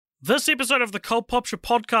This episode of the Cult Popture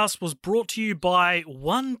podcast was brought to you by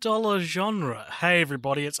 $1 Genre. Hey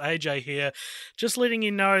everybody, it's AJ here. Just letting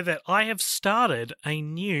you know that I have started a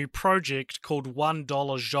new project called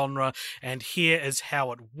 $1 Genre, and here is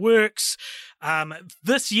how it works.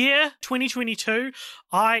 This year, 2022,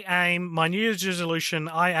 my New Year's resolution,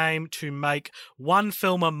 I aim to make one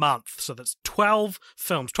film a month. So that's 12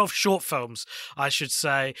 films, 12 short films, I should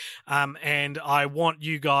say. And I want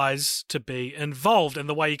you guys to be involved. And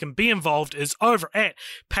the way you can be involved is over at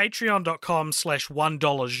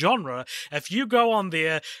patreon.com/$1 genre. If you go on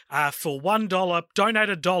there for $1, donate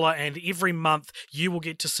 $1, and every month you will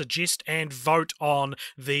get to suggest and vote on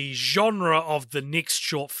the genre of the next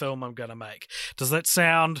short film I'm going to make. Does that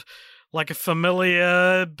sound like a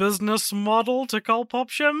familiar business model to Cult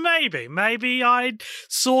Popture? Maybe I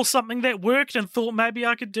saw something that worked and thought maybe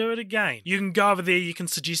I could do it again. You can go over there, you can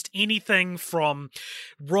suggest anything from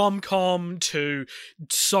rom-com to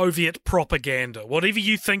Soviet propaganda. Whatever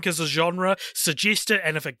you think is a genre, suggest it,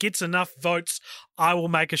 and if it gets enough votes, I will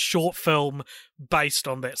make a short film based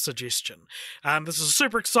on that suggestion. This is a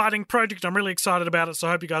super exciting project. I'm really excited about it, so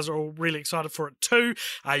I hope you guys are all really excited for it too.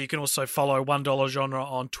 You can also follow $1 Genre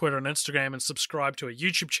on Twitter and Instagram and subscribe to a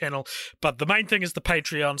YouTube channel. But the main thing is the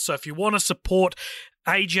Patreon, so if you want to support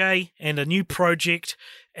AJ and a new project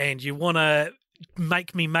and you want to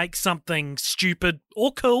make me make something stupid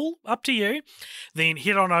or cool, up to you, then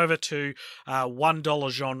head on over to $1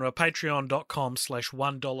 Genre,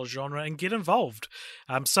 patreon.com/$1 genre, and get involved.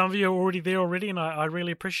 Some of you are already there already, and I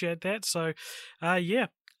really appreciate that. So, yeah,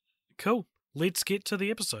 cool. Let's get to the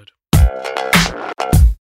episode.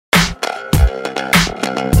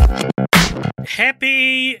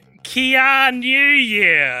 Happy Kia New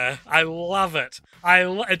Year! I love it.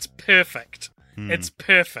 It's perfect. It's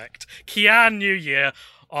perfect. Kia New Year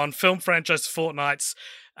on Film Franchise Fortnights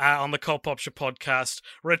on the Cult Popture podcast.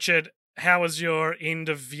 Richard, how is your end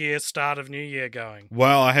of year, start of New Year going?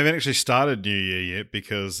 Well, I haven't actually started New Year yet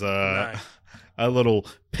because No. a little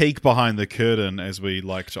peek behind the curtain, as we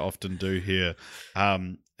like to often do here.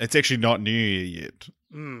 It's actually not New Year yet.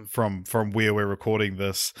 From where we're recording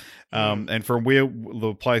this, and from where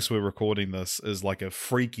the place we're recording this is like a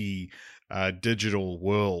freaky digital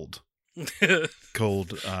world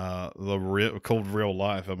called real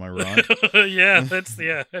life. Am I right?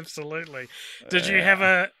 Yeah, absolutely. Did you have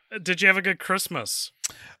a good Christmas?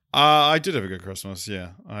 I did have a good Christmas. Yeah,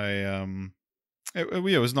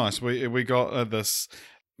 it was nice. We got this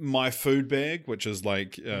My Food bag, which is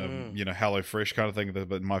like HelloFresh kind of thing,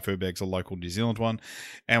 but My Food bag's a local New Zealand one,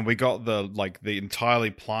 and we got the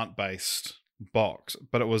entirely plant-based box,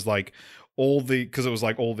 but it was like all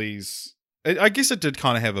these. I guess it did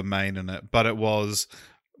kind of have a main in it, but it was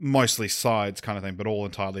mostly sides kind of thing, but all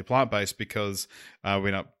entirely plant-based because we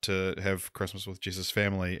went up to have Christmas with Jess's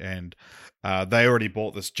family, and they already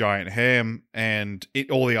bought this giant ham, and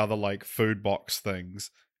all the other like food box things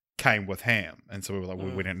came with ham, and so we were like,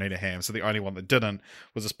 we didn't need a ham, so the only one that didn't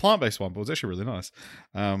was this plant-based one, but it was actually really nice.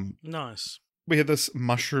 Nice. We had this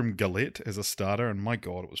mushroom galette as a starter, and my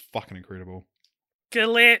god, it was fucking incredible.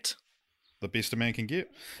 Galette. The best a man can get.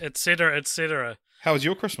 Etc., etc. How was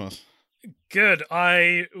your Christmas? Good.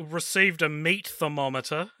 I received a meat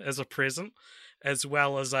thermometer as a present, as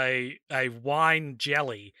well as a wine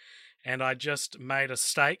jelly. And I just made a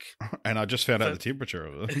steak. And I just found out the temperature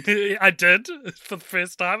of it. I did. For the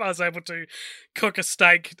first time, I was able to cook a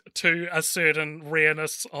steak to a certain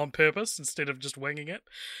rareness on purpose instead of just winging it.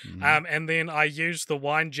 And then I used the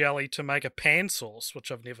wine jelly to make a pan sauce,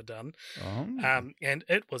 which I've never done. And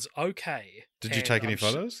it was okay. Did you take any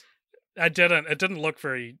photos? I didn't. It didn't look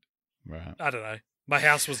very... Right. I don't know. My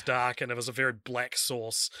house was dark and it was a very black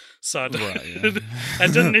sauce, so it yeah.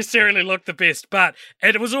 didn't necessarily look the best, but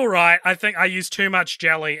it was all right. I think I used too much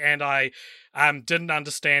jelly, and I didn't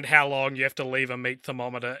understand how long you have to leave a meat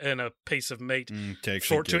thermometer in a piece of meat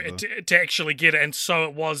to actually get it, and so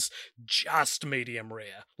it was just medium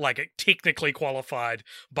rare. Like, it technically qualified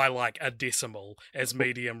by like a decimal as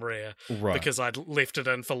medium rare, right, because I'd left it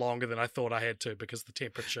in for longer than I thought I had to because the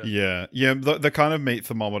temperature. Yeah. The kind of meat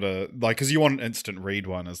thermometer, like, because you want an instant read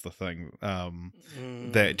one is the thing.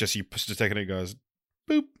 That just you push the tick and it goes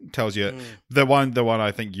boop, tells you. The one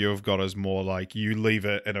I think you've got is more like you leave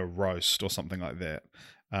it in a roast or something like that.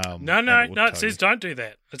 No, it says don't do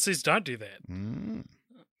that. It says don't do that.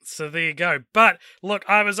 So there you go. But look,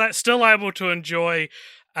 I was still able to enjoy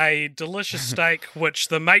a delicious steak, which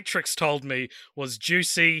the Matrix told me was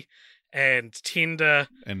juicy and tender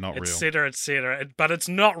and not real, etc. But it's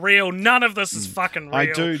not real. None of this is fucking real. I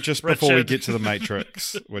do, just Richard. Before we get to the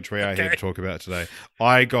Matrix, which we are here to talk about today,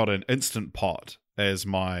 I got an Instant Pot as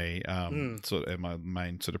my sort of my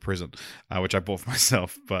main sort of present, which I bought for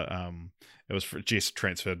myself, but it was for Jess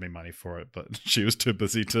transferred me money for it, but she was too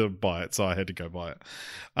busy to buy it, so I had to go buy it.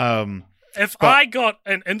 If I got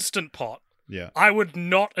an Instant Pot, yeah, I would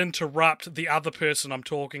not interrupt the other person I'm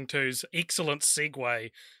talking to's excellent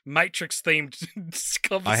segue, Matrix-themed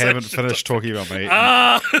conversation. I haven't finished talking about me.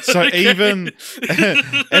 So okay. even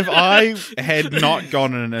if I had not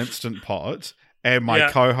gotten an Instant Pot and my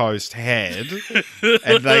co-host had,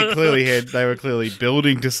 and they were clearly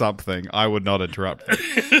building to something, I would not interrupt them.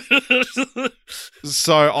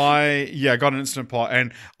 So I got an Instant Pot,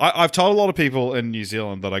 and I've told a lot of people in New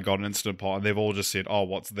Zealand that I got an Instant Pot, and they've all just said, "Oh,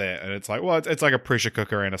 what's that?" And it's like, well, it's like a pressure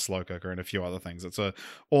cooker and a slow cooker and a few other things. It's a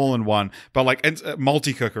all-in-one, but like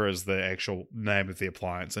multi cooker is the actual name of the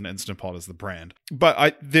appliance, and Instant Pot is the brand.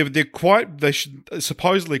 But they're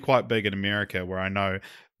supposedly quite big in America, where I know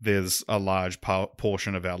there's a large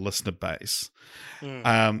portion of our listener base.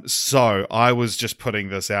 So I was just putting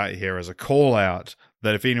this out here as a call out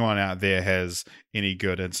that if anyone out there has any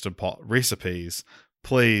good Instant Pot recipes,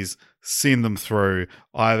 please send them through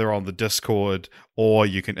either on the Discord, or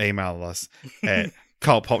you can email us at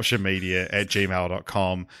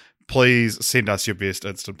cultpopturemedia@gmail.com. Please send us your best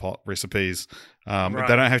Instant Pot recipes. Right.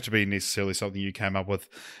 They don't have to be necessarily something you came up with.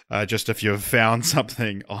 Just if you've found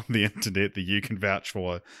something on the internet that you can vouch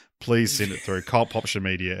for, please send it through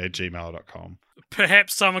cultpopturemedia@gmail.com.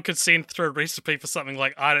 Perhaps someone could send through a recipe for something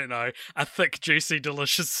like, I don't know, a thick, juicy,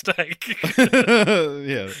 delicious steak.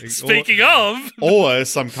 Yeah. Speaking of. Or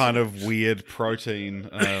some kind of weird protein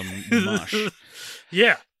mush.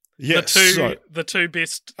 Yeah. Yeah, the two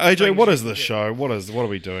best. AJ, what is this show? What are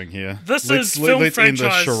we doing here? Let's end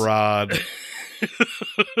the charade.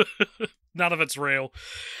 None of it's real.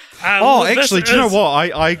 Actually, do you know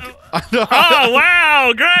what? Oh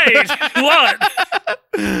wow, great! What?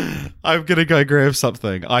 I'm gonna go grab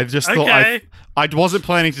something. I just thought I wasn't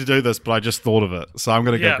planning to do this, but I just thought of it, so I'm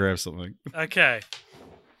gonna go grab something. Okay.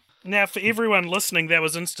 Now, for everyone listening, that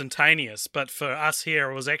was instantaneous, but for us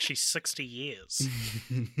here, it was actually 60 years.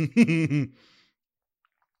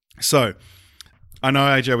 So, I know,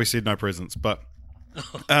 AJ, we said no presents, but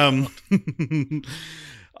I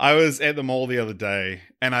was at the mall the other day,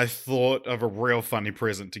 and I thought of a real funny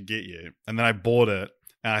present to get you, and then I bought it,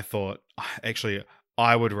 and I thought, actually,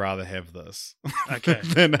 I would rather have this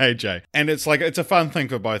than AJ. And it's a fun thing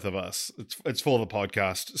for both of us. It's for the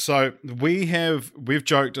podcast. So we've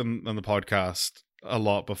joked in the podcast a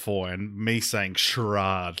lot before, and me saying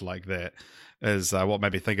charade like that is what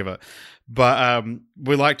made me think of it. But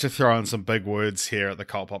we like to throw in some big words here at the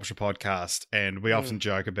Cult Popture podcast, and we often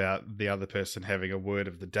joke about the other person having a word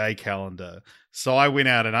of the day calendar. So I went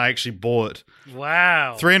out and I actually bought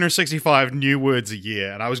 365 new words a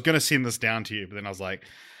year, and I was going to send this down to you, but then I was like,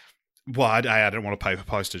 well, A, I didn't want to pay for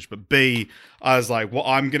postage, but B, I was like, well,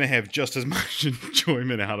 I'm going to have just as much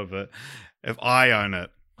enjoyment out of it if I own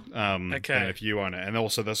it and if you own it. And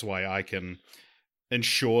also this way I can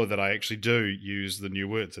ensure that I actually do use the new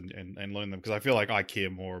words and learn them, because I feel like I care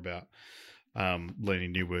more about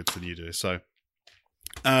learning new words than you do. So,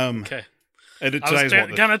 okay. I was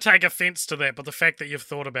going to take offense to that, but the fact that you've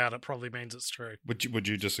thought about it probably means it's true. Would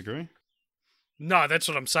you disagree? No, that's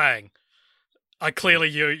what I'm saying. Clearly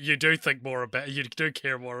you do think more about, you do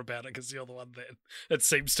care more about it because you're the one that it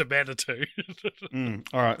seems to matter to.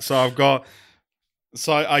 All right,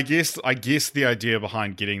 so I guess the idea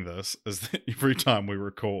behind getting this is that every time we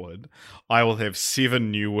record, I will have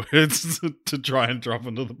 7 new words to try and drop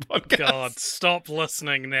into the podcast. God, stop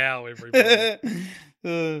listening now, everybody.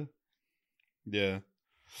 Yeah.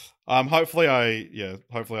 Hopefully I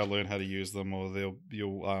learn how to use them, or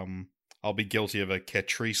I'll be guilty of a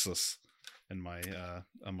catresis in my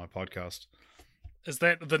podcast. Is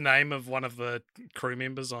that the name of one of the crew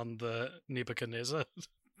members on the Nebuchadnezzar?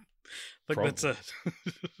 I think that's it.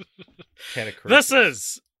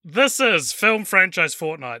 This is Film Franchise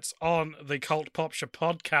Fortnights on the Cult Popture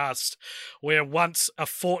podcast, where once a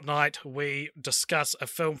fortnight we discuss a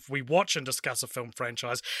film, we watch and discuss a film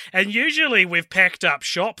franchise, and usually we've packed up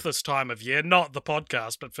shop this time of year, not the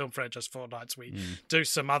podcast, but Film Franchise Fortnights, we do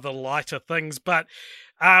some other lighter things, but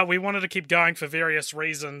we wanted to keep going for various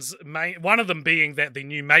reasons, one of them being that the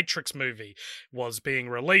new Matrix movie was being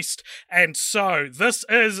released, and so this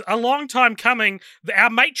is a long time coming, our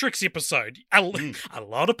Matrix episode. A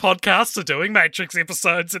lot of podcasts are doing Matrix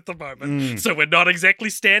episodes at the moment, so we're not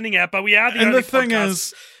exactly standing out, but we are the only podcast. And the thing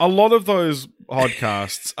is, a lot of those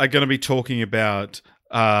podcasts are going to be talking about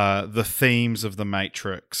the themes of the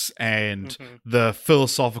Matrix and the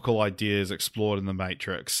philosophical ideas explored in the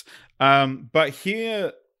Matrix. But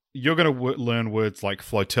here, you're going to learn words like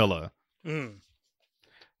flotilla.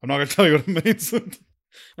 I'm not going to tell you what it means.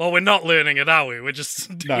 Well, we're not learning it, are we? We're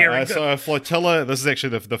just No, hearing so a flotilla, this is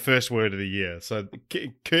actually the first word of the year. So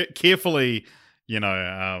carefully,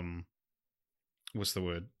 what's the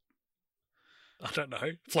word? I don't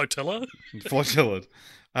know. Flotilla? Flotilla.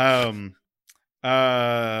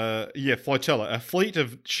 Flotilla. A fleet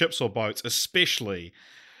of ships or boats, especially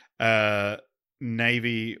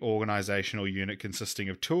Navy organizational unit consisting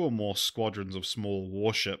of 2 or more squadrons of small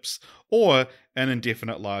warships or an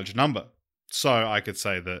indefinite large number. So I could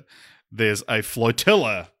say that there's a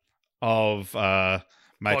flotilla of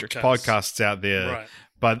Matrix podcasts out there, right.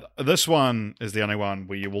 But this one is the only one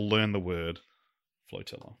where you will learn the word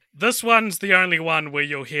flotilla. This one's the only one where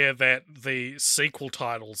you'll hear that the sequel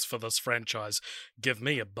titles for this franchise give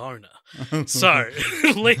me a boner. So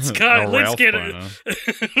let's go. Let's get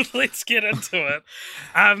into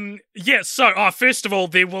it. First of all,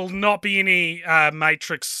 there will not be any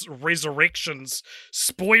Matrix Resurrections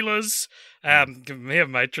spoilers. Give me a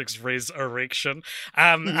Matrix Resurrection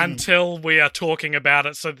until we are talking about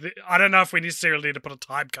it. So I don't know if we necessarily need to put a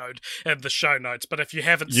time code in the show notes, but if you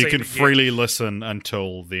haven't seen it, you can freely listen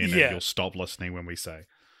until then, and you'll stop listening when we say.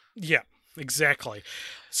 Yeah, exactly.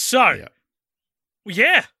 So,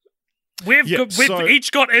 We've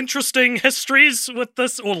each got interesting histories with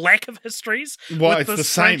this, or lack of histories. Well, it's the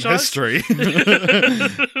same history.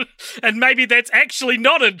 And maybe that's actually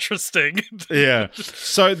not interesting. Yeah.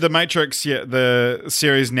 So The Matrix, the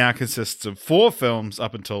series now consists of 4 films.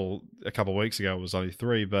 Up until a couple of weeks ago, it was only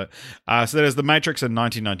 3. But so there's The Matrix in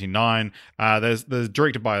 1999. There's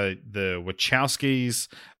directed by the Wachowskis.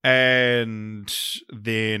 And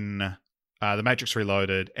then The Matrix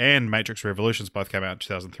Reloaded and Matrix Revolutions both came out in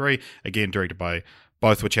 2003. Again, directed by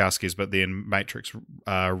both Wachowskis, but then Matrix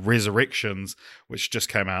Resurrections, which just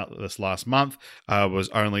came out this last month, was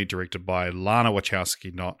only directed by Lana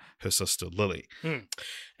Wachowski, not her sister Lily.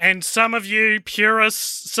 And some of you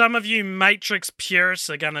purists, some of you Matrix purists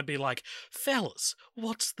are going to be like, fellas,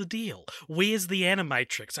 what's the deal? Where's the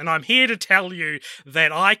Animatrix? And I'm here to tell you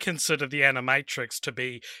that I consider the Animatrix to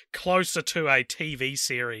be closer to a TV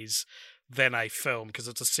series than a film, because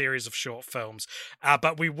it's a series of short films.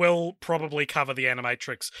 But we will probably cover the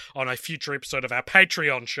Animatrix on a future episode of our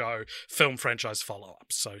Patreon show, Film Franchise Follow-Up.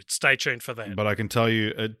 So stay tuned for that. But I can tell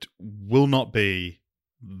you it will not be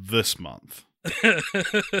this month.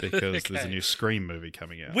 Because there's a new Scream movie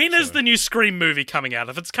coming out. When is the new Scream movie coming out?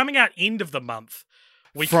 If it's coming out end of the month,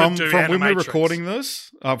 we could do from Animatrix. when we're recording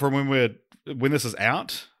this, when this is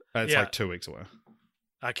out, it's like 2 weeks away.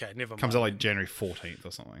 Okay, never mind. Comes out like January 14th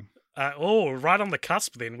or something. Right on the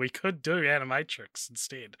cusp then. We could do Animatrix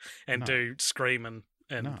instead and do Scream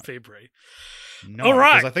in February. No, all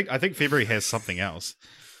right. Because I think February has something else.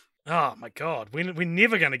 Oh my god, we're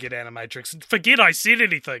never going to get Animatrix. Forget I said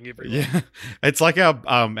anything, everyone. Yeah, it's like our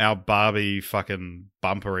Barbie fucking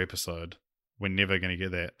bumper episode. We're never going to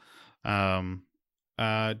get that.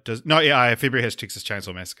 February has Texas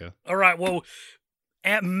Chainsaw Massacre. All right, well,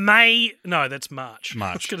 that's March.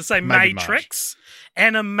 I was going to say Matrix,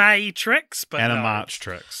 Animatrix, but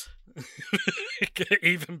Animatrix.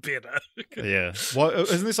 Even better. Yeah. Well,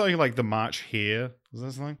 isn't there something like the March Hare? Is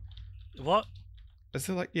there something? What? Is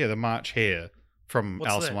there the March Hare from What's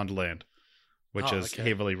Alice that? in Wonderland, which is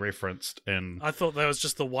heavily referenced in. I thought that was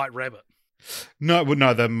just the White Rabbit. No,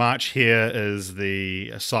 the March Hare is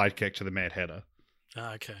the sidekick to the Mad Hatter.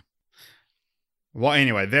 Oh, okay. Well,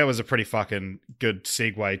 anyway, that was a pretty fucking good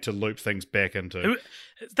segue to loop things back into.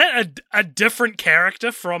 Is that a different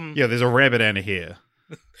character from? Yeah, there's a rabbit and a hare.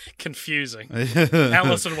 Confusing.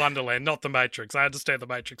 Alice in Wonderland, not the Matrix. I understand the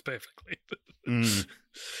Matrix perfectly.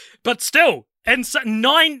 But still, and so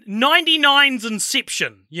 99's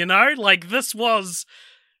Inception, like this was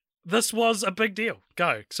a big deal.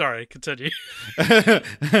 Go. Sorry, continue.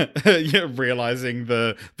 Yeah, realizing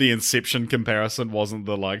the Inception comparison wasn't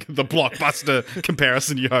the blockbuster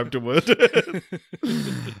comparison you hoped it would.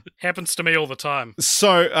 Happens to me all the time.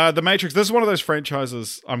 So, The Matrix, this is one of those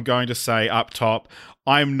franchises I'm going to say up top,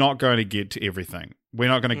 I'm not going to get to everything. We're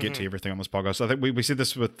not going to get to everything on this podcast. I think we said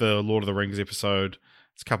this with the Lord of the Rings episode.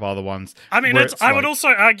 It's a couple other ones. I mean, I would also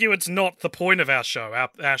argue it's not the point of our show.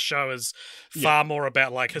 Our show is far more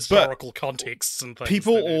about historical contexts and things.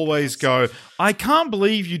 People always go, I can't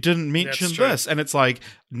believe you didn't mention this. And it's like,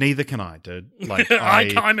 neither can I, dude.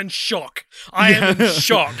 I'm in shock. I am in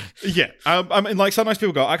shock. Yeah. I mean, sometimes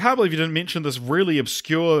people go, I can't believe you didn't mention this really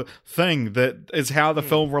obscure thing that is how the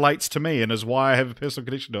film relates to me and is why I have a personal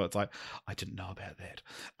connection to it. It's like, I didn't know about that.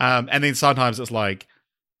 And then sometimes it's like,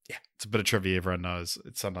 It's a bit of trivia everyone knows.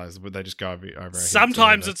 It's sometimes they just go over our heads.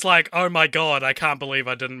 Sometimes it's like, oh my god, I can't believe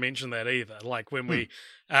I didn't mention that either. Like when we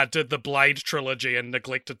did the Blade trilogy and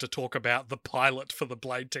neglected to talk about the pilot for the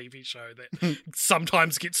Blade TV show that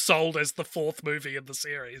sometimes gets sold as the 4th movie in the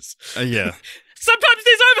series. Yeah. Sometimes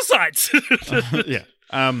there's oversights. Yeah.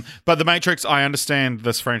 But The Matrix, I understand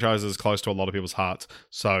this franchise is close to a lot of people's hearts.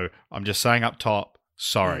 So I'm just saying up top,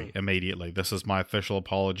 sorry, immediately. This is my official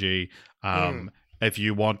apology. If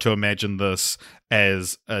you want to imagine this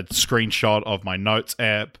as a screenshot of my notes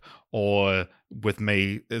app or with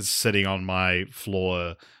me is sitting on my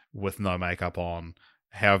floor with no makeup on,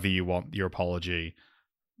 however you want your apology,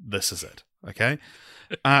 this is it. Okay?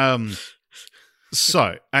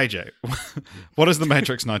 So, AJ, what is The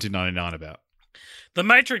Matrix 1999 about? The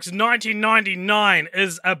Matrix 1999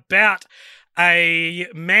 is about a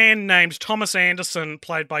man named Thomas Anderson,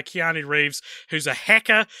 played by Keanu Reeves, who's a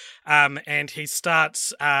hacker, and he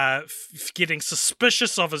starts getting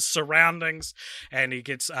suspicious of his surroundings, and he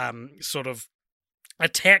gets sort of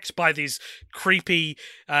attacked by these creepy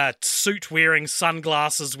suit-wearing,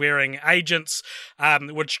 sunglasses-wearing agents,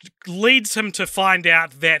 which leads him to find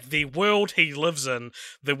out that the world he lives in,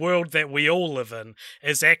 the world that we all live in,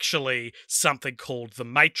 is actually something called the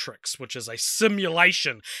Matrix, which is a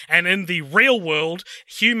simulation. And in the real world,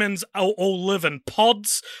 humans all live in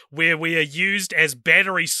pods where we are used as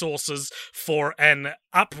battery sources for an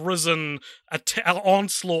uprisen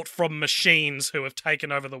onslaught from machines who have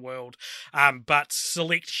taken over the world. But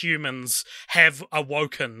select humans have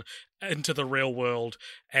awoken into the real world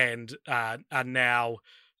and are now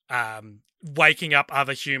waking up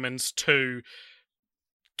other humans to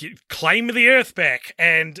claim the Earth back.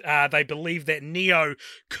 And they believe that Neo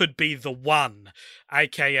could be the one,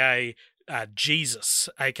 aka Jesus,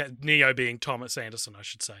 Neo being Thomas Anderson, I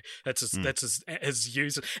should say. That's his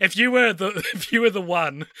user. If you were the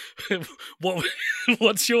one,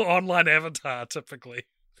 what's your online avatar typically?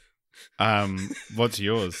 What's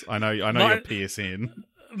yours? I know your PSN.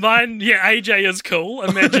 Mine, AJ is cool.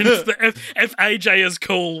 Imagine if AJ is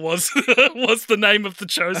cool was the name of the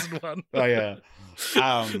chosen one. Oh yeah.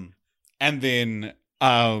 And then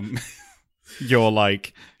your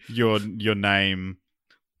name.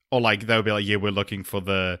 Or like they'll be like, yeah, we're looking for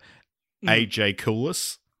the AJ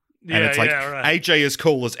Coolest. And it's like, right. AJ is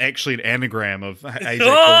cool is actually an anagram of AJ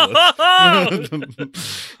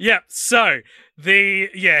Coolest. Yeah, so he's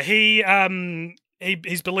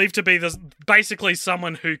believed to be basically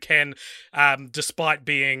someone who can, despite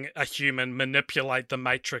being a human, manipulate the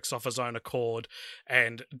Matrix of his own accord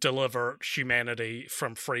and deliver humanity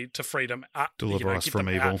from freedom. Deliver us from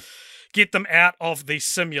evil. Get them out of the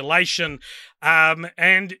simulation,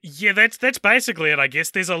 and that's basically it. I guess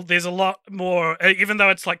there's a lot more, even though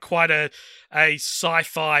it's like quite a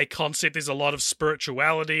sci-fi concept. There's a lot of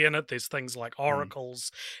spirituality in it. There's things like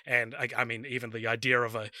oracles, and I mean, even the idea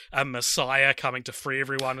of a messiah coming to free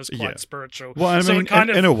everyone is quite spiritual. Well, I mean,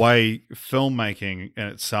 in a way, filmmaking in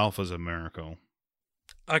itself is a miracle.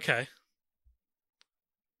 Okay,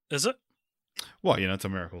 is it? Well, it's a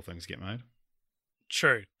miracle things get made.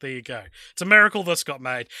 True. There you go. It's a miracle this got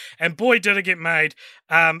made, and boy, did it get made.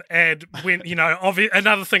 And when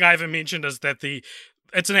another thing I haven't mentioned is that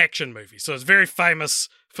it's an action movie, so it's very famous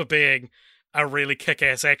for being a really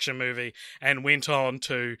kick-ass action movie, and went on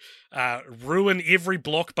to ruin every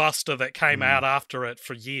blockbuster that came out after it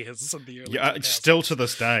for years in the early 2000s. Still to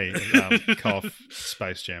this day, cough,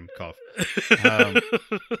 Space Jam, cough. So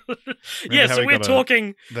we're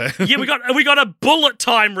talking. We got a bullet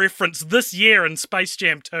time reference this year in Space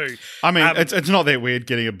Jam 2. I mean, it's not that weird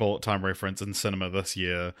getting a bullet time reference in cinema this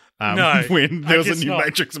year. No, when there was a new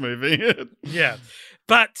Matrix movie. Yeah.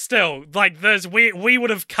 But still, like we would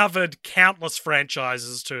have covered countless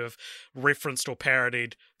franchises to have referenced or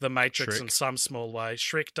parodied the Matrix in some small way.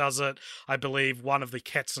 Shrek does it. I believe one of the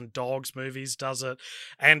Cats and Dogs movies does it.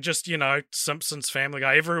 And just, Simpsons, Family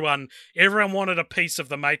Guy, everyone wanted a piece of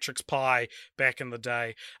the Matrix pie back in the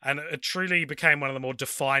day. And it truly became one of the more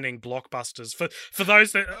defining blockbusters. For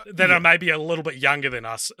those that are maybe a little bit younger than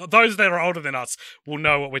us, those that are older than us will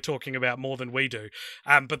know what we're talking about more than we do.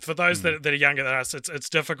 But for those that are younger than us, it's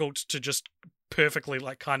difficult to just perfectly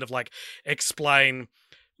explain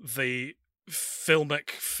the filmic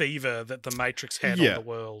fever that the Matrix had on the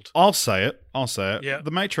world. I'll say it. Yeah.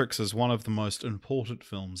 The Matrix is one of the most important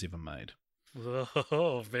films ever made.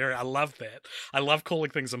 Oh, I love that. I love calling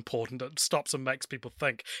things important. It stops and makes people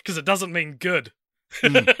think, because it doesn't mean good.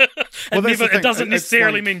 It doesn't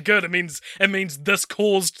necessarily mean good. It means this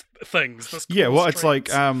caused things. It's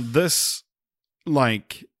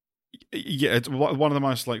like yeah, it's one of the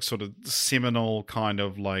most like sort of seminal kind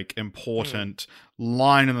of like important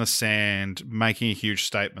line in the sand, making a huge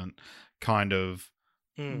statement kind of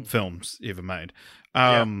films ever made.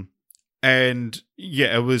 And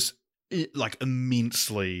yeah, it was like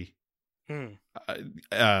immensely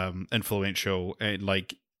influential, and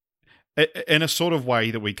like in a sort of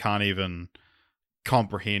way that we can't even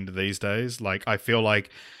comprehend these days. Like, I feel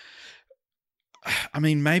like, I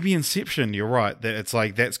mean, maybe Inception, you're right, that it's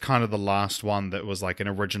like that's kind of the last one that was like an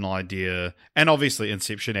original idea. And obviously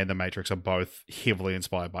Inception and The Matrix are both heavily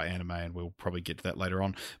inspired by anime, and we'll probably get to that later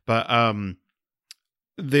on. But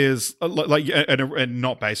there's like and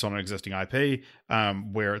not based on an existing IP,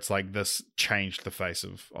 where it's like this changed the face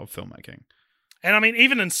of filmmaking. And I mean,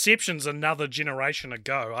 even Inception's another generation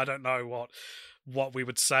ago. I don't know what we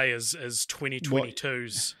would say is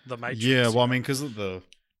 2022's The Matrix. Yeah, well, I mean, because of the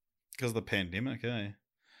pandemic, eh?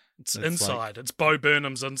 It's Inside. Like, it's Bo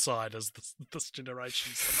Burnham's Inside as this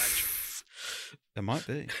generation's The Matrix. It might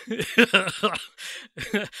be.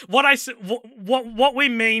 What we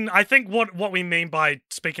mean, I think what we mean by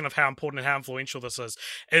speaking of how important and how influential this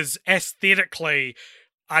is aesthetically,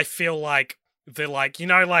 I feel like they're like, you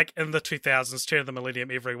know, like in the 2000s, turn of the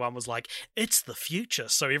millennium, everyone was like, it's the future.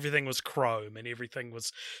 So everything was chrome and everything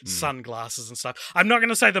was sunglasses and stuff. I'm not going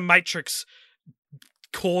to say The Matrix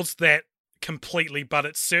caused that completely, but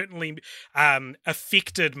it certainly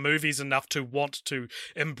affected movies enough to want to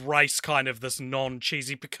embrace kind of this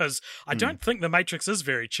non-cheesy, because I don't think The Matrix is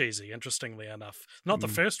very cheesy, interestingly enough. Not the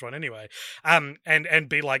first one anyway. And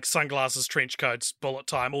be like sunglasses, trench coats, bullet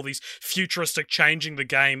time, all these futuristic changing the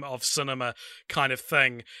game of cinema kind of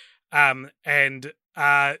thing.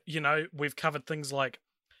 You know, we've covered things like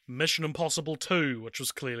Mission Impossible 2, which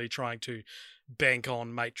was clearly trying to bank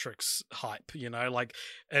on Matrix hype, you know, like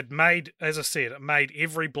it made, as I said, it made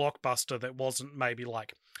every blockbuster that wasn't maybe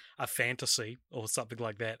like a fantasy or something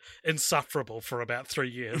like that insufferable for about 3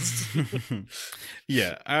 years.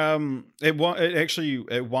 Yeah, it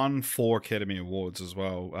won 4 Academy Awards as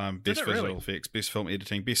well. Best visual effects, best film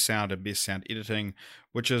editing, best sound, and best sound editing,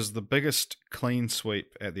 which is the biggest clean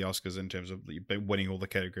sweep at the Oscars in terms of winning all the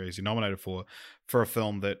categories you're nominated for a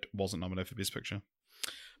film that wasn't nominated for Best Picture.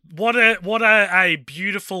 What a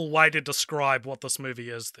beautiful way to describe what this movie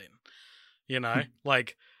is then. You know,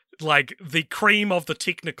 like the cream of the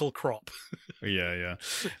technical crop. Yeah.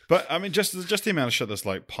 But I mean, just the amount of shit that's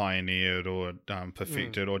like pioneered or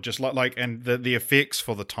perfected or just like and the effects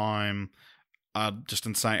for the time are just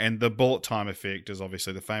insane. And the bullet time effect is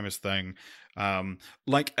obviously the famous thing.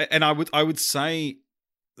 Like, and I would say,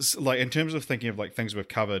 like, in terms of thinking of like things we've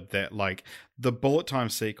covered, that like the bullet time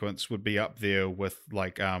sequence would be up there with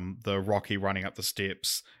like the Rocky running up the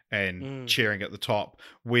steps and cheering at the top,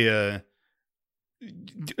 where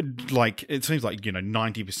like it seems like, you know,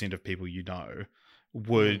 90% of people, you know,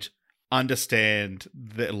 would understand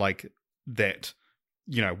that, like, that,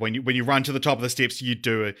 you know, when you run to the top of the steps, you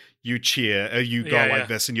cheer, you go like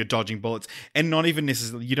this, and you're dodging bullets. And not even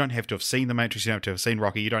necessarily, you don't have to have seen The Matrix, you don't have to have seen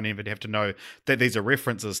Rocky, you don't even have to know that these are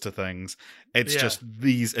references to things. It's just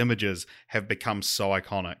these images have become so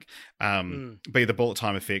iconic. Be the bullet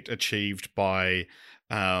time effect achieved by,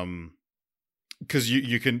 because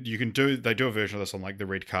you can they do a version of this on like the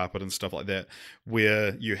red carpet and stuff like that,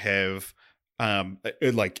 where you have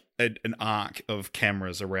like an arc of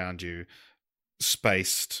cameras around you,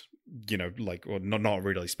 spaced, you know, like, or not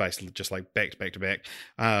really spaced, just like back to back,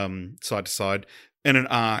 side to side in an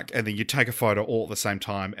arc, and then you take a photo all at the same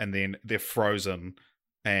time, and then they're frozen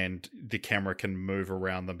and the camera can move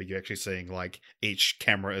around them, but you're actually seeing like each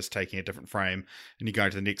camera is taking a different frame, and you go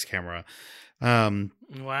to the next camera. Wow,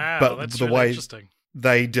 but that's the really way interesting.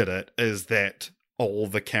 They did it is that all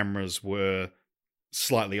the cameras were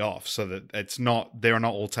slightly off, so that they're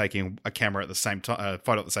not all taking a camera at the same time,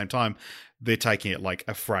 photo at the same time. They're taking it like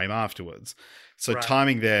a frame afterwards. So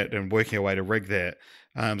timing that and working a way to rig that,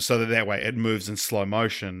 so that way it moves in slow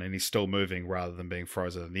motion and he's still moving rather than being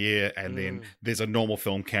frozen in the air. And then there's a normal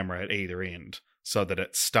film camera at either end, so that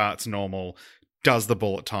it starts normal, does the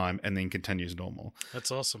bullet time, and then continues normal. That's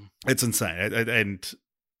awesome. It's insane.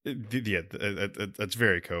 It's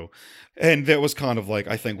very cool. And that was kind of like,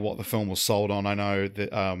 I think, what the film was sold on. I know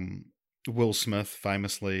that Will Smith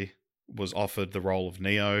famously was offered the role of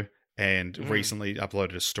Neo, and recently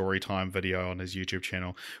uploaded a story time video on his YouTube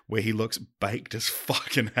channel where he looks baked as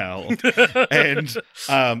fucking hell. And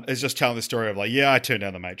is just telling the story of like, I turned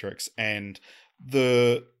down The Matrix. And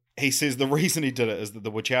he says the reason he did it is that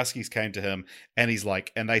the Wachowskis came to him, and he's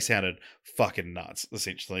like, and they sounded fucking nuts,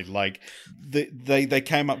 essentially. Like, they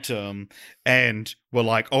came up to him and were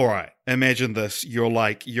like, all right, imagine this.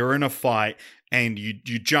 You're in a fight and you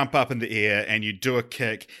jump up in the air and you do a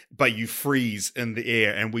kick, but you freeze in the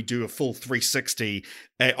air, and we do a full 360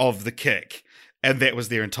 of the kick, and that was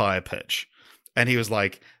their entire pitch. And he was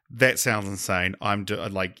like, "That sounds insane.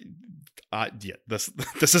 This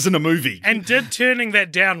isn't a movie." And did turning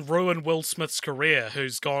that down ruin Will Smith's career,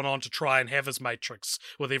 who's gone on to try and have his Matrix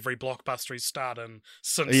with every blockbuster he's starred in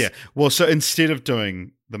since? Yeah. Well, so instead of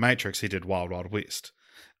doing The Matrix, he did Wild Wild West.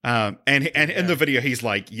 And in the video, he's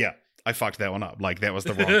like, "Yeah, I fucked that one up. Like, that was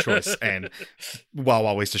the wrong choice." And Wild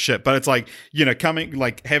Wild West is shit. But it's like,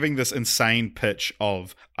 having this insane pitch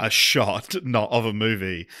of a shot, not of a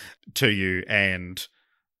movie, to you, and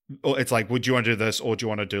it's like, would you want to do this, or do you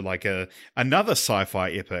want to do like another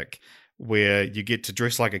sci-fi epic where you get to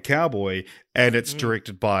dress like a cowboy, and it's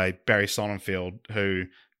directed by Barry Sonnenfeld, who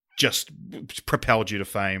just propelled you to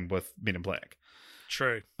fame with Men in Black.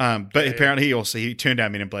 True. But apparently he turned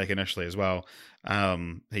down Men in Black initially as well.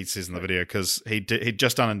 He says in the video, because he'd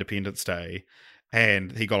just done Independence Day,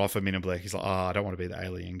 and he got offered Men in Black. He's like, I don't want to be the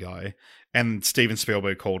alien guy. And Steven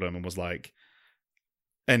Spielberg called him and was like,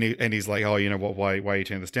 and he's like, "Oh, you know what? Why are you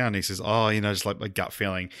turning this down?" And he says, "Oh, just like my gut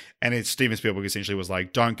feeling." And Steven Spielberg essentially was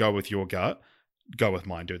like, "Don't go with your gut, go with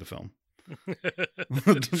mine. Do the film."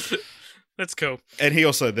 That's cool. And he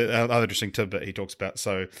also, the other interesting tidbit he talks about,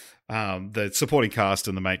 so the supporting cast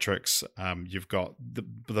in The Matrix, you've got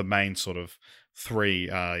the main sort of three,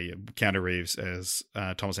 Keanu Reeves as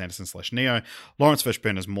Thomas Anderson / Neo, Lawrence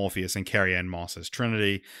Fishburne as Morpheus, and Carrie-Anne Moss as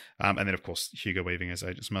Trinity, and then of course Hugo Weaving as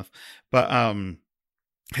Agent Smith. But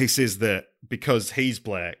he says that because he's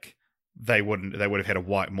black, they would have had a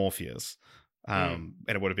white Morpheus. And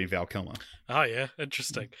it would have been Val Kilmer. Oh yeah,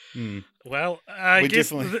 interesting. Well, we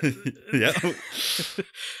guess definitely, yeah.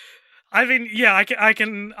 I mean, yeah,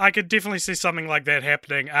 I could definitely see something like that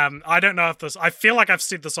happening. I don't know if this. I feel like I've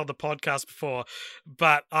said this on the podcast before,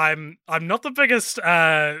 but I'm not the biggest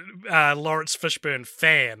Lawrence Fishburne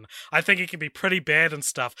fan. I think he can be pretty bad and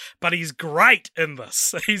stuff, but he's great in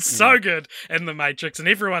this. He's so good in The Matrix, and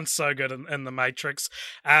everyone's so good in The Matrix.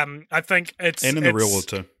 I think it's in the real world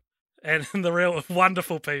too. And the real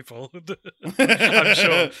wonderful people, I'm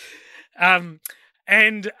sure.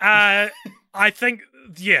 I think,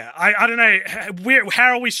 yeah, I don't know, how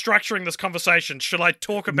are we structuring this conversation? Should I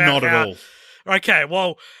talk about Not at all. Okay,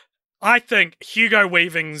 well, I think Hugo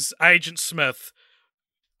Weaving's Agent Smith,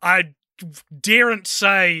 I daren't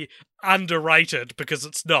say underrated, because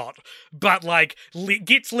it's not, but like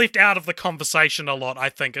gets left out of the conversation a lot, I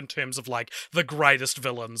think, in terms of like the greatest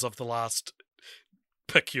villains of the last,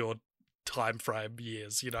 pick your time frame,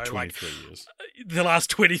 years, 23 years. The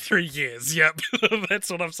last 23 years, yep.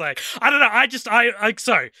 That's what I'm saying. I don't know,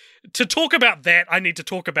 so to talk about that, I need to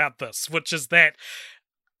talk about this, which is that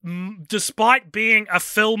despite being a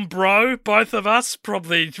film bro, both of us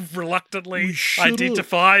probably reluctantly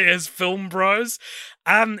identify as film bros,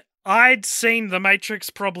 I'd seen The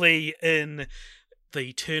Matrix probably in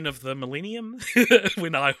the turn of the millennium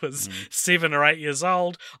when I was 7 or 8 years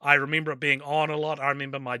old. I remember it being on a lot. I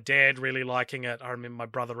remember my dad really liking it. I remember my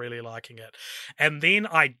brother really liking it. And then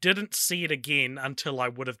I didn't see it again until I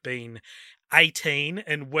would have been 18,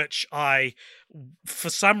 in which I, for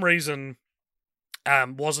some reason,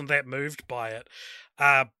 wasn't that moved by it.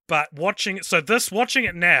 But watching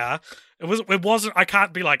it now, it wasn't, I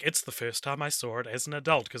can't be like, it's the first time I saw it as an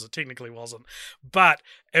adult, because it technically wasn't. But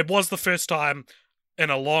it was the first time in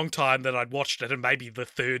a long time that I'd watched it, and maybe the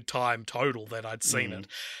third time total that I'd seen it.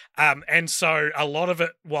 And so a lot of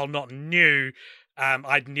it, while not new,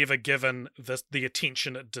 I'd never given the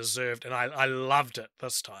attention it deserved, and I loved it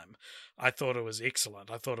this time. I thought it was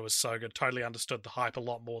excellent. I thought it was so good. Totally understood the hype a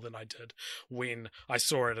lot more than I did when I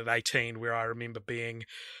saw it at 18, where I remember being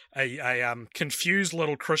a confused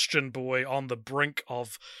little Christian boy on the brink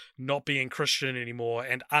of not being Christian anymore,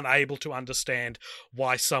 and unable to understand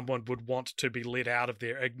why someone would want to be let out of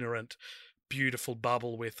their ignorant, beautiful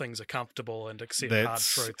bubble where things are comfortable and accept hard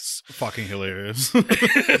truths. Fucking hilarious.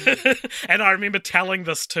 And I remember telling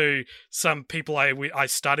this to some people I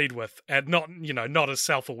studied with, and not as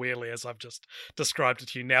self-awarely as I've just described it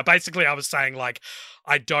to you now. Basically, I was saying, like,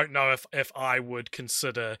 I don't know if I would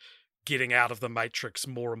consider getting out of the Matrix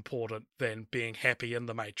more important than being happy in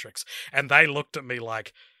the Matrix. And they looked at me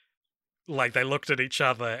like they looked at each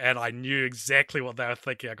other, and I knew exactly what they were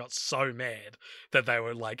thinking. I got so mad that they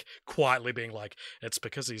were like quietly being like, it's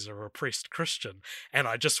because he's a repressed Christian. And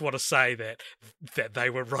I just want to say that they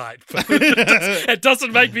were right, but it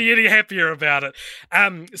doesn't make me any happier about it.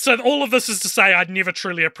 So all of this is to say, I'd never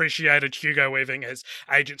truly appreciated Hugo Weaving as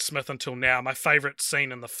Agent Smith until now. My favorite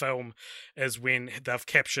scene in the film is when they've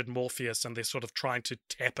captured Morpheus and they're sort of trying to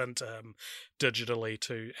tap into him digitally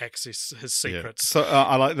to access his secrets. So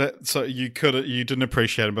I like that. So you didn't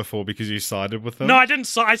appreciate him before because you sided with him? No, I didn't.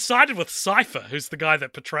 I sided with Cypher, who's the guy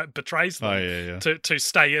that betrays them to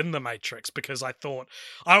stay in the Matrix, because I thought,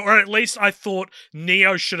 or at least I thought,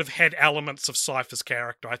 Neo should have had elements of Cypher's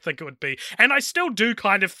character. I think it would be, and I still do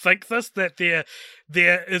kind of think this, that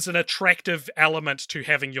there is an attractive element to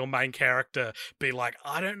having your main character be like,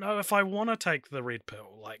 I don't know if I want to take the red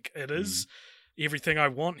pill. Like, it is everything I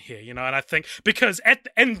want here, you know. And I think because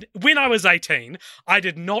when I was 18, I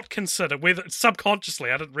did not consider, whether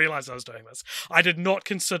subconsciously, I didn't realize I was doing this, I did not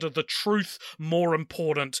consider the truth more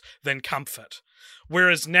important than comfort.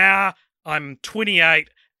 Whereas now I'm 28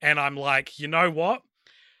 and I'm like, you know what?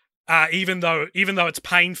 Even though it's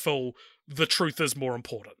painful, the truth is more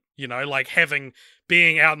important. You know, like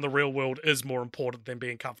being out in the real world is more important than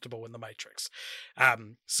being comfortable in the Matrix.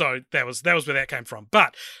 So that was where that came from.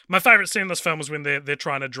 But my favorite scene in this film was when they're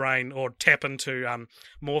trying to drain or tap into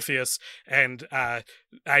Morpheus, and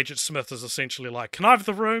Agent Smith is essentially like, "Can I have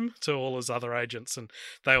the room?" to all his other agents, and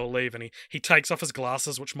they all leave, and he takes off his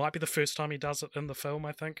glasses, which might be the first time he does it in the film,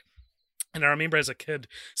 I think. And I remember as a kid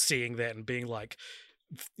seeing that and being like,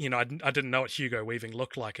 you know, I didn't know what Hugo Weaving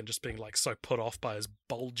looked like, and just being like so put off by his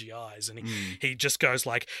bulgy eyes, and he just goes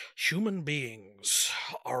like, "Human beings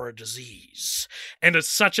are a disease," and it's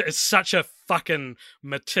such a fucking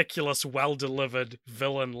meticulous, well delivered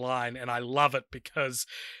villain line, and I love it because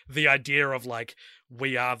the idea of like,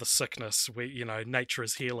 we are the sickness, nature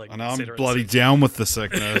is healing, and I'm bloody down with the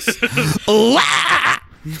sickness.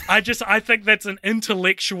 I think that's an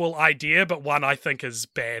intellectual idea, but one I think is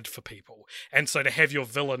bad for people. And so to have your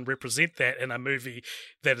villain represent that in a movie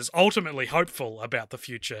that is ultimately hopeful about the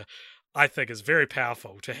future, I think is very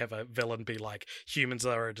powerful. To have a villain be like, humans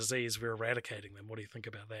are a disease, we're eradicating them. What do you think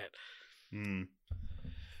about that?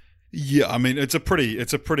 Yeah, I mean, it's a pretty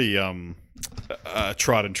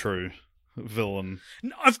tried and true villain.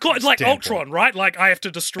 Of course, like Ultron, right? Like, I have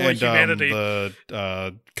to destroy humanity.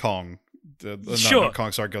 The Kong. Sure. Not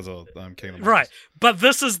Kong, sorry, Godzilla, King of the Monsters. Right, but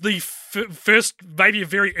this is the first, maybe a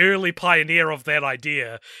very early pioneer of that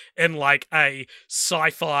idea in like a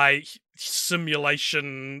sci-fi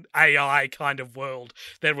simulation AI kind of world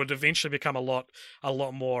that would eventually become a lot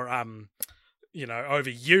more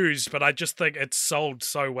overused, but I just think it's sold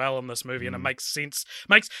so well in this movie, and it makes sense.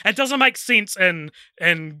 It doesn't make sense in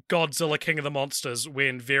Godzilla King of the Monsters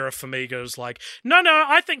when Vera Farmiga's like, no,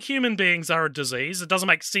 I think human beings are a disease. It doesn't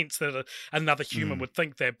make sense that another human would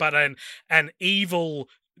think that, but an evil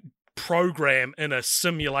program in a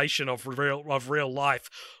simulation of real life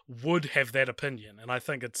would have that opinion, and I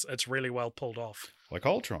think it's really well pulled off. Like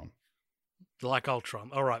Ultron.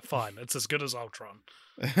 All right, fine. It's as good as Ultron.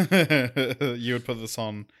 You would put this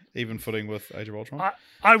on even footing with Age of Ultron?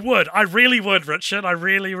 I would. I really would, Richard. I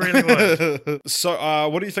really, really would. So,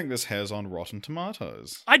 what do you think this has on Rotten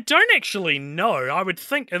Tomatoes? I don't actually know. I would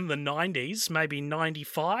think in the 90s, maybe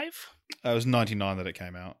 95. It was 99 that it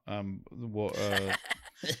came out. No,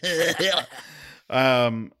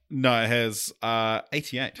 it has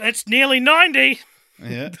 88. That's nearly 90.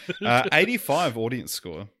 Yeah. 85 audience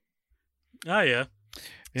score. Oh, yeah.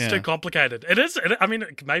 It's too complicated. It is. I mean,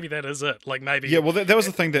 maybe that is it. Like, maybe. Yeah, well, that was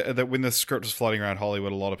the thing that when the script was floating around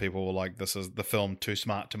Hollywood, a lot of people were like, this is the film too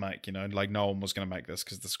smart to make, you know? Like, no one was going to make this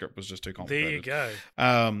because the script was just too complicated. There you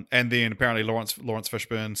go. And then apparently Lawrence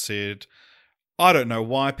Fishburne said, I don't know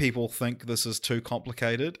why people think this is too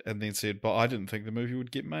complicated, and then said, but I didn't think the movie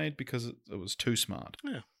would get made because it was too smart.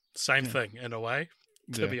 Yeah. Same thing, in a way,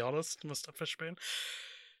 to be honest, Mr. Fishburne.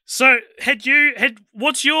 So,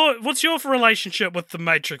 what's your relationship with the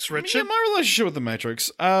Matrix, Richard? Yeah, my relationship with the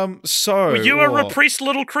Matrix. Were you a repressed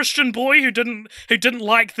little Christian boy who didn't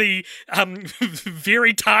like the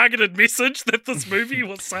very targeted message that this movie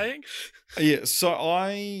was saying? Yeah. So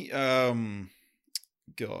I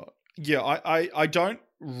don't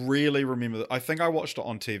really remember. I think I watched it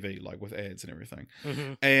on TV, like with ads and everything.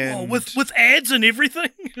 Mm-hmm. And with ads and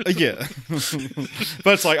everything. Yeah,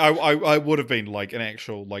 but it's like I would have been like an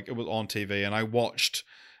actual, like, it was on TV, and I watched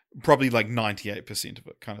probably like 98% of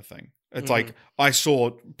it, kind of thing. It's like I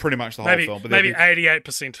saw pretty much the whole film, but maybe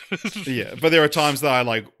 88%. Yeah, but there are times that I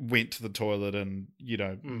like went to the toilet and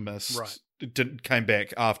missed. Right. It came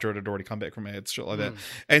back after it had already come back from ads, shit like that.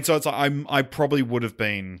 And so it's like I probably would have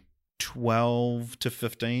been 12 to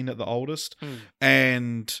 15 at the oldest,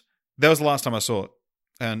 and that was the last time I saw it,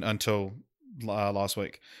 and until last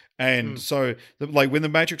week. And so, like, when the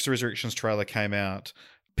Matrix Resurrections trailer came out,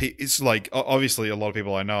 it's like, obviously a lot of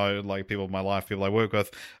people I know, like people in my life, people I work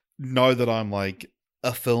with, know that I'm like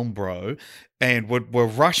a film bro, and were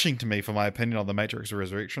rushing to me for my opinion on the Matrix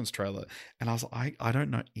Resurrections trailer, and I was like, I don't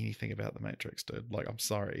know anything about the Matrix, dude. Like, I'm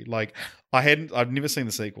sorry. Like, I've never seen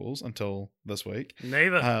the sequels until this week.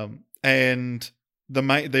 Neither. And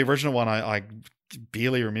the original one I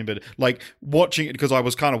barely remembered. Like, watching it because I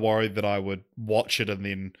was kind of worried that I would watch it and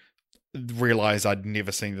then realize I'd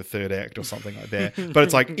never seen the third act or something like that. But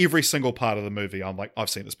it's like every single part of the movie, I'm like, I've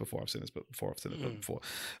seen this before, I've seen this before, I've seen it before.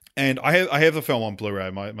 And I have the film on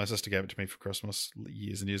Blu-ray. My sister gave it to me for Christmas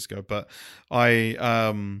years and years ago. But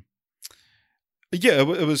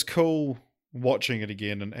it was cool watching it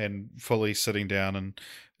again and fully sitting down and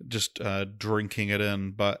just drinking it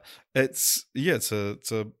in. But it's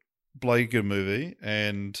a bloody good movie,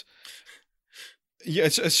 and yeah,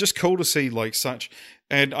 it's just cool to see like such.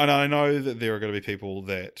 And I know that there are going to be people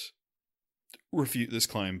that refute this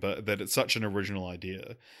claim, but that it's such an original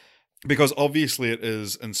idea. Because obviously it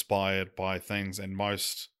is inspired by things, and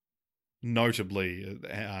most notably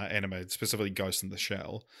animated, specifically Ghost in the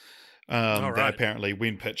Shell. That apparently,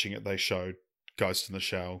 when pitching it, they showed Ghost in the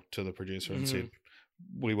Shell to the producer and said,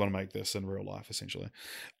 we want to make this in real life, essentially.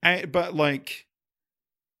 But like,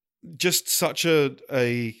 just such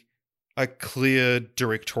a clear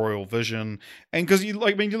directorial vision, and because you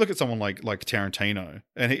look at someone like Tarantino,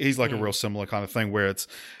 and he's like a real similar kind of thing, where it's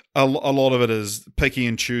a lot of it is picking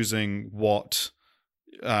and choosing what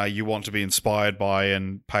you want to be inspired by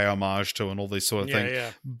and pay homage to, and all these sort of things.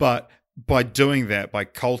 Yeah. But by doing that, by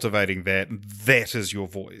cultivating that is your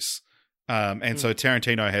voice. And so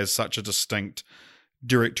Tarantino has such a distinct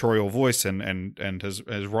directorial voice and his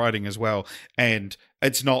writing as well, and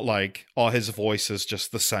it's not like his voice is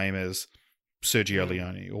just the same as Sergio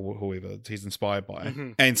Leone or whoever he's inspired by.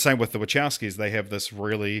 And same with the Wachowskis, they have this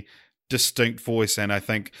really distinct voice. And I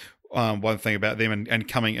think one thing about them and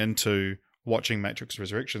coming into watching Matrix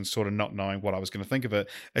Resurrections, sort of not knowing what I was going to think of it,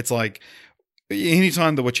 it's like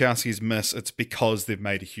anytime the Wachowskis miss, it's because they've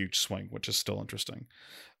made a huge swing, which is still interesting.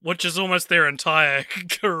 Which is almost their entire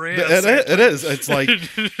career. It is. It's like,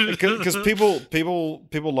 because people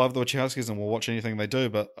love the Wachowskis and will watch anything they do,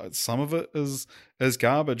 but some of it is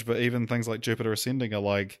garbage. But even things like Jupiter Ascending are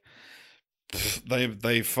like,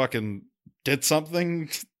 they fucking did something,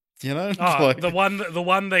 you know. Like, the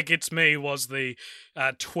one that gets me was the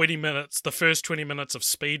 20 minutes, the first 20 minutes of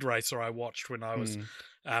Speed Racer I watched when I was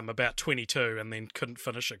about 22, and then couldn't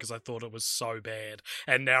finish it because I thought it was so bad.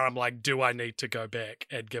 And now I'm like, do I need to go back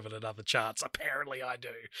and give it another chance? Apparently I do,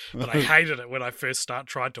 but I hated it when I first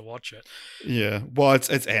tried to watch it. Yeah, well,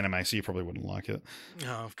 it's anime, so you probably wouldn't like it.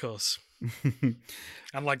 Oh, of course.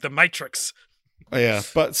 Unlike the Matrix. Yeah,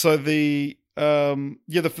 but so the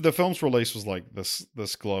film's release was like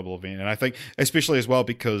this global event, and I think especially as well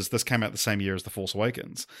because this came out the same year as The Force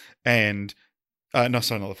Awakens, and no,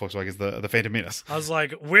 sorry, not The Force Awakens, the Phantom Menace. I was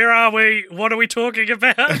like, where are we? What are we talking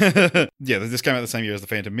about? Yeah, this came out the same year as The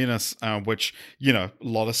Phantom Menace, which, a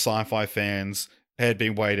lot of sci-fi fans had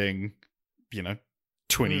been waiting,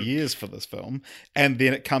 20 years for this film. And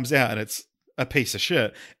then it comes out and it's a piece of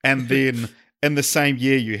shit. And then in the same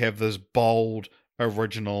year, you have this bold,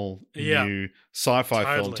 original, new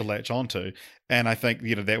sci-fi film to latch onto. And I think,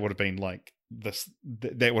 that would have been like,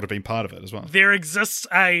 that would have been part of it as well. There exists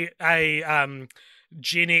a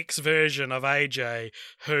Gen X version of AJ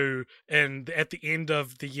who, at the end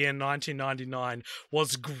of the year 1999,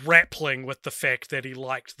 was grappling with the fact that he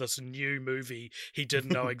liked this new movie he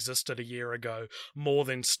didn't know existed a year ago more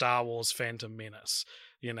than Star Wars Phantom Menace.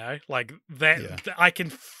 Like that. Yeah. I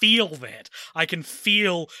can feel that. I can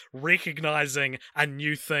feel recognizing a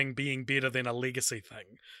new thing being better than a legacy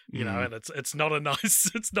thing. And it's not a nice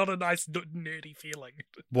nerdy feeling.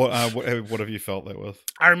 What have you felt that with?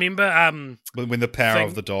 I remember when the power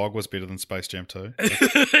of the dog was better than Space Jam 2.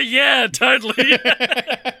 Yeah, totally.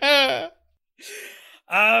 I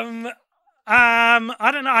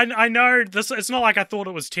don't know. I know this. It's not like I thought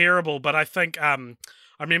it was terrible, but I think I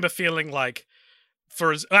remember feeling like.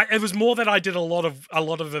 It was more that I did a lot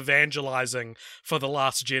of evangelizing for The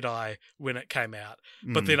Last Jedi when it came out,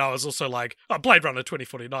 but then I was also like, Blade Runner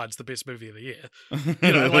 2049 is the best movie of the year,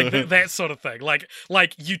 like that sort of thing.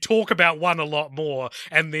 Like you talk about one a lot more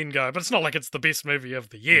and then go, but it's not like it's the best movie of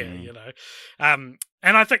the year, And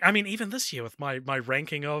I think, even this year with my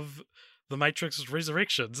ranking of The Matrix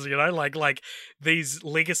Resurrections, like these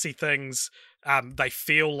legacy things. They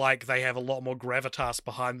feel like they have a lot more gravitas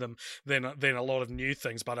behind them than a lot of new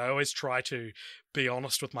things. But I always try to be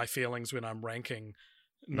honest with my feelings when I'm ranking.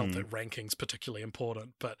 Not that ranking's particularly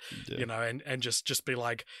important, but and just be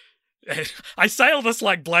like, I say all this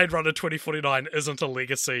like Blade Runner 2049 isn't a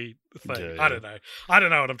legacy thing. Yeah. I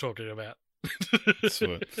don't know what I'm talking about.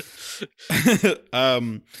 Sweet.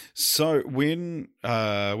 So when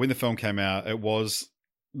the film came out, there was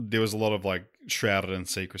a lot of like shrouded in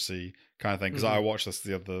secrecy kind of thing, because I watched this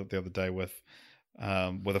the other day with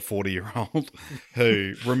a 40-year-old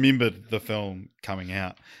who remembered the film coming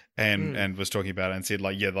out and was talking about it and said,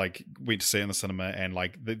 like, yeah, like, went to see it in the cinema, and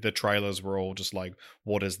like the trailers were all just like,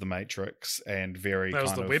 what is the Matrix, and very that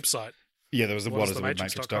was kind the of website. Yeah, there was the what is the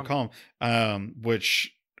Matrix.com,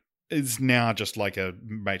 which is now just like a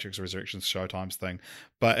Matrix Resurrections Showtimes thing,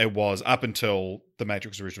 but it was up until the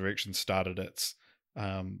Matrix Resurrections started its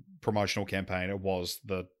promotional campaign. It was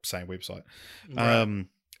the same website, Right.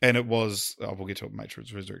 and it was. We'll get to it,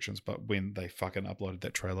 Matrix Resurrections, but when they fucking uploaded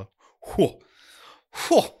that trailer, whew.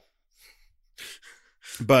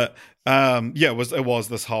 But yeah, it was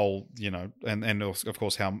this whole, and of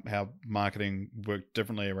course how marketing worked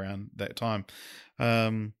differently around that time.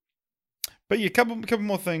 But yeah, couple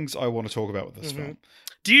more things I want to talk about with this film.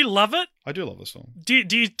 Do you love it? I do love this film.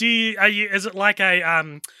 Is it like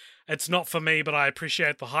a it's not for me, but I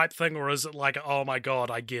appreciate the hype thing, or is it like, oh my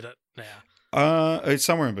god, I get it now? It's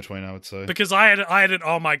somewhere in between, I would say. Because I had an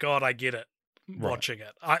oh my god, I get it watching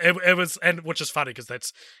it. It was, and which is funny because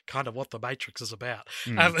that's kind of what the Matrix is about.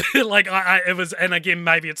 It was, and again,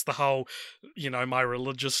 maybe it's the whole, my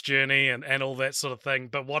religious journey and all that sort of thing.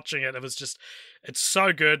 But watching it, it was just, it's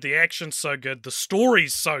so good. The action's so good. The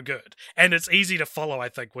story's so good, and it's easy to follow. I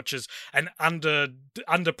think, which is an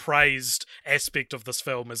underpraised aspect of this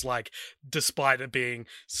film, is like, despite it being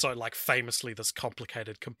so like famously this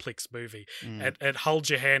complicated, complex movie, it holds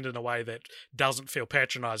your hand in a way that doesn't feel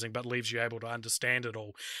patronizing, but leaves you able to understand it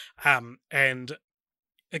all. And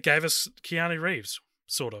it gave us Keanu Reeves,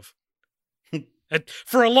 sort of.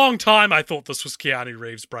 For a long time, I thought this was Keanu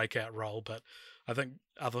Reeves' breakout role, but I think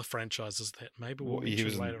other franchises that maybe we'll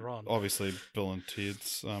mention later on. Obviously, Bill and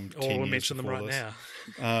Ted's. We'll mention them right now.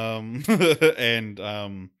 And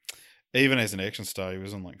even as an action star, he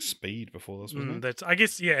was in like Speed before this, wasn't he? I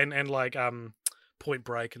guess, yeah, and like Point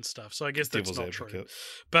Break and stuff. So I guess that's Devil's not Advocate. True.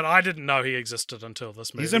 But I didn't know he existed until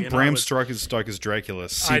this movie. He's in Bram Stoker's Dracula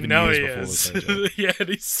 7 years before this. Yeah, and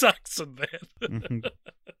he sucks in that.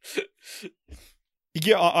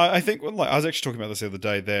 Yeah, I think, like, I was actually talking about this the other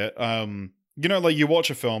day, that like, you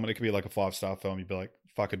watch a film and it could be like a 5-star film, you'd be like,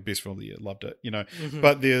 fucking best film of the year, loved it,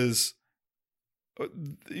 But there's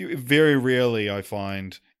very rarely, I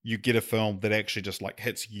find, you get a film that actually just like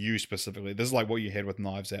hits you specifically. This is like what you had with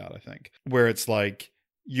Knives Out, I think, where it's like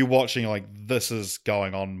you're watching, like, this is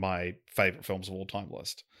going on my favorite films of all time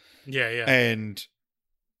list. Yeah. And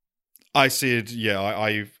I said, yeah,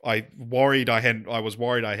 I worried I was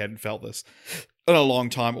worried I hadn't felt this in a long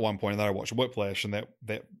time at one point, and then I watched Whiplash, and that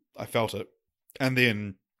I felt it, and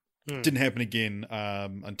then it didn't happen again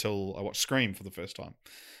until I watched Scream for the first time.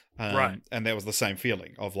 Right. And that was the same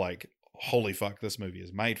feeling of like, holy fuck, this movie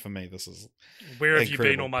is made for me. This is where have incredible.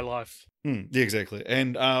 You been all my life? Yeah, exactly.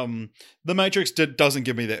 And The Matrix doesn't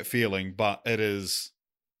give me that feeling, but it's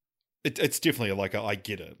definitely like I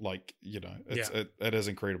get it. Like, it is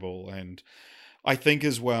incredible. And I think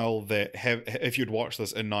as well that if you'd watched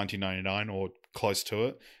this in 1999 or close to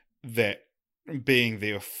it, that being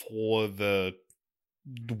there for the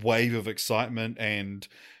wave of excitement and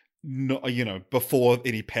before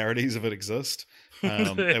any parodies of it exist,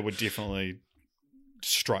 it would definitely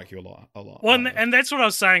strike you a lot. Well, and that's what I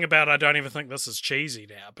was saying about, I don't even think this is cheesy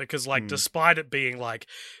now, because like despite it being like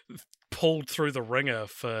pulled through the ringer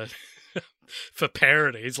for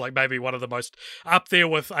parodies, like maybe one of the most up there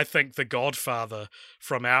with, I think, The Godfather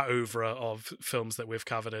from our oeuvre of films that we've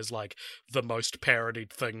covered as like the most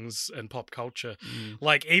parodied things in pop culture.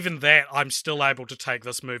 Like, even that, I'm still able to take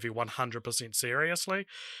this movie 100% seriously,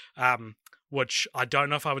 which I don't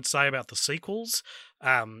know if I would say about the sequels,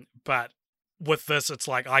 but with this, it's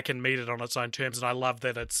like I can meet it on its own terms, and I love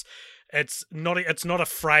that it's not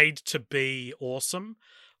afraid to be awesome.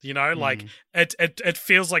 Like it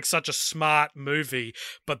feels like such a smart movie,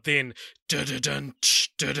 but then dun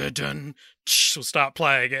will start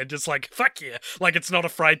playing, and just like, fuck yeah, like it's not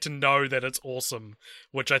afraid to know that it's awesome,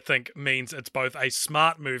 which I think means it's both a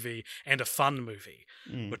smart movie and a fun movie,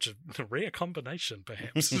 which is a rare combination,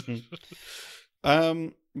 perhaps.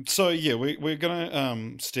 So yeah, we're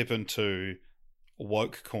gonna step into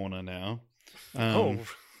woke corner now.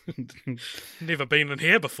 Never been in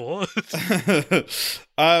here before.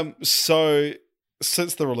 So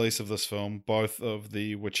since the release of this film, both of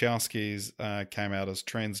the Wachowskis came out as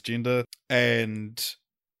transgender, and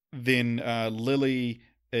then Lily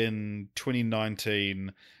in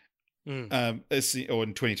 2019 or in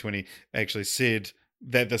 2020 actually said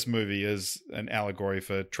that this movie is an allegory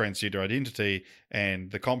for transgender identity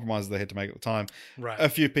and the compromises they had to make at the time. Right. A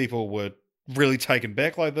few people were really taken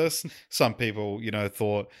back like this. Some people,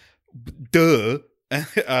 thought, duh.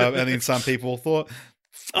 And then some people thought,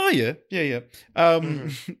 oh, yeah.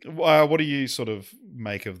 What do you sort of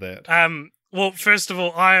make of that? Well, first of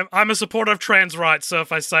all, I'm a supporter of trans rights, so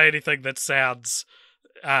if I say anything that sounds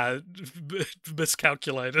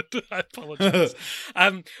miscalculated, I apologize.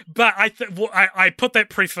 But I put that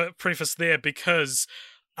preface there because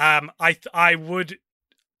I would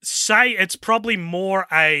say it's probably more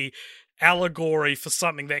a allegory for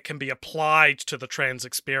something that can be applied to the trans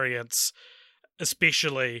experience,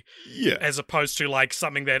 especially, as opposed to like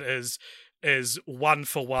something that is one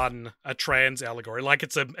for one a trans allegory. Like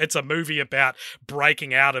it's a movie about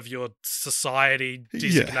breaking out of your society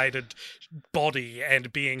designated body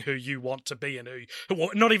and being who you want to be, and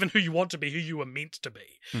not even who you want to be, who you were meant to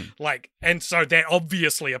be. Like, and so that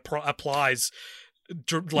obviously applies.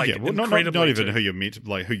 Not even who you're meant to,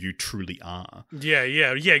 like who you truly are.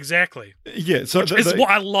 Yeah, exactly. Yeah, so is what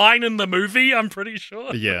a line in the movie, I'm pretty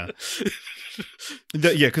sure. Yeah.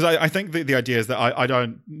 Because I think the idea is that I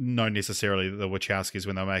don't know necessarily the Wachowskis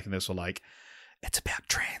when they're making this were like, it's about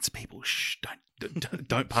trans people. Shh,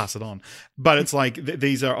 don't pass it on. But it's like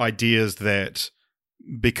these are ideas that,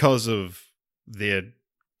 because of their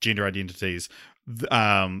gender identities,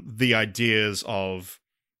 the ideas of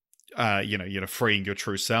freeing your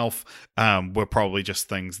true self were probably just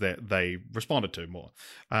things that they responded to more.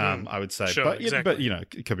 I would say, sure, but exactly.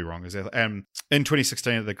 it could be wrong. In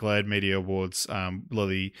 2016 at the GLAAD Media Awards,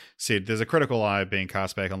 Lily said, "There's a critical eye being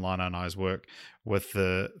cast back on Lana and I's work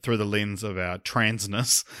through the lens of our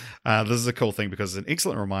transness. This is a cool thing because it's an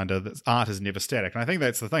excellent reminder that art is never static." And I think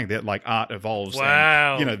that's the thing, that like art evolves.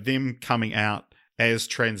 Wow. And, them coming out as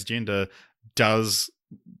transgender does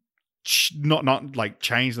not like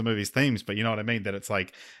change the movie's themes, but you know what I mean, that it's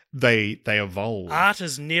like they evolve. Art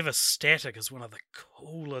is never static is one of the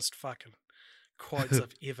coolest fucking quotes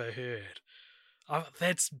I've ever heard.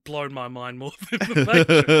 That's blown my mind more than the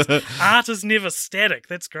Matrix. Art is never static.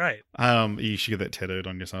 That's great. You should get that tattooed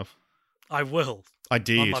on yourself. I will. I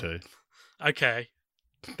dare you to. Okay.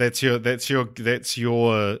 That's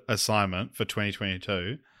your assignment for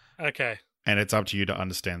 2022. Okay. And it's up to you to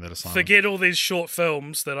understand that assignment. Forget all these short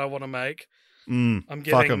films that I want to make. I'm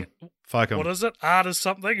getting... Fuck 'em. What is it? Art is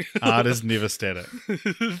something? Art is never static.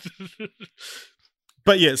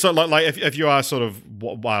 But yeah, so like if you are sort of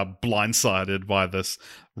blindsided by this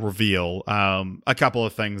reveal, a couple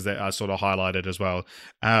of things that are sort of highlighted as well.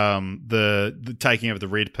 The taking of the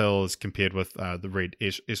red pills compared with the red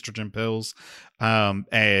estrogen pills,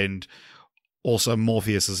 and also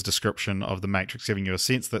Morpheus's description of the Matrix giving you a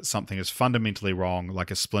sense that something is fundamentally wrong,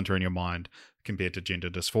 like a splinter in your mind, compared to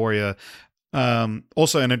gender dysphoria.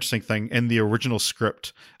 Also an interesting thing, in the original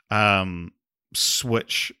script,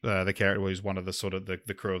 Switch, the character who's one of the sort of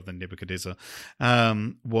the crew of the Nebuchadnezzar,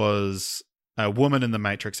 was a woman in the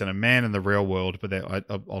Matrix and a man in the real world, but that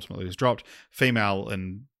ultimately was dropped. Female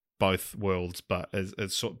in both worlds, but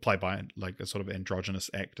is sort of played by like a sort of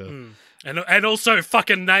androgynous actor, and also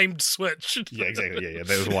fucking named Switch. Yeah, exactly. Yeah.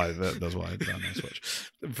 That was why I named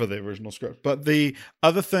Switch for the original script. But the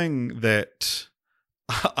other thing that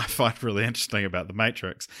I find really interesting about the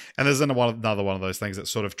Matrix, and there's another one of those things that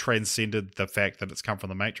sort of transcended the fact that it's come from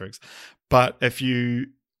the Matrix. But if you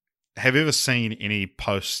have ever seen any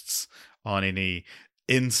posts on any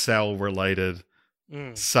incel related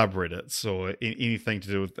subreddits or anything to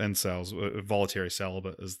do with incels, voluntary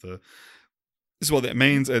celibate is what that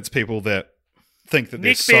means. It's people that think that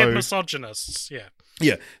they're neckbeard misogynists. Yeah,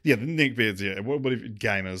 the neckbeards. Yeah, what if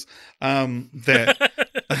gamers? That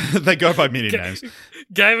they go by many names.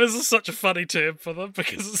 Gamers is such a funny term for them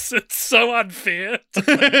because it's so unfair.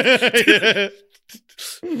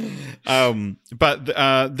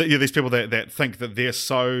 But these people that think that they're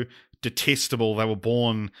so detestable, they were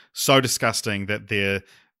born so disgusting that their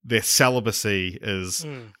celibacy is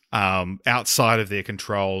outside of their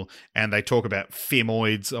control, and they talk about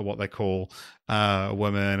femoids, or what they call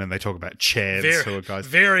women, and they talk about chads, who are guys.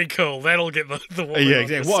 Very cool. That'll get the woman. Yeah,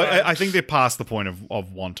 exactly. Well, I think they're past the point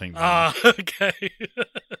of wanting them. Okay.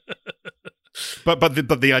 but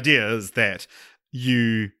the idea is that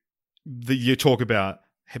you talk about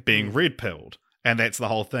being red pilled. And that's the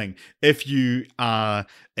whole thing. If you are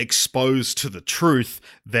exposed to the truth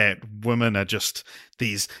that women are just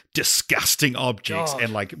these disgusting objects,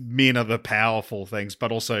 and like men are the powerful things,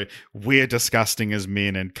 but also we're disgusting as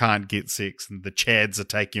men and can't get sex, and the chads are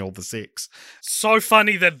taking all the sex. So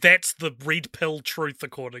funny that's the red pill truth,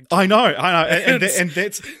 according to I know, and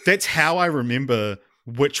that's how I remember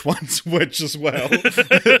which one's which as well.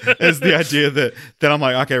 Is the idea that then I'm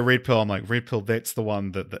like, okay, red pill. I'm like, red pill. That's the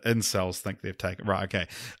one that the incels think they've taken. Right. Okay.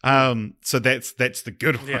 So that's the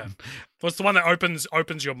good one. Yeah. What's the one that opens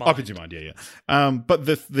your mind? Opens your mind. Yeah. But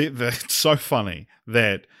the it's so funny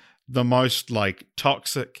that the most like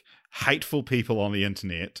toxic, hateful people on the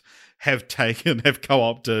internet have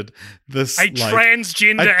co-opted this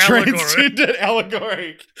transgender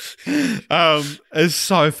allegory is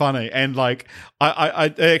so funny. And like I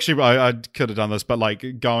could have done this, but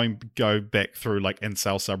like go back through like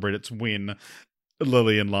incel subreddits when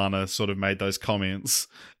Lily and Lana sort of made those comments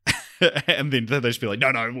and then they just be like,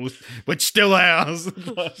 no, it's still ours.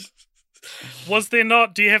 Was there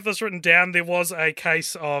not, do you have this written down, there was a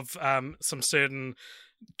case of some certain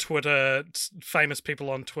Twitter, famous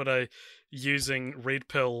people on Twitter using red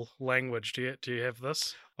pill language. Do you have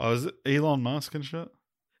this? Oh, is it Elon Musk and shit?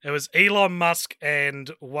 It was Elon Musk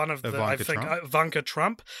and one of Ivanka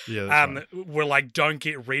Trump. Yeah, that's right. Were like, don't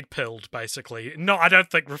get red pilled, basically. No, I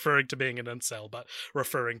don't think referring to being an incel, but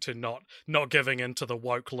referring to not giving into the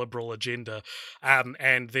woke liberal agenda.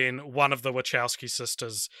 And then one of the Wachowski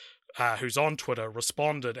sisters, who's on Twitter,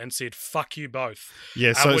 responded and said, "Fuck you both."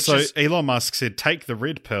 Yeah, so Elon Musk said, "Take the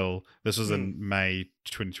red pill." This was in May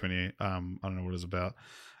 2020. I don't know what it was about.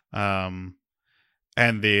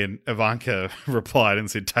 And then Ivanka replied and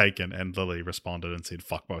said, "Taken," and Lily responded and said,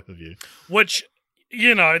 "Fuck both of you." Which,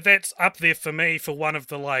 that's up there for me for one of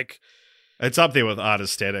the like. It's up there with Art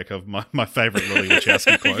Static of my favorite Lily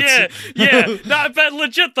Wachowski quotes. yeah. No, but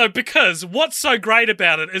legit though, because what's so great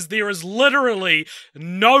about it is there is literally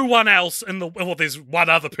no one else there's one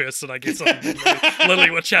other person, I guess, Lily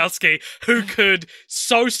Wachowski, who could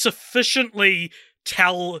so sufficiently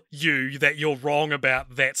tell you that you're wrong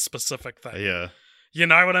about that specific thing. Yeah. You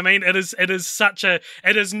know what I mean? It is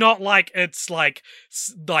not like it's like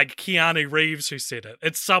Keanu Reeves who said it.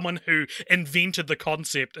 It's someone who invented the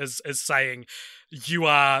concept is saying you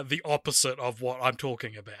are the opposite of what I'm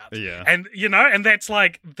talking about. Yeah. And and it's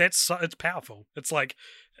powerful. It's like,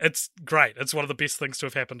 it's great. It's one of the best things to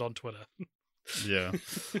have happened on Twitter. Yeah.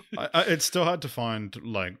 It's still hard to find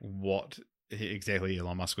like what exactly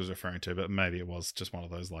Elon Musk was referring to, but maybe it was just one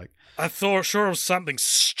of those like, I thought sure it was something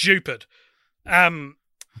stupid. One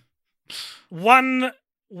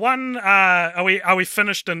are we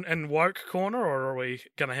finished in woke corner, or are we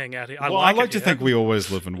gonna hang out here? I like to think we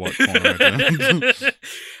always live in woke corner.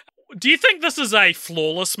 Do you think this is a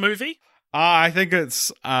flawless movie? I think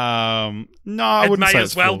it's no, I wouldn't say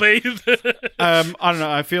it's well be. I don't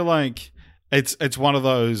know. I feel like it's one of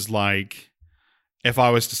those like, if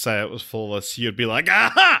I was to say it was flawless, you'd be like,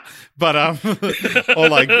 aha! But or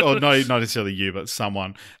not necessarily you, but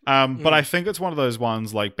someone. But I think it's one of those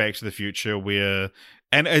ones like Back to the Future where,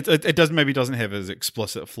 and it doesn't have as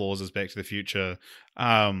explicit flaws as Back to the Future,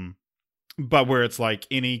 but where it's like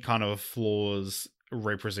any kind of flaws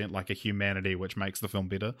represent like a humanity which makes the film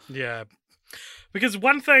better. Yeah. Because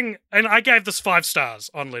one thing, and I gave this 5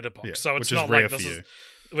 stars on Letterboxd, so it's not like this is,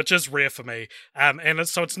 which is rare for me. And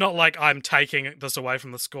it's not like I'm taking this away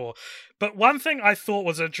from the score. But one thing I thought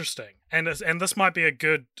was interesting, and this might be a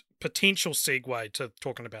good potential segue to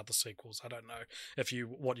talking about the sequels. I don't know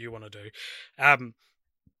what you want to do. I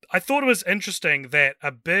thought it was interesting that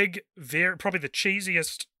probably the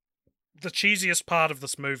cheesiest part of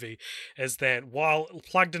this movie is that while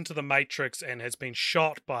plugged into the Matrix and has been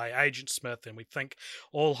shot by Agent Smith and we think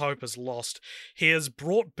all hope is lost, he is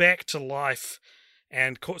brought back to life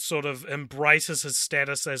and sort of embraces his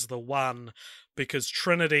status as the One, because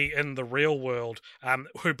Trinity in the real world,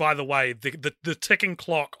 who, by the way, the ticking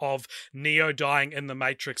clock of Neo dying in the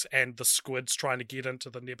Matrix and the squids trying to get into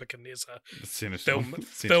the Nebuchadnezzar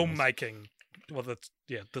filmmaking. Well, they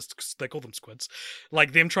call them squids.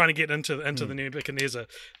 Like them trying to get into the Nebuchadnezzar.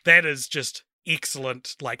 That is just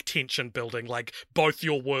excellent, like tension building. Like both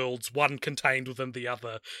your worlds, one contained within the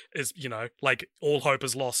other, is like all hope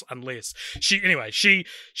is lost unless she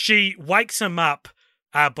wakes him up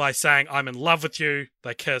by saying, "I'm in love with you."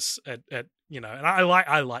 They kiss and I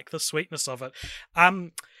like the sweetness of it.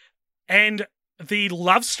 And the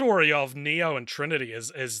love story of Neo and Trinity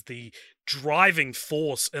is the driving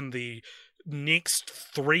force in the next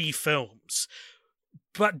 3 films.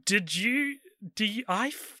 But I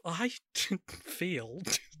feel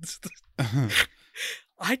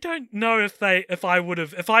I don't know if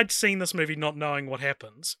I'd seen this movie not knowing what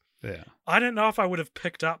happens. Yeah. I don't know if I would have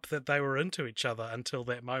picked up that they were into each other until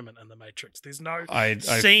that moment in the Matrix. There's no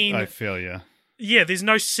scene. I feel you. Yeah, there's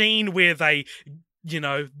no scene where they,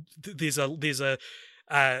 there's a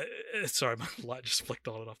sorry, my light just flicked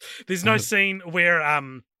on and off. There's no scene where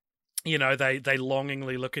they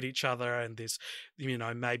longingly look at each other, and there's,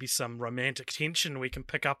 maybe some romantic tension we can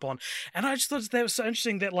pick up on. And I just thought that was so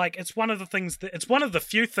interesting that, like, it's one of the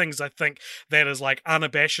few things I think that is, like,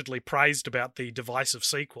 unabashedly praised about the divisive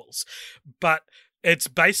sequels, but it's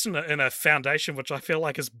based in a foundation which I feel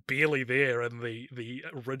like is barely there in the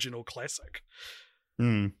original classic.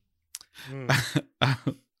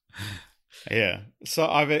 Yeah. So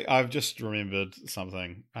I've just remembered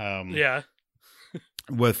something. Yeah.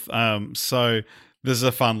 With so this is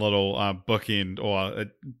a fun little bookend, or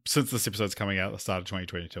since this episode's coming out at the start of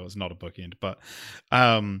 2022, it's not a bookend, but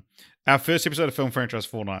our first episode of Film Franchise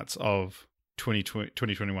Fortnights of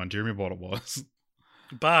 2021. Do you remember what it was?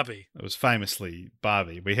 Barbie. It was famously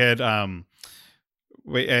Barbie. We had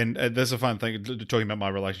there's a fun thing talking about my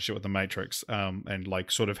relationship with The Matrix, and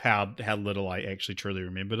like sort of how little I actually truly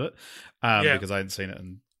remembered it, because I hadn't seen it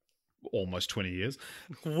in almost 20 years.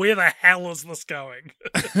 Where the hell is this going?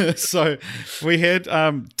 So we had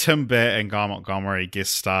Tim Batt and Guy Montgomery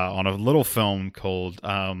guest star on a little film called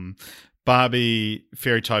Barbie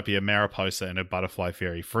Fairytopia Mariposa and her Butterfly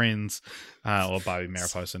Fairy Friends, or Barbie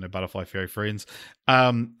Mariposa and her Butterfly Fairy Friends,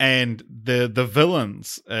 and the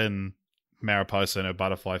villains in Mariposa and her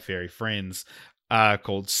Butterfly Fairy Friends are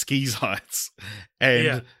called Skeezites,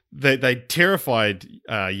 and they terrified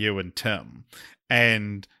you and Tim,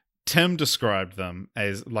 and Tim described them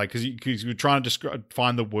as, like, because you were trying to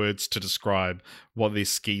find the words to describe what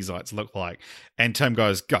these Skeezites look like, and Tim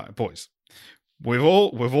goes, "Go, boys. We've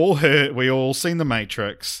all heard. We all seen the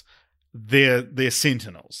Matrix. They're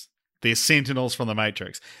Sentinels. They're Sentinels from the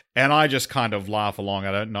Matrix." And I just kind of laugh along.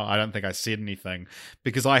 I don't think I said anything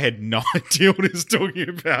because I had no idea what he was talking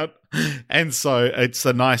about. And so it's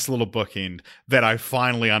a nice little bookend that I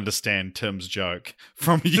finally understand Tim's joke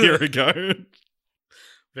from a year ago.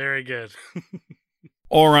 Very good.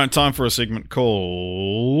 All right, time for a segment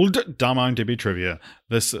called Dumb IMDb Trivia.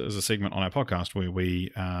 This is a segment on our podcast where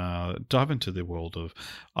we dive into the world of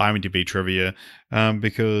IMDb Trivia,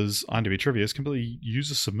 because IMDb Trivia is completely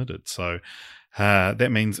user-submitted. So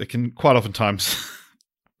that means it can quite oftentimes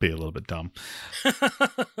be a little bit dumb.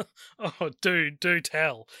 Oh, do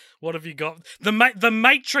tell. What have you got? The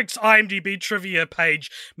Matrix IMDb trivia page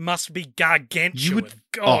must be gargantuan.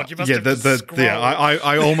 You must have scrolled. Yeah.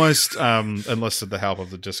 I almost enlisted the help of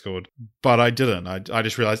the Discord, but I didn't. I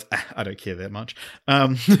just realized I don't care that much.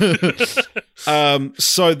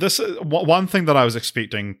 So this is one thing that I was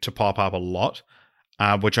expecting to pop up a lot,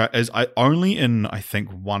 which I only in, I think,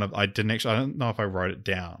 I don't know if I wrote it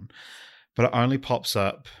down, but it only pops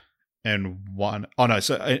up in one. Oh no!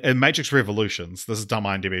 So in Matrix Revolutions, this is dumb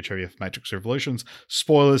IMDb trivia for Matrix Revolutions.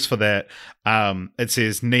 Spoilers for that. It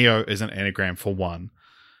says Neo is an anagram for one.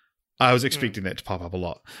 I was expecting that to pop up a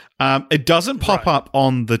lot. It doesn't pop up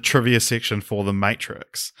on the trivia section for the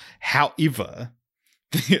Matrix. However,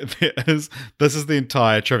 this is the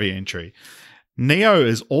entire trivia entry. Neo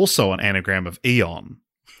is also an anagram of Eon.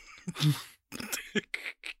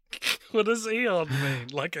 What does Eon mean?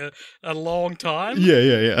 Like a long time?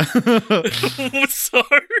 Yeah. So,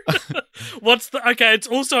 what's the... Okay, it's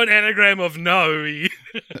also an anagram of Noe.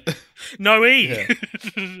 Noe. Yeah.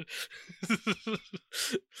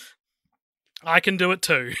 I can do it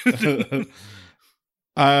too.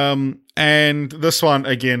 And this one,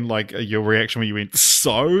 again, like your reaction when you went,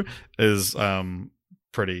 so, is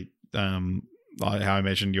pretty... how I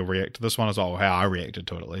imagine you'll react to this one as well, how I reacted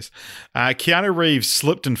to it at least. Keanu Reeves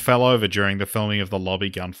slipped and fell over during the filming of the lobby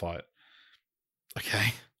gunfight.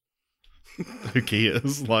 Okay. Who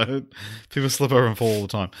cares? Like, people slip over and fall all the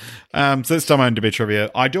time. So that's dumb IMDb trivia.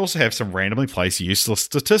 I do also have some randomly placed useless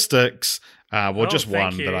statistics. Just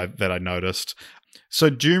one that I noticed. So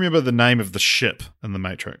do you remember the name of the ship in The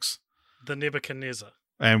Matrix? The Nebuchadnezzar.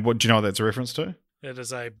 And what do you know what that's a reference to? It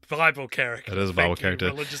is a Bible character. It is a Bible character.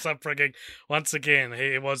 Religious upbringing. Once again,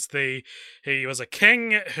 he was a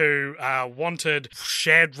king who wanted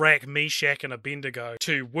Shadrach, Meshach, and Abednego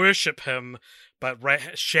to worship him, but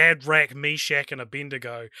Shadrach, Meshach, and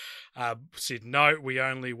Abednego said, "No, we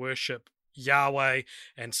only worship Yahweh."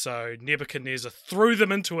 And so Nebuchadnezzar threw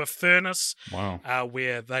them into a furnace. Wow.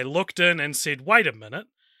 Where they looked in and said, "Wait a minute,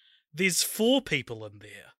 there's 4 people in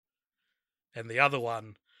there," and the other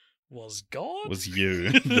one was God? Was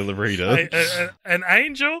you, the reader. An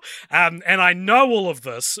angel? And I know all of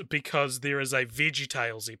this because there is a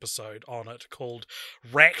VeggieTales episode on it called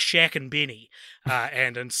Rack, Shack, and Benny.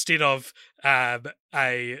 And instead of I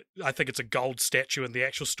think it's a gold statue in the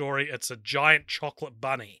actual story. It's a giant chocolate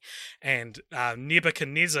bunny, and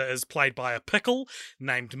Nebuchadnezzar is played by a pickle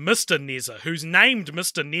named Mr. Nezza, who's named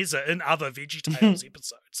Mr. Nezza in other VeggieTales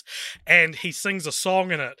episodes, and he sings a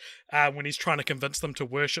song in it when he's trying to convince them to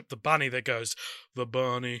worship the bunny that goes, "The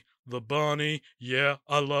bunny, the bunny, yeah,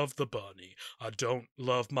 I love the bunny. I don't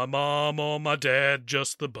love my mom or my dad,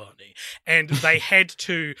 just the bunny." And they had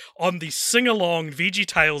to, on the sing-along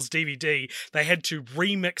VeggieTales DVD, they had to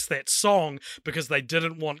remix that song because they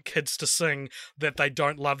didn't want kids to sing that they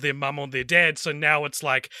don't love their mum or their dad. So now it's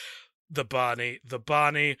like, the bunny,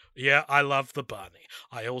 yeah, I love the bunny.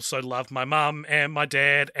 I also love my mum and my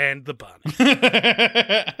dad and the bunny.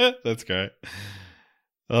 That's great.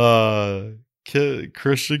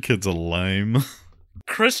 Christian kids are lame.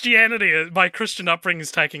 Christianity, my Christian upbringing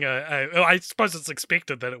is taking I suppose it's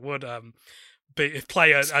expected that it would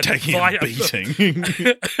play a taking a beating.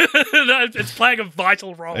 No, it's playing a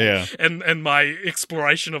vital role Yeah. in my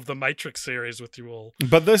exploration of the Matrix series with you all.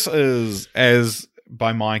 But this is, as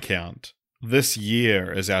by my count, this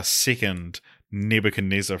year is our second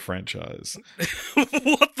Nebuchadnezzar franchise.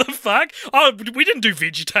 What the fuck? Oh, we didn't do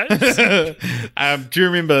VeggieTales. Do you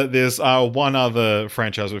remember there's one other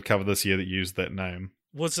franchise we've covered this year that used that name?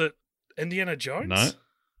 Was it Indiana Jones? No.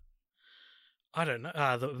 I don't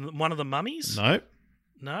know. One of the mummies? No.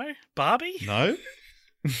 No? Barbie? No.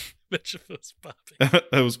 Which of us Barbie?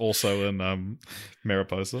 It was also in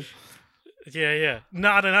Mariposa. Yeah. No,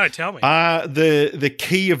 I don't know. Tell me. The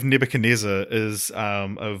key of Nebuchadnezzar is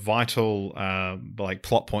a vital like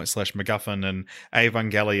plot point / MacGuffin in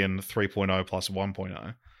Evangelion 3.0 plus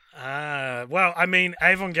 1.0. Well, I mean,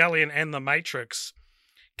 Evangelion and the Matrix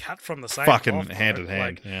cut from the same fucking cloth, hand in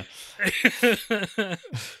hand, like... yeah.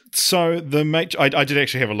 So I did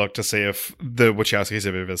actually have a look to see if the Wachowskis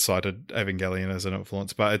have ever cited Evangelion as an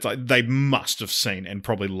influence, but it's like they must have seen and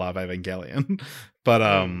probably love Evangelion. But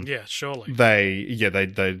yeah, surely they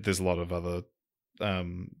there's a lot of other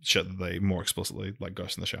shit that they more explicitly, like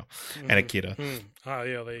Ghost in the Shell and Akira. Oh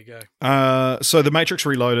yeah, there you go. So The Matrix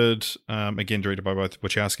Reloaded, again directed by both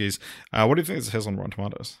Wachowskis. What do you think this has on Rotten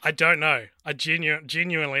Tomatoes? I don't know. I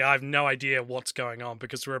genuinely I have no idea what's going on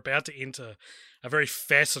because we're about to enter a very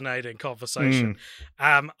fascinating conversation.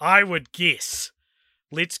 I would guess,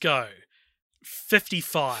 let's go,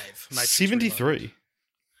 55. 73.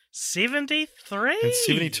 73? And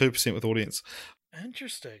 72% with audience.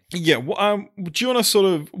 Interesting. Yeah. Do you want to sort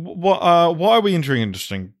of why are we entering an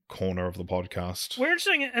interesting corner of the podcast? We're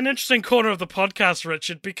entering an interesting corner of the podcast,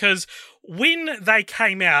 Richard, because when they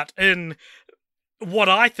came out in what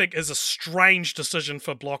I think is a strange decision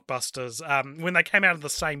for blockbusters, when they came out in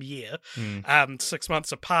the same year, 6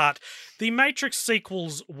 months apart, the Matrix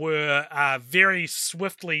sequels were very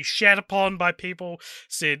swiftly shat upon by people.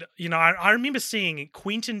 Said, I remember seeing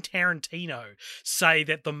Quentin Tarantino say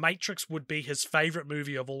that The Matrix would be his favorite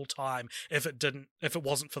movie of all time if it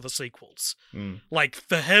wasn't for the sequels. Like,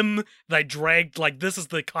 for him, they dragged, like, this is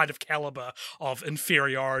the kind of caliber of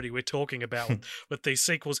inferiority we're talking about with these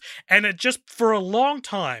sequels. And it just, for a long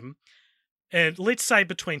time, and let's say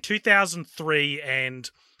between 2003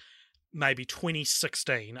 and maybe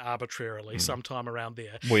 2016, arbitrarily, sometime around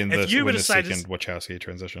there. When the second Wachowski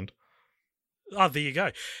transitioned. Oh, there you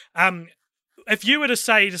go. If you were to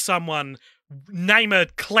say to someone, name a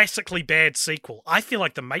classically bad sequel, I feel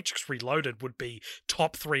like The Matrix Reloaded would be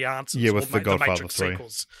top 3 answers. Yeah, with The Godfather Matrix 3.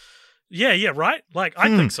 Sequels. Yeah, right? Like, I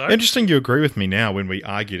think so. Interesting you agree with me now when we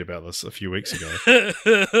argued about this a few weeks ago.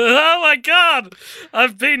 Oh my god!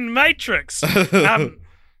 I've been Matrix. And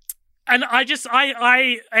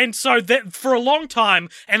and so that for a long time,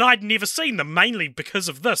 and I'd never seen them, mainly because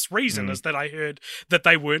of this reason, is that I heard that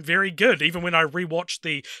they weren't very good. Even when I rewatched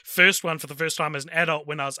the first one for the first time as an adult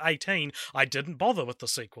when I was 18, I didn't bother with the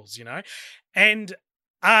sequels, And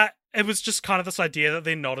it was just kind of this idea that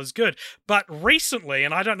they're not as good. But recently,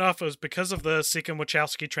 and I don't know if it was because of the second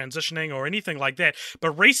Wachowski transitioning or anything like that,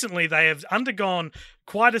 but recently they have undergone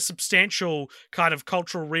quite a substantial kind of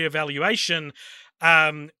cultural reevaluation,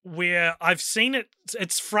 where I've seen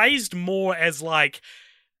it's phrased more as like,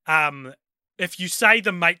 if you say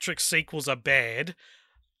the Matrix sequels are bad,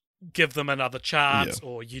 give them another chance,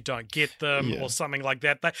 or you don't get them, or something like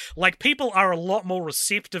that. Like, people are a lot more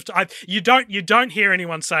receptive to. You don't hear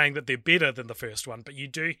anyone saying that they're better than the first one, but you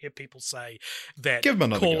do hear people say that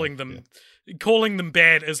calling them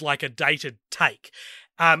bad is like a dated take.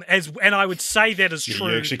 And I would say that is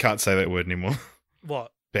true. You actually can't say that word anymore.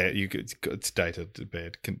 What? bad. It's dated,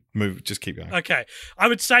 bad. Can move. Just keep going. Okay, I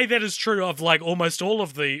would say that is true of like almost all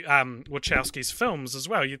of the Wachowski's films as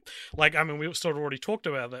well. We sort of already talked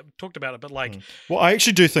about it, but like, well, I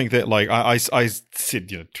actually do think that like I said,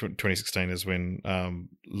 2016 is when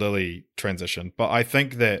Lily transitioned, but I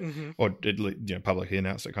think that or it, publicly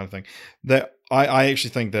announced it kind of thing. That I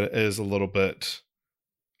actually think that it is a little bit.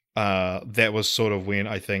 That was sort of when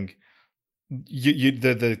I think.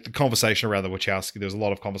 The conversation around the Wachowski, there's a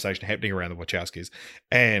lot of conversation happening around the Wachowskis,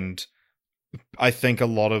 and I think a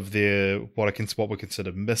lot of their what we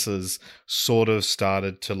consider misses sort of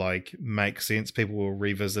started to like make sense. People were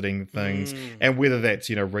revisiting things, and whether that's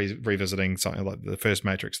revisiting something like the first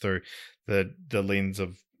Matrix through the lens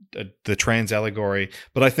of the trans allegory,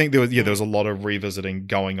 but I think there was a lot of revisiting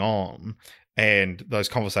going on, and those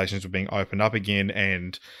conversations were being opened up again,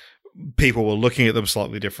 and people were looking at them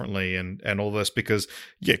slightly differently and all this because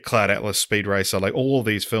Cloud Atlas, Speed Racer, like all of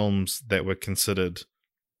these films that were considered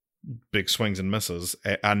big swings and misses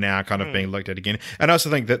are now kind of being looked at again. And I also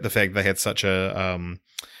think that the fact they had such a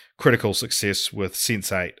critical success with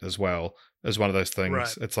Sense8 as well is one of those things.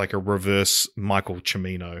 Right. It's like a reverse Michael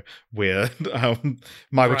Cimino where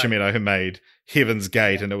Michael Cimino who made Heaven's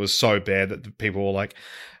Gate and it was so bad that the people were like,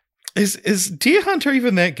 Is Deer Hunter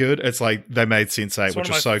even that good? It's like they made Sense8, which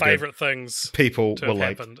is so good. One of my favorite things people to were have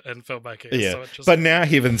like, happened in filmmaking. Yeah, but now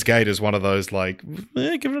Heaven's Gate is one of those like,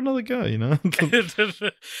 give it another go,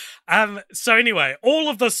 So anyway, all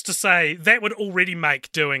of this to say that would already make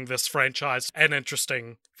doing this franchise an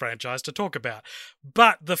interesting franchise to talk about.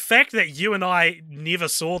 But the fact that you and I never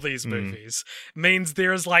saw these movies means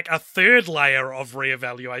there is like a third layer of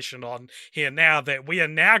reevaluation on here now that we are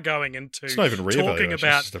now going into. It's not even reevaluation, it's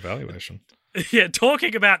just evaluation. Yeah,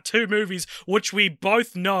 talking about two movies which we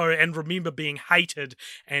both know and remember being hated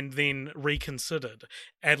and then reconsidered.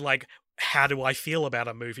 And like, how do I feel about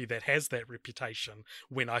a movie that has that reputation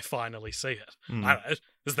when I finally see it? I don't know.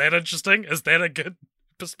 Is that interesting? Is that a good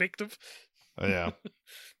perspective? Yeah.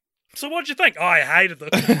 So what'd you think? Oh, I hated them.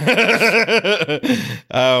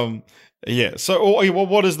 Yeah. So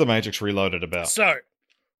what is The Matrix Reloaded about? So,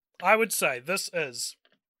 I would say this is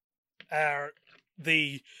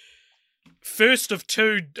the first of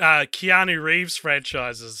two Keanu Reeves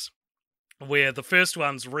franchises where the first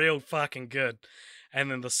one's real fucking good and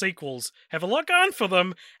then the sequels have a lot going for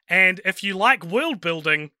them, and if you like world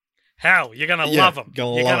building, hell, you're gonna love them.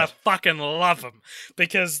 You're gonna fucking love them,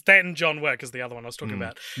 because that and John Wick is the other one I was talking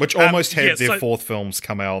about, which almost had their fourth films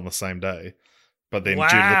come out on the same day, but then due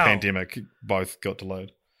to the pandemic, both got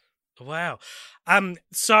delayed. Wow.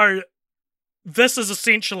 So this is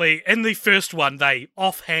essentially, in the first one, they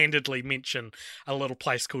offhandedly mention a little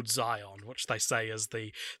place called Zion, which they say is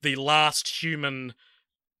the last human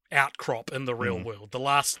outcrop in the real world, the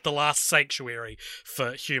last sanctuary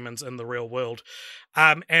for humans in the real world.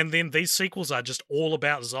 And then these sequels are just all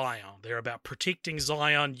about Zion. They're about protecting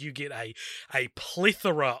Zion. You get a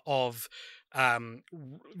plethora of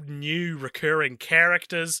new recurring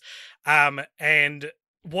characters. And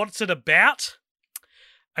what's it about?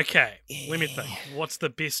 Okay, let me think. What's the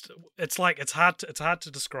best? It's hard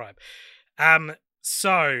to describe.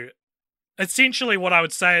 So essentially, what I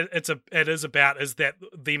would say it is about is that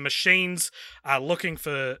the machines are looking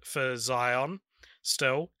for Zion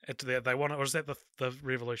still. They want it, or is that the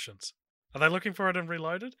Revolutions? Are they looking for it in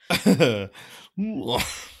Reloaded?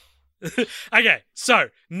 Okay, so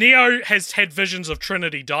Neo has had visions of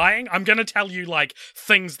Trinity dying. I'm going to tell you like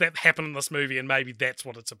things that happen in this movie, and maybe that's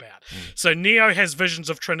what it's about. So Neo has visions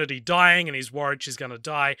of Trinity dying, and he's worried she's going to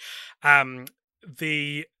die.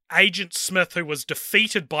 The Agent Smith, who was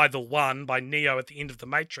defeated by Neo at the end of The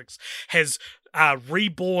Matrix, has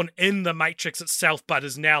reborn in The Matrix itself, but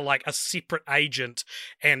is now like a separate agent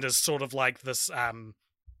and is sort of like this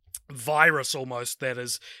virus almost that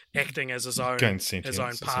is acting as his own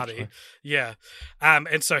party. Yeah.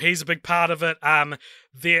 And so he's a big part of it.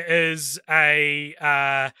 There is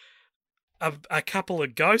a couple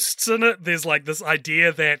of ghosts in it. There's like this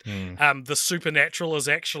idea that the supernatural is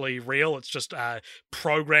actually real. It's just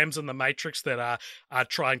programs in the Matrix that are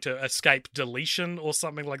trying to escape deletion or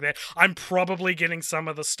something like that. I'm probably getting some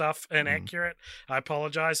of the stuff inaccurate. I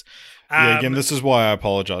apologize. Again, this is why I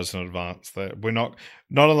apologize in advance. That we're not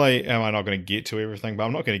only am I not going to get to everything, but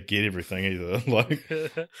I'm not going to get everything either. Like,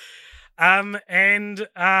 and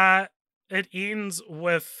it ends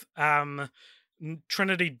with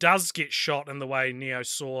Trinity does get shot in the way Neo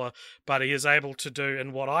saw, but he is able to do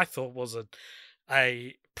in what I thought was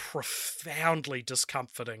a profoundly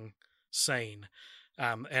discomforting scene.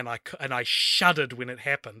 And I shuddered when it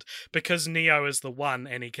happened, because Neo is the one,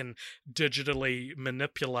 and he can digitally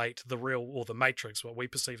manipulate the Matrix, what we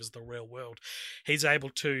perceive as the real world. He's able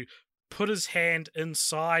to put his hand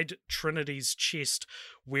inside Trinity's chest,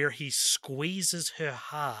 where he squeezes her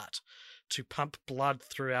heart to pump blood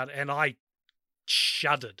throughout, and I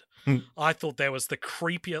shuddered. I thought that was the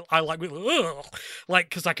creepiest. I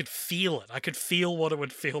because I could feel it. I could feel what it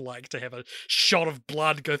would feel like to have a shot of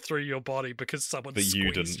blood go through your body because someone that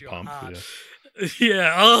you squeezed didn't your pump. heart. Yeah.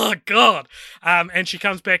 Yeah. Oh God. And she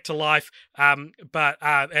comes back to life. And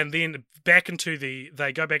then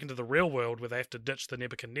they go back into the real world, where they have to ditch the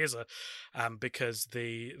Nebuchadnezzar, because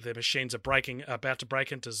the machines are about to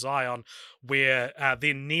break into Zion, where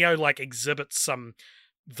then Neo exhibits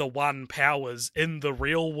the one powers in the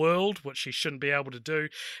real world, which he shouldn't be able to do,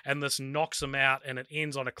 and this knocks him out, and it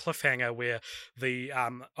ends on a cliffhanger where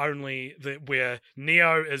where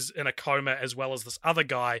Neo is in a coma, as well as this other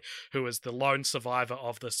guy who is the lone survivor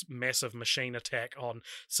of this massive machine attack on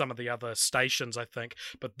some of the other stations, I think.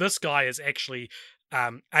 But this guy is actually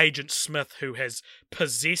Agent Smith, who has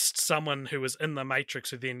possessed someone who was in the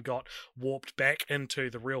Matrix, who then got warped back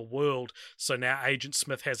into the real world. So now Agent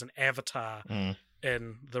Smith has an avatar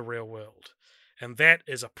in the real world, and that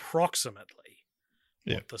is approximately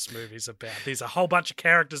what this movie's about. There's a whole bunch of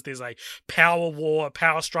characters. There's a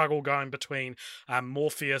power struggle going between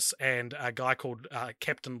Morpheus and a guy called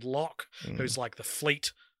Captain Locke, who's like the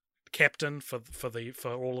fleet captain for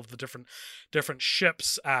all of the different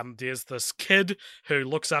ships. There's this kid who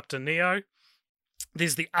looks up to Neo.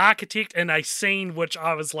 There's the architect in a scene which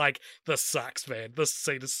I was like, this sucks, man. This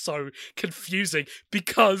scene is so confusing,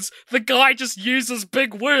 because the guy just uses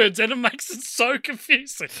big words and it makes it so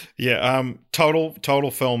confusing. Yeah,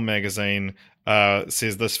 Total Film Magazine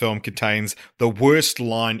says this film contains the worst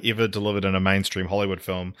line ever delivered in a mainstream Hollywood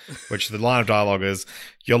film, which the line of dialogue is,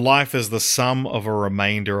 "Your life is the sum of a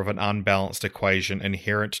remainder of an unbalanced equation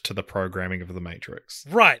inherent to the programming of the Matrix."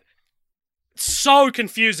 Right. So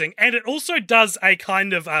confusing. And it also does a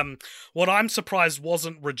kind of what I'm surprised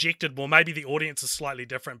wasn't rejected. Well, maybe the audience is slightly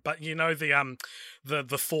different, but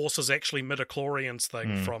the Force is actually midichlorians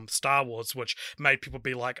thing from Star Wars, which made people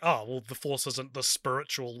be like, oh well, the Force isn't the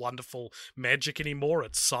spiritual wonderful magic anymore,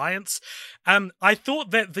 it's science. I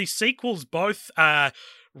thought that the sequels both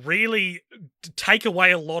really take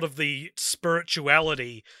away a lot of the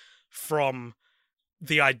spirituality from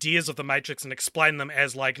the ideas of the Matrix and explain them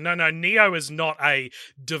as no, Neo is not a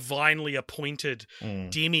divinely appointed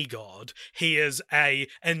demigod. He is a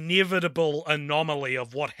inevitable anomaly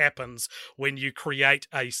of what happens when you create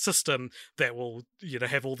a system that will,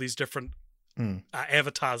 have all these different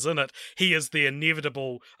avatars in it. He is the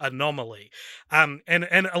inevitable anomaly. And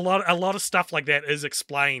a lot of stuff like that is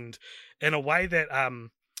explained in a way that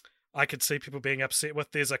I could see people being upset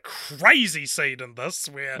with. There's a crazy scene in this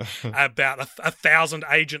where about 1,000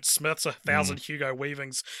 Agent Smiths, 1,000 Hugo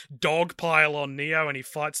Weavings dogpile on Neo, and he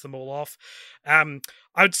fights them all off. I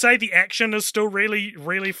would say the action is still really,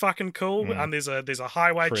 really fucking cool. There's a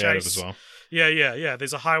highway Creative chase as well. Yeah.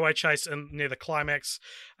 There's a highway chase near the climax,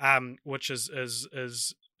 which is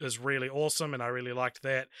really awesome, and I really liked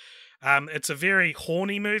that. It's a very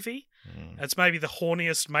horny movie. It's maybe the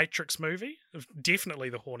horniest Matrix movie. Definitely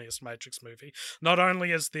the horniest Matrix movie. Not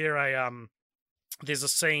only is there there's a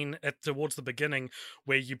scene towards the beginning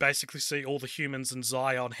where you basically see all the humans in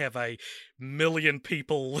Zion have a 1 million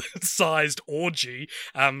people sized orgy,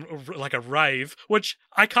 like a rave, which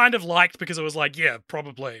I kind of liked, because it was like, yeah,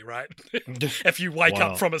 probably, right? If you wake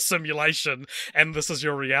up from a simulation and this is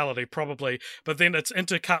your reality, probably. But then it's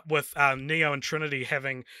intercut with Neo and Trinity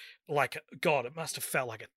having, God, it must have felt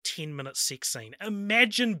like a 10-minute sex scene.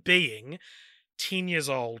 Imagine being 10 years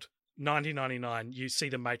old, 1999, you see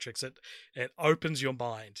The Matrix, it opens your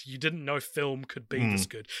mind. You didn't know film could be this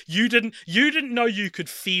good. You didn't know you could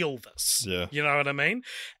feel this. Yeah. You know what I mean?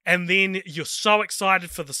 And then you're so excited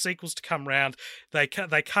for the sequels to come around. They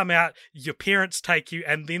come out, your parents take you,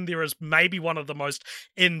 and then there is maybe one of the most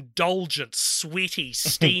indulgent, sweaty,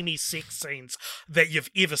 steamy sex scenes that you've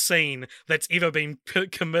ever seen, that's ever been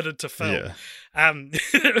committed to film. Yeah.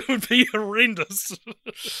 It would be horrendous.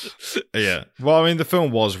 Yeah. Well, I mean, the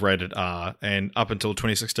film was rated R, and up until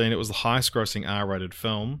 2016, it was the highest grossing R-rated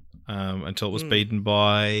film, until it was beaten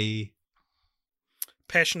by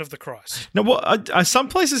Passion of the Christ. No, well, some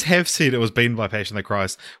places have said it was beaten by Passion of the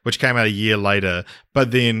Christ, which came out a year later,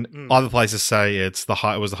 but then other places say it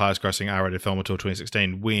was the highest grossing R-rated film until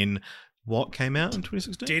 2016, when what came out in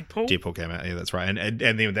 2016? Deadpool came out, yeah, that's right. And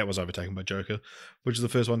then that was overtaken by Joker, which is the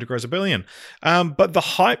first one to gross $1 billion. But the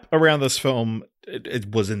hype around this film,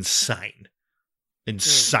 it was insane.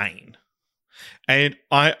 Insane. And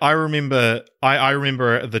I remember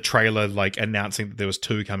the trailer like announcing that there was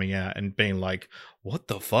 2 coming out and being like, what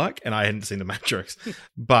the fuck? And I hadn't seen The Matrix,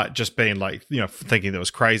 but just being like, thinking that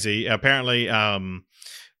was crazy. Apparently,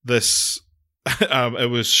 this it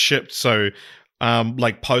was shipped, so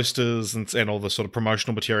like posters and all the sort of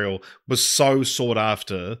promotional material was so sought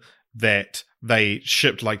after that they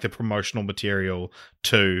shipped like the promotional material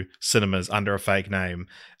to cinemas under a fake name.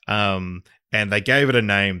 And they gave it a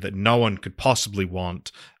name that no one could possibly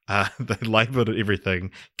want. They labeled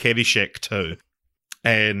everything Caddyshack 2.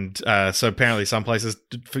 And so apparently some places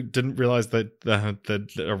didn't realize that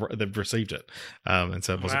they'd received it. And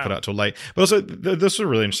so it wasn't put out till late. But also, this was a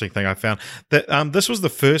really interesting thing I found, that this was the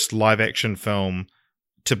first live-action film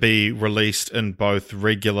to be released in both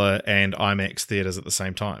regular and IMAX theaters at the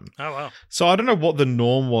same time. Oh, wow. So I don't know what the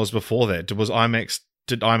norm was before that. Did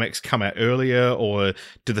IMAX come out earlier, or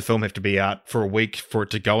did the film have to be out for a week for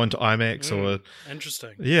it to go into IMAX? Or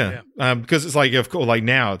interesting. Yeah. Because it's like, of course, like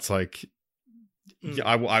now it's like,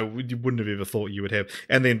 I wouldn't have ever thought you would have.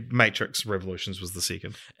 And then Matrix Revolutions was the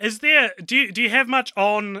second. Is there? Do you have much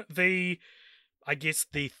on the? I guess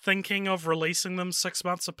the thinking of releasing them 6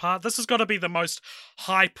 months apart. This has got to be the most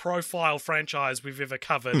high-profile franchise we've ever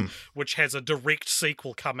covered, which has a direct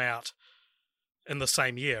sequel come out in the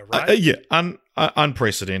same year, right? Yeah,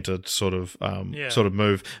 unprecedented sort of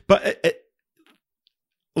move. But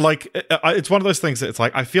it's one of those things that it's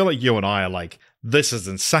like, I feel like you and I are like, this is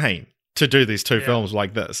insane to do these 2 films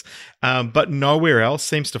like this, but nowhere else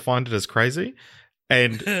seems to find it as crazy.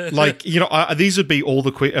 And like, these would be all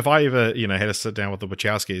the if I ever had to sit down with the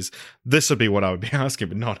Wachowskis, this would be what I would be asking,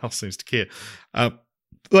 but no one else seems to care.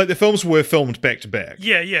 Like the films were filmed back to back.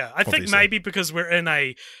 Yeah. I think maybe because we're in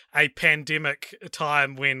a pandemic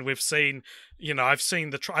time when we've seen, I've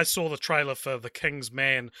seen I saw the trailer for The King's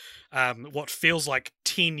Man, what feels like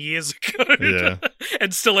 10 years ago,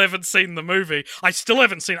 and still haven't seen the movie. I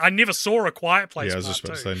never saw A Quiet Place. Yeah, I was just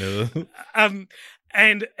about to say neither.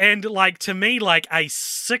 And like, to me, like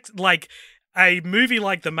a movie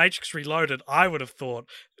like The Matrix Reloaded, I would have thought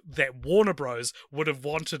that Warner Bros. Would have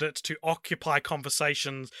wanted it to occupy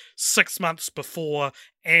conversations 6 months before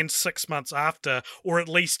and 6 months after, or at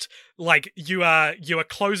least like you are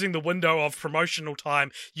closing the window of promotional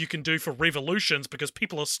time you can do for Revolutions, because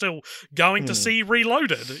people are still going to see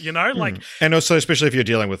Reloaded, like, and also especially if you're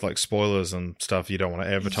dealing with like spoilers and stuff, you don't want to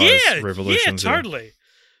advertise Revolutions. Yeah, totally.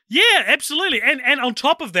 Yeah, absolutely. And on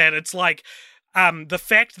top of that, it's like the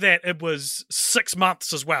fact that it was 6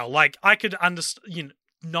 months as well. Like, I could understand,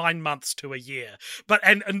 9 months to a year, but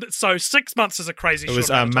and so 6 months is a crazy. It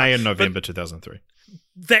was May and November 2003.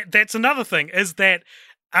 That's another thing, is that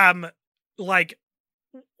like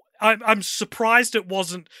I'm surprised it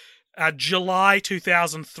wasn't July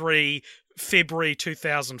 2003. February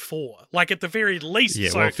 2004, like at the very least.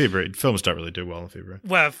 Yeah, well, February films don't really do well in February.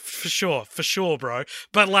 Well, for sure, bro.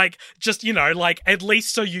 But like, just like at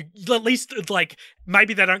least like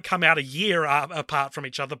maybe they don't come out a year apart from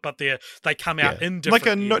each other, but they come out in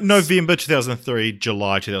different like November 2003,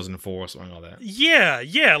 July 2004, or something like that.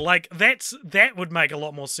 Yeah, like that would make a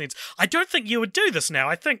lot more sense. I don't think you would do this now.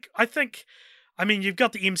 I mean, you've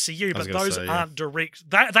got the MCU, but those aren't direct.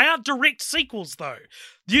 They aren't direct sequels, though.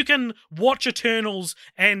 You can watch Eternals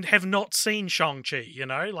and have not seen Shang-Chi,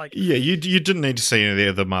 like... Yeah, you didn't need to see any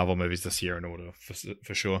of the Marvel movies this year in order,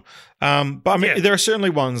 for sure. But I mean, there are certainly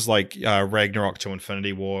ones like Ragnarok to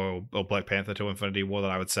Infinity War or Black Panther to Infinity War that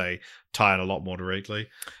I would say tie in a lot more directly.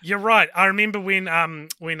 You're right. I remember when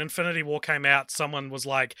Infinity War came out, someone was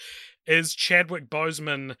like, is Chadwick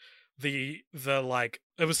Boseman the like...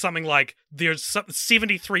 It was something like there's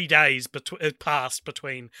 73 days passed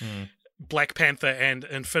between Black Panther and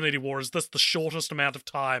Infinity War. Is this the shortest amount of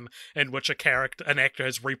time in which an actor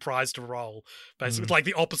has reprised a role? Basically, like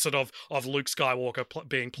the opposite of Luke Skywalker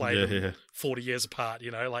being played 40 years apart.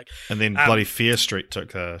 Like, and then bloody Fear Street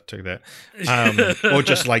took that, or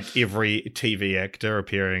just like every TV actor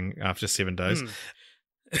appearing after 7 days.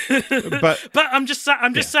 But I'm just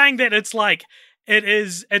saying that it's like.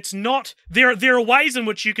 It's not, there are ways in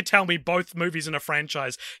which you could tell me both movies in a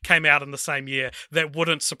franchise came out in the same year that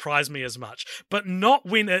wouldn't surprise me as much, but not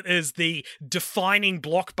when it is the defining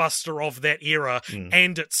blockbuster of that era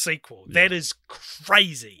and its sequel. That is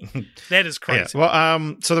crazy. That is crazy. Yeah.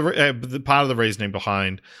 Well, so the part of the reasoning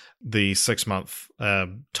behind the 6 month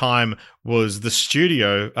time was the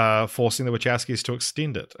studio forcing the Wachowskis to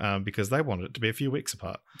extend it because they wanted it to be a few weeks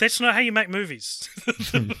apart. That's not how you make movies.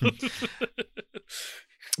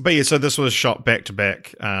 But yeah, so this was shot back to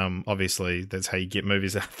back. Obviously, that's how you get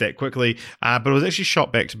movies out that quickly. But it was actually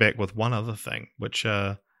shot back to back with one other thing, which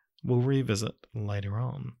we'll revisit later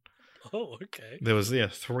on. Oh, okay. There was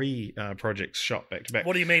 3 projects shot back to back.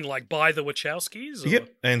 What do you mean, like by the Wachowskis? Or? Yep,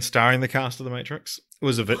 and starring the cast of The Matrix. It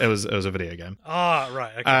was a video game. Ah,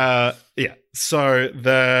 right. Okay. Yeah. So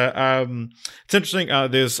it's interesting.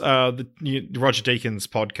 There's the Roger Deakins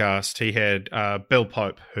podcast. He had Bill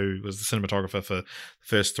Pope, who was the cinematographer for the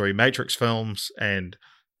first 3 Matrix films, and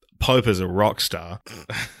Pope is a rock star.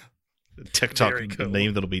 TikTok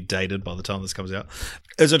meme that'll be dated by the time this comes out.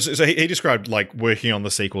 So he described like working on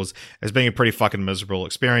the sequels as being a pretty fucking miserable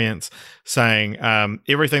experience, saying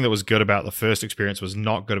everything that was good about the first experience was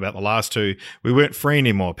not good about the last 2. We weren't free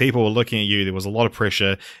anymore. People were looking at you. There was a lot of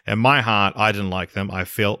pressure. In my heart, I didn't like them. I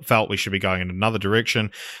felt we should be going in another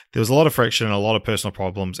direction. There was a lot of friction and a lot of personal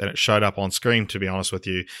problems, and it showed up on screen, to be honest with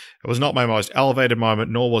you. It was not my most elevated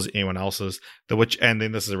moment, nor was it anyone else's. And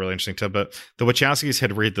then this is a really interesting tidbit. The Wachowskis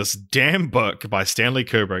had read this damn book by Stanley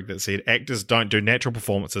Kubrick that said actors don't do natural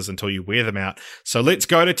performances until you wear them out. So let's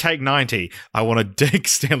go to take 90. I want to dig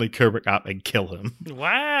Stanley Kubrick up and kill him.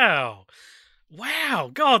 Wow.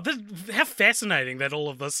 God, how fascinating that all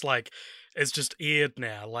of this like is just aired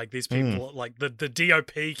now. Like these people, like the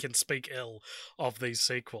DOP can speak ill of these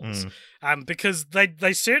sequels, because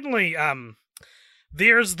they certainly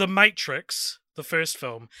there's The Matrix, the first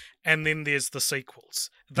film, and then there's the sequels.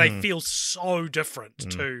 They feel so different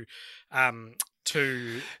to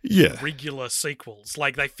regular sequels.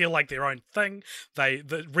 Like they feel like their own thing.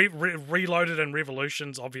 The Reloaded and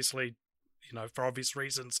Revolutions, obviously, for obvious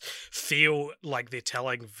reasons, feel like they're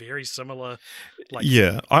telling very similar,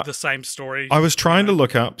 the same story. I was trying to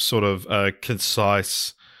look up sort of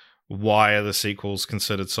concise why are the sequels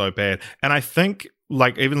considered so bad, and I think,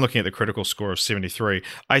 like, even looking at the critical score of 73,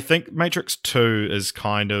 I think Matrix 2 is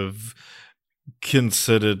kind of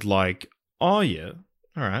considered like, oh yeah,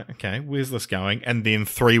 all right, okay, where's this going? And then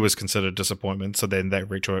 3 was considered disappointment, so then they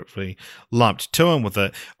retroactively lumped 2 in with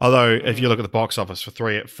it. Although, if you look at the box office for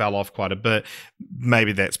 3, it fell off quite a bit.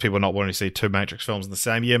 Maybe that's people not wanting to see 2 Matrix films in the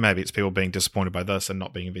same year. Maybe it's people being disappointed by this and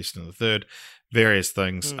not being invested in the third. Various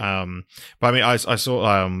things. But I mean, I saw,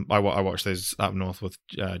 I watched these up north with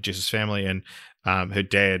Jess's family, and her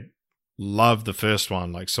dad loved the first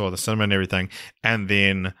one, like saw the cinema and everything, and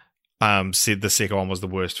then said the second one was the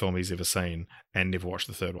worst film he's ever seen and never watched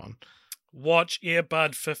the third one. Watch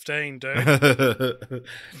Earbud 15, dude.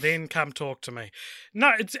 Then come talk to me.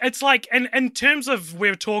 No, it's like, and in terms of,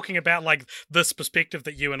 we're talking about like this perspective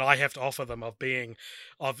that you and I have to offer them of being,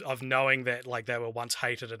 of knowing that like they were once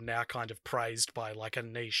hated and now kind of praised by like a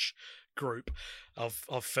niche group of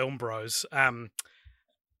film bros.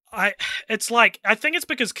 I think it's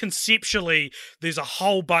because conceptually there's a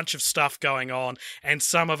whole bunch of stuff going on and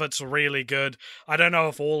some of it's really good. I don't know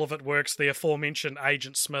if all of it works. The aforementioned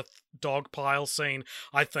Agent Smith dog pile scene,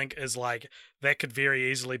 I think, is like, that could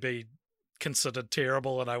very easily be considered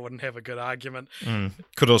terrible and I wouldn't have a good argument.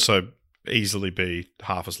 Could also easily be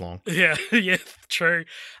half as long. Yeah, true.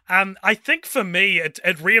 I think for me,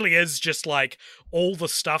 it really is just like all the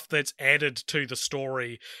stuff that's added to the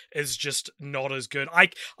story is just not as good.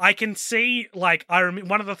 I can see, like, I remember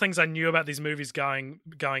one of the things I knew about these movies going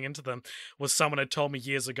into them was someone had told me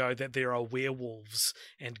years ago that there are werewolves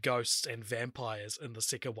and ghosts and vampires in the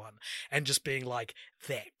second one, and just being like,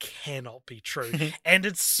 that cannot be true. And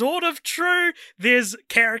it's sort of true. There's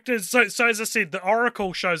characters. So as I said, the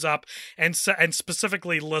Oracle shows up and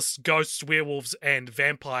specifically lists ghosts, werewolves, and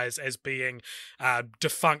vampires as being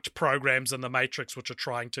defunct programs in the Matrix, which are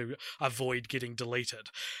trying to avoid getting deleted.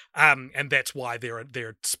 And that's why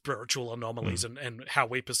they're spiritual anomalies, and how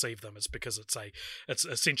we perceive them is because it's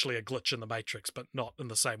essentially a glitch in the Matrix, but not in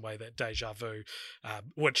the same way that Deja Vu,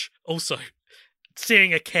 which also,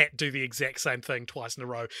 seeing a cat do the exact same thing twice in a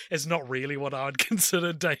row is not really what I would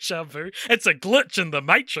consider deja vu. It's a glitch in the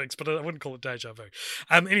Matrix, but I wouldn't call it deja vu.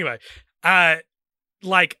 Anyway,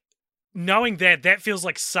 like, knowing that feels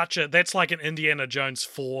like that's like an Indiana Jones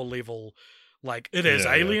 4 level. Like, it has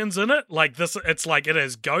aliens in it. Like this, it's like it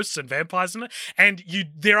has ghosts and vampires in it. And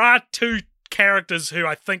there are 2 characters who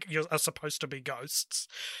I think are supposed to be ghosts,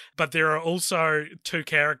 but there are also 2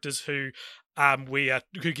 characters who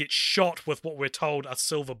get shot with what we're told are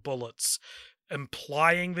silver bullets,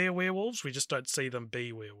 implying they're werewolves. We just don't see them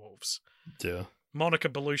be werewolves. Yeah. Monica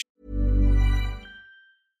Bellucci.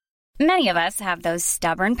 Many of us have those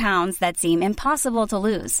stubborn pounds that seem impossible to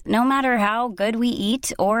lose, no matter how good we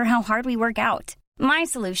eat or how hard we work out. My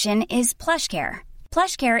solution is PlushCare.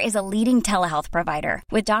 PlushCare is a leading telehealth provider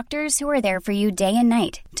with doctors who are there for you day and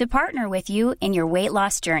night to partner with you in your weight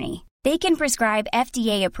loss journey. They can prescribe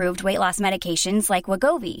FDA-approved weight loss medications like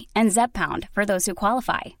Wegovy and Zepbound for those who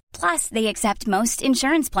qualify. Plus, they accept most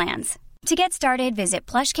insurance plans. To get started, visit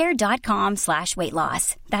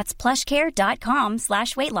plushcare.com/weightloss. That's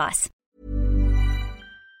plushcare.com/weightloss.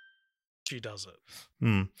 She does it.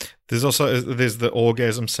 There's the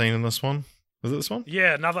orgasm scene in this one. Is it this one?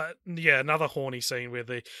 Yeah, another horny scene where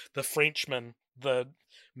the Frenchman, the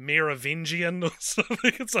Merovingian or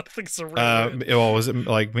something, something's a was it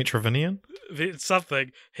like Metrovingian? It's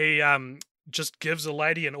something. He just gives a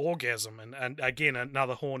lady an orgasm, and again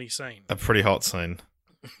another horny scene. A pretty hot scene.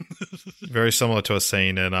 Very similar to a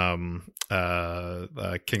scene in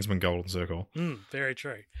Kingsman Golden Circle. Very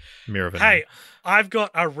true. Merovingian. Hey, I've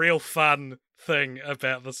got a real fun thing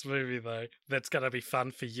about this movie, though, that's going to be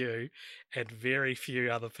fun for you and very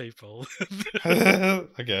few other people.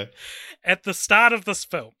 Okay. At the start of this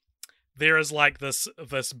film, there is like this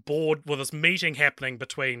board, this meeting happening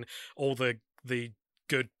between all the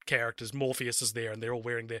good characters. Morpheus is there, and they're all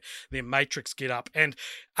wearing their Matrix get-up. And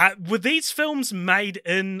were these films made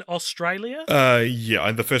in Australia? Yeah,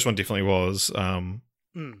 and the first one definitely was.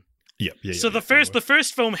 Yeah. So the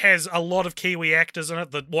first film has a lot of Kiwi actors in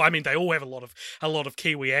it. They all have a lot of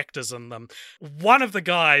Kiwi actors in them. One of the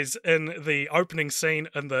guys in the opening scene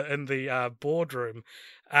in the boardroom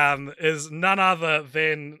is none other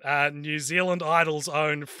than New Zealand Idol's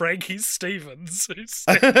own Frankie Stevens, who's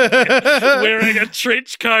wearing a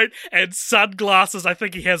trench coat and sunglasses. I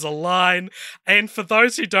think he has a line. And for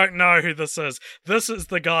those who don't know who this is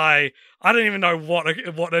the guy. I don't even know what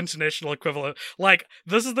international equivalent. Like,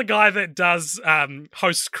 this is the guy that does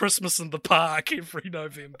host Christmas in the Park every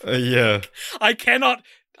November. Yeah. I don't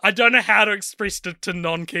know how to express to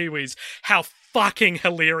non-Kiwis how fucking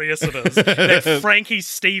hilarious it is that Frankie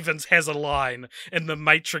Stevens has a line in The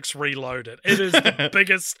Matrix Reloaded. It is the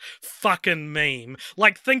biggest fucking meme.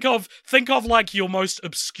 Like, think of like your most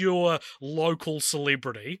obscure local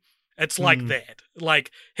celebrity. It's like that.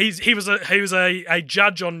 Like he was a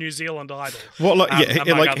judge on New Zealand Idol. Well,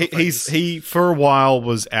 he for a while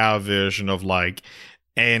was our version of like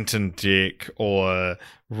Ant and Dec or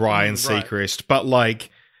Ryan Seacrest, but like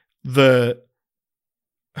the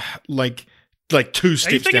like 2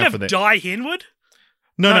 steps down from that. Are you thinking of Di Henwood?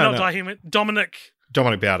 No, not Di Henwood. Dominic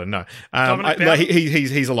Bowden. No, Dominic Bowden?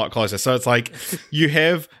 he's a lot closer. So it's like you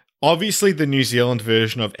have. Obviously, the New Zealand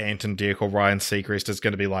version of Ant and Dec or Ryan Seacrest is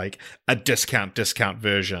going to be like a discount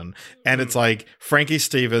version. And it's like Frankie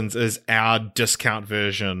Stevens is our discount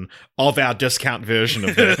version of our discount version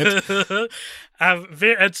of that.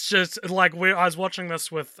 It's just like I was watching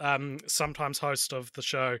this with sometimes host of the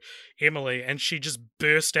show, Emily, and she just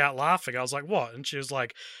burst out laughing. I was like, what? And she was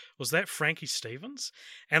like, was that Frankie Stevens?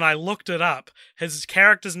 And I looked it up. His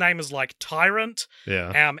character's name is like Tyrant.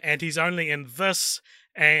 Yeah. And he's only in this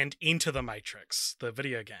and Into the Matrix, the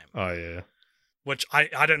video game. Oh, yeah. Which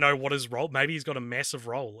I don't know what his role. Maybe he's got a massive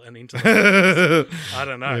role in Into the Matrix. I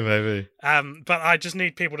don't know. Yeah, maybe. But I just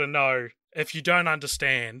need people to know, if you don't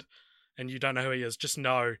understand and you don't know who he is, just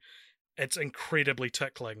know it's incredibly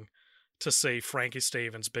tickling to see Frankie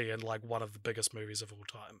Stevens be in like one of the biggest movies of all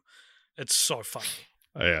time. It's so funny.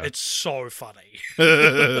 Oh, yeah. It's so funny.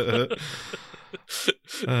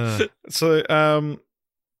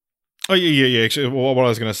 Oh, yeah. Actually, what I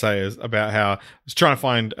was going to say is about how I was trying to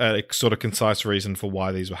find a sort of concise reason for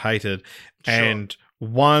why these were hated. Sure. And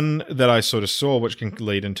one that I sort of saw, which can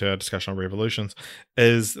lead into our discussion on Revolutions,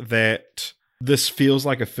 is that this feels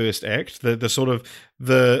like a first act. The sort of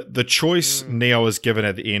the choice Neo is given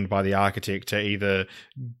at the end by the architect to either,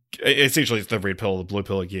 essentially it's the red pill or the blue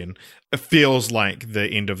pill again. It feels like the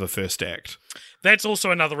end of the first act. That's also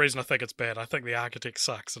another reason I think it's bad. I think the architect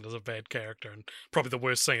sucks and is a bad character and probably the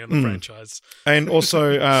worst scene in the franchise. And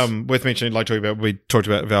also, worth mentioning, we talked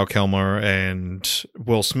about Val Kilmer and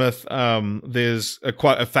Will Smith. There's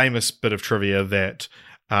quite a famous bit of trivia that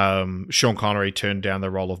Sean Connery turned down the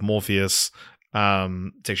role of Morpheus.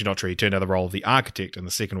 It's actually not true. He turned down the role of the architect in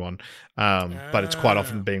the second one, but it's quite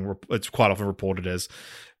often reported as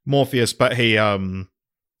Morpheus. But he he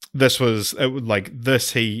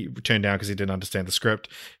turned down because he didn't understand the script.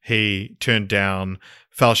 He turned down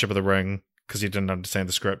Fellowship of the Ring because he didn't understand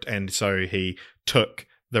the script, and so he took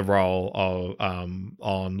the role of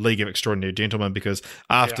on League of Extraordinary Gentlemen because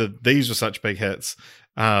after these were such big hits,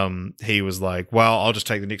 he was like, well, I'll just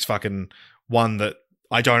take the next fucking one that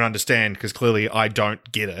I don't understand because clearly I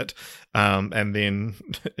don't get it. And then,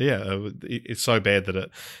 it's so bad that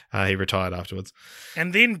he retired afterwards.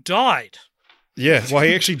 And then died. Yeah, well,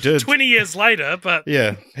 he actually did. 20 years later, but...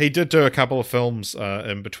 Yeah, he did do a couple of films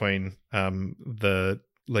in between the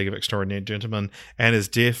League of Extraordinary Gentlemen and his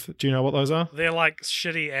death. Do you know what those are? They're like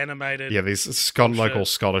shitty animated. Yeah, these local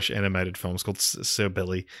Scottish animated films called Sir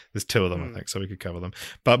Billy. There's 2 of them, I think, so we could cover them.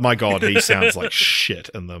 But my God, he sounds like shit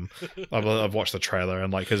in them. I've watched the trailer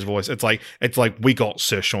and like his voice. It's like we got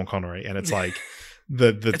Sir Sean Connery, and it's like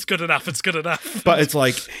it's good enough. It's good enough. But it's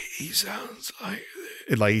like he sounds like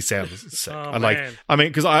he sounds sick. Oh, I mean,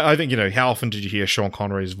 because I think, how often did you hear Sean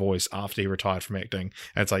Connery's voice after he retired from acting?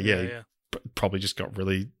 And it's like, he probably just got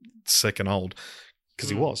really sick and old because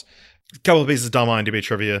he was. A couple of pieces of dumb IMDb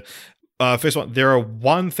trivia. First one, there are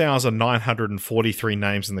 1,943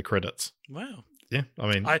 names in the credits. Wow. Yeah,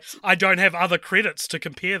 I mean, I don't have other credits to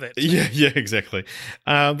compare that to. Yeah, exactly.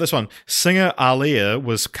 This one, singer Aaliyah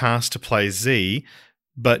was cast to play Z,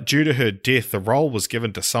 but due to her death, the role was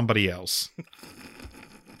given to somebody else.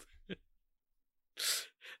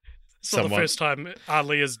 It's not the first time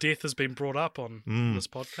Aaliyah's death has been brought up on this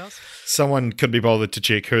podcast. Someone couldn't be bothered to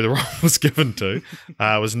check who the role was given to.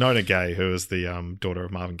 It was Nona Gay, who is the daughter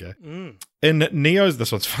of Marvin Gaye. In Neo's,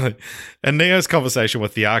 this one's funny. In Neo's conversation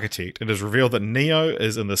with the architect, it is revealed that Neo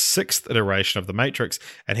is in the 6th iteration of the Matrix,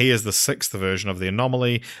 and he is the 6th version of the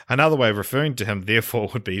anomaly. Another way of referring to him, therefore,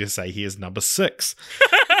 would be to say he is number 6.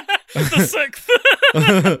 The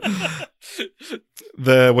 6th.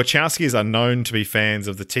 The Wachowskis are known to be fans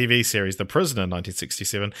of the TV series The Prisoner in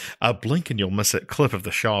 1967. A blink and you'll miss it clip of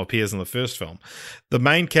the show appears in the first film. The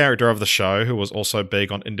main character of the show, who was also big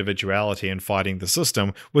on individuality and fighting the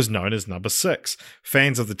system, was known as number 6.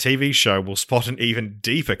 Fans of the TV show will spot an even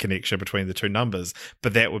deeper connection between the 2 numbers,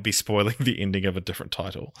 but that would be spoiling the ending of a different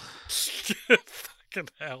title. Fucking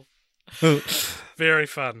hell. Very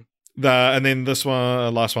fun. And then this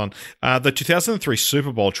one, last one, the 2003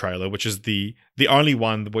 Super Bowl trailer, which is the only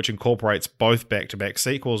one which incorporates both back-to-back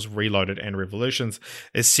sequels, Reloaded and Revolutions,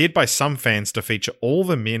 is said by some fans to feature all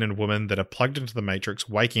the men and women that are plugged into the Matrix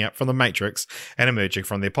waking up from the Matrix and emerging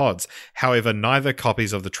from their pods. However, neither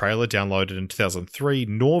copies of the trailer downloaded in 2003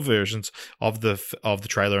 nor versions of the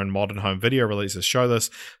trailer in modern home video releases show this.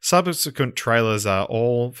 Subsequent trailers are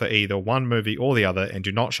all for either one movie or the other and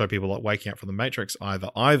do not show people waking up from the Matrix either.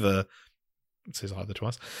 It says either to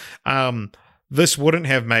us. This wouldn't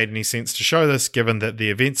have made any sense to show this, given that the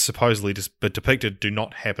events supposedly depicted do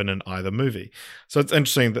not happen in either movie. So it's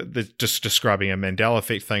interesting that they're just describing a Mandela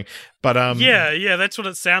effect thing. But yeah, that's what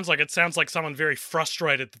it sounds like. It sounds like someone very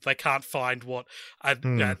frustrated that they can't find what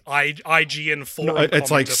IGN forum. No,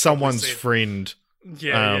 it's like someone's friend.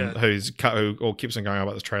 Yeah. Who keeps on going on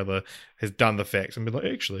about this trailer has done the facts and been like,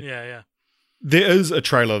 actually, yeah. There is a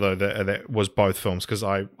trailer though that was both films because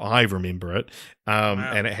I remember it,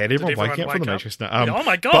 and it had everyone waking up from the Matrix. Oh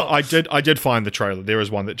my God! But I did find the trailer. There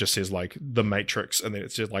is one that just says like the Matrix, and then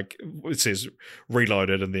it's just like it says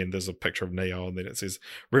Reloaded, and then there's a picture of Neo, and then it says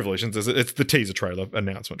Revolutions. It's the teaser trailer,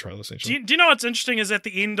 announcement trailer essentially. Do you know what's interesting is at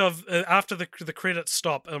the end of after the credits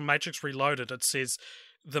stop on Matrix Reloaded, it says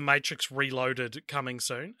The Matrix Reloaded coming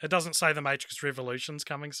soon. It doesn't say The Matrix Revolutions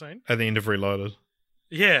coming soon. At the end of Reloaded.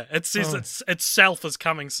 Yeah, it says itself is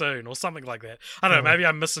coming soon or something like that. I don't know. Maybe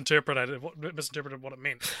I misinterpreted what it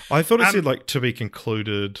meant. I thought it said like to be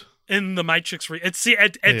concluded in the Matrix. It's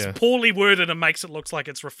poorly worded and makes it look like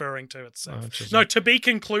it's referring to itself. No, to be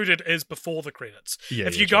concluded is before the credits. Yeah,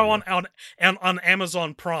 if you go on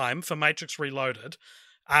Amazon Prime for Matrix Reloaded,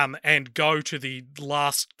 and go to the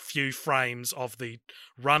last few frames of the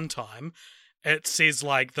runtime, it says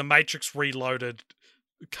like The Matrix Reloaded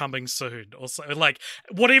coming soon, or so, like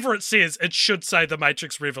whatever it says, it should say The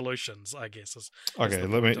Matrix Revolutions, I guess. Okay,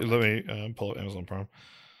 let me pull up Amazon Prime.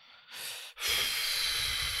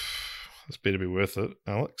 This better be worth it,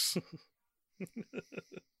 Alex.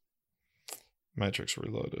 Matrix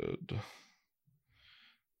Reloaded.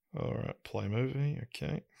 All right, play movie.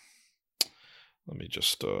 Okay. Let me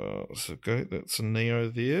just okay, that's a Neo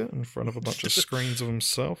there in front of a bunch of screens of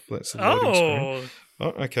himself. That's the loading screen. Oh,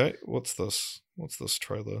 okay. What's this? What's this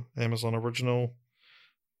trailer? Amazon original.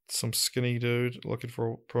 Some skinny dude looking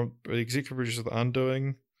for executive producer of The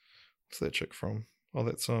Undoing. What's that chick from? Oh,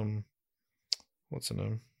 that's what's her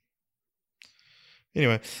name?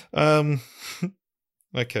 Anyway,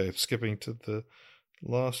 okay, skipping to the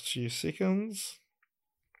last few seconds.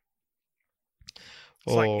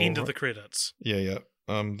 It's like end of the credits. Yeah.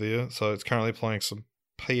 There. So it's currently playing some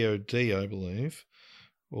POD, I believe,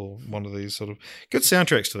 or one of these sort of good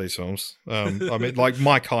soundtracks to these films. I mean, like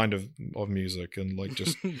my kind of music and like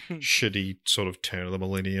just shitty sort of turn of the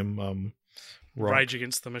millennium rock. Rage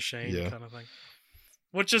Against the Machine kind of thing.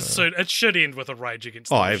 Which is soon. It should end with a Rage Against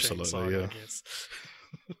the Machine. Absolutely, song, yeah. I guess.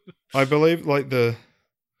 I believe like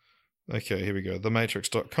okay, here we go.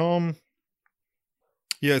 TheMatrix.com.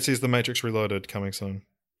 Yeah, it says The Matrix Reloaded coming soon.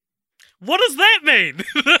 What does that mean?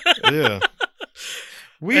 Yeah.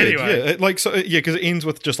 Weird, Anyway. because it ends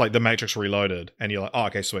with just like the Matrix Reloaded, and you're like, oh,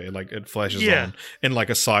 okay, sweet. Like it flashes on in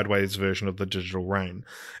like a sideways version of the Digital Rain,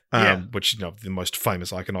 which the most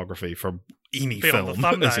famous iconography from any film,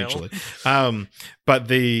 essentially.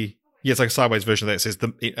 But it's like a sideways version that says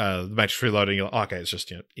the Matrix Reloaded. And you're like, oh, okay, it's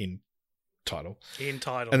just in title,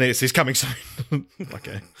 and then it says coming soon.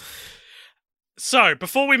 Okay. So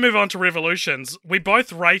before we move on to Revolutions, we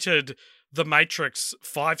both rated The Matrix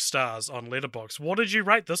 5 stars on Letterboxd. What did you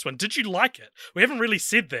rate this one? Did you like it? We haven't really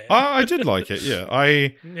said that. I did like it. Yeah,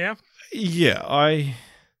 I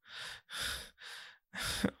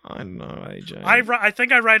don't know, AJ. I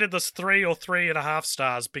think I rated this 3 or 3.5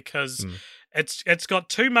 stars because it's got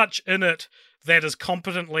too much in it that is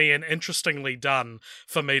competently and interestingly done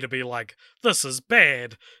for me to be like, this is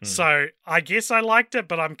bad. So I guess I liked it,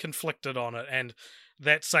 but I'm conflicted on it, and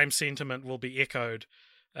that same sentiment will be echoed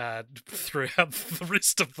throughout the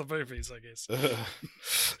rest of the movies, I guess.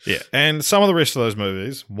 Yeah, and some of the rest of those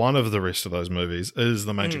movies, one of the rest of those movies is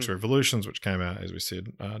The Matrix Revolutions, which came out, as we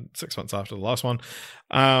said, 6 months after the last one.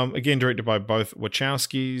 Again, directed by both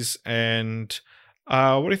Wachowskis, and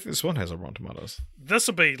what do you think this one has on Rotten Tomatoes? This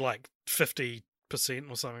will be like 50%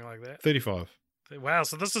 or something like that. 35. Wow,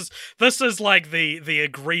 so this is like the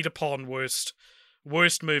agreed upon worst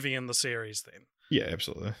movie in the series then. Yeah,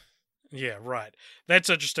 absolutely. Yeah, right. That's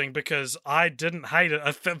interesting because I didn't hate it.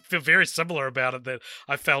 I feel very similar about it that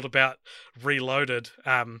I felt about Reloaded,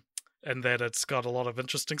 and that it's got a lot of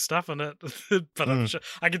interesting stuff in it. But I'm sure,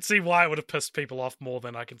 I can see why it would have pissed people off more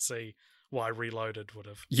than I can see why Reloaded would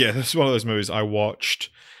have. Yeah, this is one of those movies I watched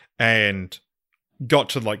and got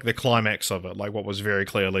to like the climax of it, like what was very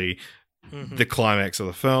clearly the climax of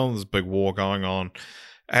the film. There's a big war going on.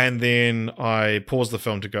 And then I paused the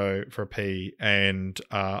film to go for a pee, and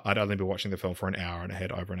I'd only been watching the film for an hour, and it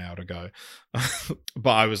had over an hour to go.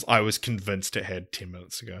 But I was convinced it had 10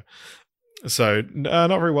 minutes to go. So not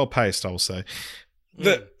very well paced, I will say.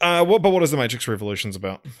 But what is The Matrix Revolutions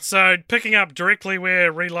about? So picking up directly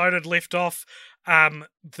where Reloaded left off,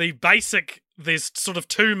 there's sort of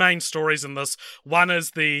two main stories in this. One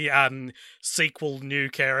is the sequel new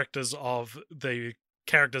characters of the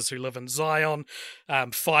characters who live in Zion,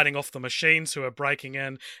 fighting off the machines who are breaking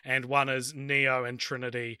in, and one is Neo and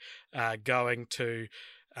Trinity going to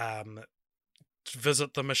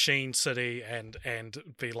visit the machine city and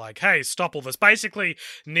be like, hey, stop all this. Basically,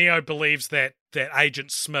 Neo believes that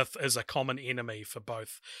Agent Smith is a common enemy for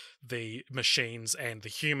both the machines and the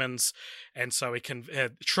humans, and so he can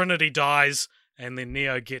Trinity dies. And then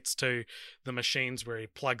Neo gets to the machines where he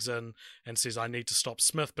plugs in and says, I need to stop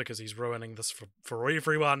Smith because he's ruining this for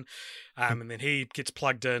everyone. And then he gets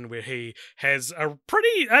plugged in where he has a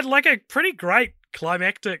pretty great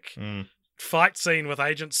climactic fight scene with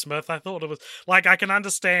Agent Smith. I thought it was like, I can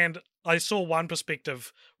understand. I saw one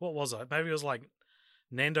perspective. What was it? Maybe it was like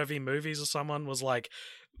Nando V Movies or someone was like,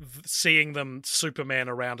 seeing them Superman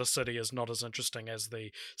around a city is not as interesting as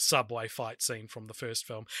the subway fight scene from the first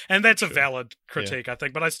film. And that's a valid critique, I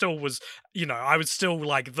think. But I still was, I was still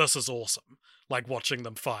like, this is awesome. Like watching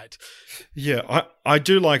them fight. Yeah, I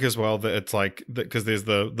do like as well that it's like, because there's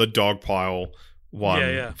the dog pile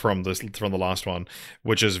one from the last one,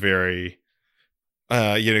 which is very,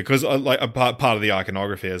 because like a part of the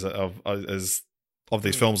iconography is of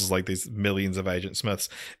these films is like these millions of Agent Smiths,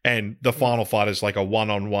 and the final fight is like a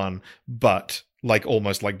one-on-one, but like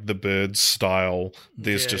almost like the Birds style.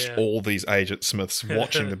 There's all these Agent Smiths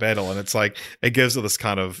watching the battle, and it's like it gives it this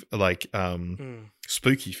kind of like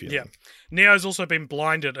spooky feeling. Yeah, Neo's also been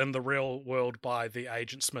blinded in the real world by the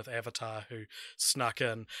Agent Smith avatar who snuck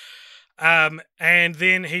in, and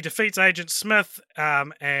then he defeats Agent Smith,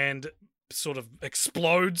 and sort of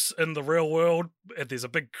explodes in the real world. There's a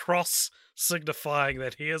big cross signifying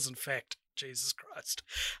that he is in fact Jesus Christ,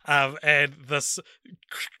 and this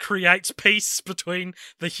creates peace between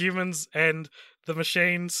the humans and the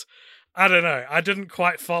machines. I don't know, I didn't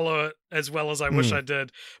quite follow it as well as I wish I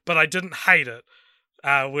did, but I didn't hate it,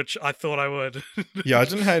 which I thought I would. Yeah, I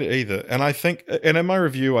didn't hate it either, and I think, and in my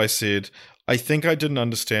review I said I think I didn't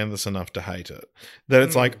understand this enough to hate it. That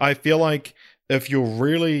it's like, I feel like if you're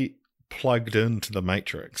really plugged into the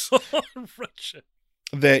Matrix, Richard,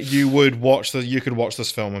 that you could watch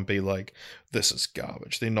this film and be like, this is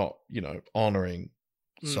garbage. They're not, honoring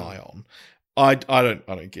Zion. I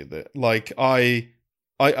don't get that. Like I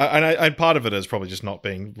part of it is probably just not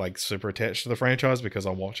being like super attached to the franchise because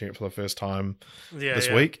I'm watching it for the first time this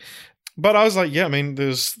week. But I was like, yeah, I mean,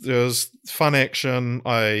 there's fun action.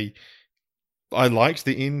 I liked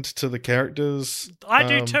the end to the characters. I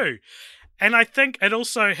do too. And I think it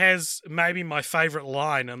also has maybe my favourite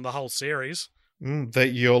line in the whole series.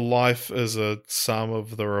 That your life is a sum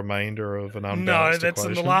of the remainder of an unbalanced No, that's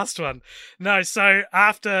equation. in the last one. No, so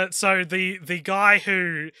the guy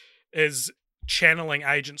who is channeling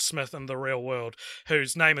Agent Smith in the real world,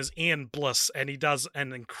 whose name is Ian Bliss, and he does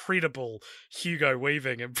an incredible Hugo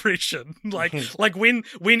Weaving impression. like when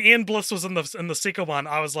Ian Bliss was in the second one,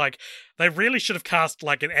 I was like, they really should have cast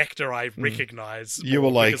like an actor I recognize. You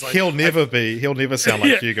were like, he'll never sound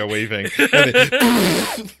like Hugo Weaving. And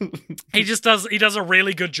then, he does a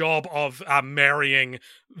really good job of marrying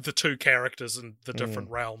the two characters in the different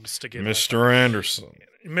realms together. Mr.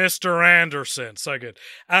 Anderson, so good.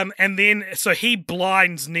 And then so he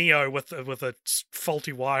blinds Neo with a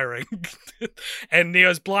faulty wiring, and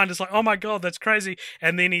Neo's blind. It's like, oh my god, that's crazy.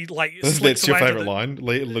 And then he like that's your favorite line.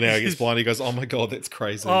 Neo gets blind. He goes, oh my god, that's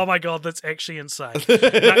crazy. Oh my god, that's actually insane.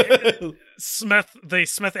 The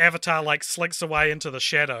Smith avatar like slinks away into the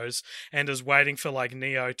shadows and is waiting for like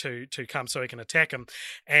Neo to come so he can attack him.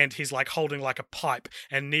 And he's like holding like a pipe,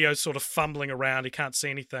 and Neo's sort of fumbling around. He can't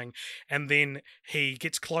see anything. And then he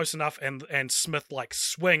gets close enough, and Smith like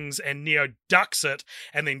swings, and Neo ducks it,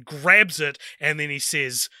 and then grabs it, and then he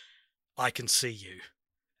says, "I can see you."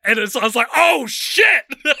 And I was like, oh shit,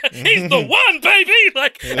 he's the one, baby!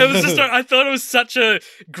 Like, it was just, I thought it was such a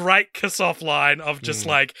great kiss-off line of just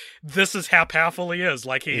like, this is how powerful he is.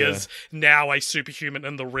 Like, he is now a superhuman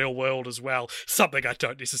in the real world as well. Something I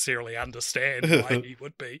don't necessarily understand why he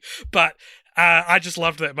would be. But I just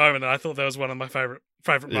loved that moment, and I thought that was one of my favorite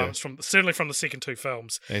moments certainly from the second two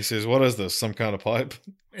films. And he says, what is this, some kind of pipe?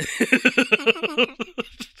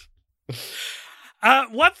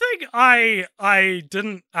 One thing I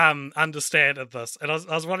didn't understand in this, and I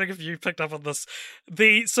was wondering if you picked up on this.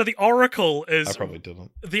 The Oracle is, I probably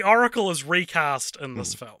didn't. The Oracle is recast in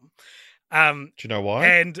this film. Do you know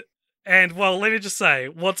why? And well, let me just say,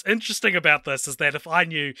 what's interesting about this is that if I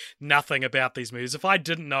knew nothing about these movies, if I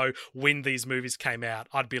didn't know when these movies came out,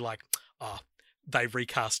 I'd be like, oh, they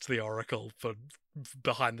recast the Oracle for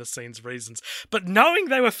behind the scenes reasons. But knowing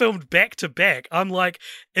they were filmed back to back, I'm like,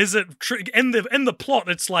 is it in the plot?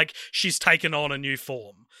 It's like she's taken on a new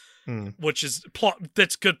form, which is plot.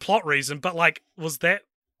 That's good plot reason. But like, was that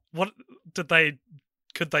what could they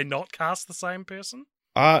not cast the same person?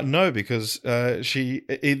 No, because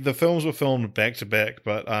the films were filmed back to back,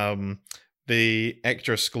 but the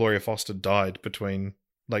actress Gloria Foster died between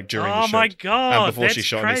during the shoot. Oh my god! Before she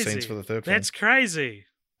shot any scenes for the third film. That's crazy.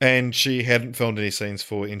 And she hadn't filmed any scenes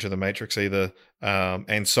for Enter the Matrix either.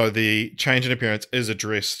 And so the change in appearance is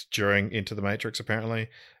addressed during Enter the Matrix, apparently.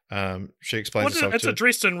 She explains herself. It's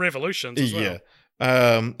addressed in Revolutions as well.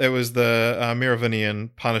 Yeah. It was the Merovingian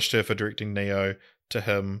punished her for directing Neo to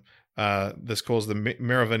him. This caused the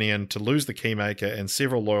Merovingian to lose the Keymaker and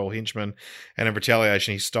several loyal henchmen, and in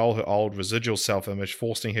retaliation he stole her old residual self-image,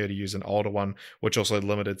 forcing her to use an older one, which also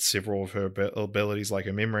limited several of her abilities like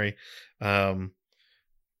her memory. Well,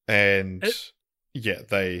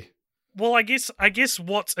 I guess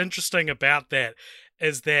what's interesting about that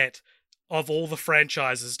is that of all the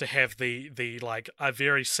franchises to have the like a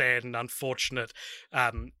very sad and unfortunate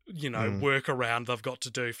workaround they've got to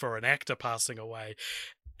do for an actor passing away.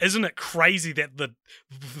 Isn't it crazy that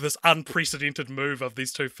this unprecedented move of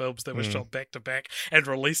these two films that were shot back to back and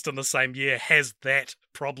released in the same year has that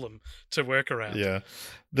problem to work around? Yeah,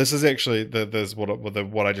 this is actually there's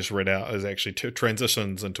what I just read out is actually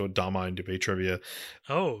transitions into a dumb IMDb trivia.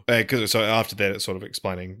 Oh, so after that it's sort of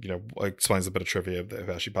explains a bit of trivia of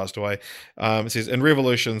how she passed away. It says in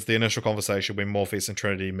Revolutions, the initial conversation when Morpheus and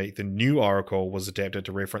Trinity meet the new Oracle was adapted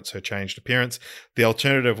to reference her changed appearance. The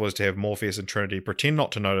alternative was to have Morpheus and Trinity pretend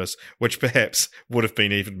not to notice, which perhaps would have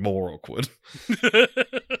been even more awkward.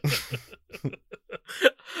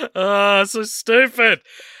 Oh, so stupid.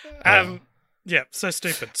 Yeah, so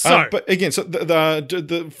stupid. So, but again, so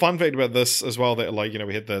the fun fact about this as well that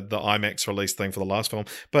we had the IMAX release thing for the last film,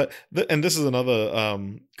 but and this is another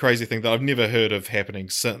crazy thing that I've never heard of happening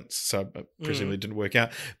since. So presumably it didn't work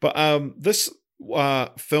out. But this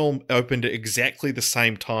film opened at exactly the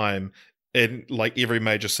same time in like every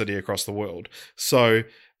major city across the world. So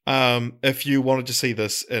if you wanted to see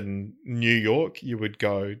this in New York, you would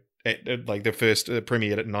go at like the first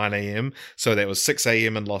premiered at 9 a.m. So that was 6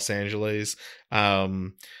 a.m. in Los Angeles,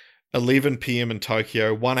 11 p.m. in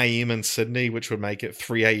Tokyo, 1 a.m. in Sydney, which would make it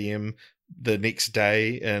 3 a.m. the next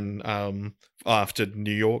day in after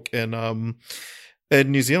New York in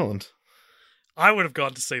New Zealand. I would have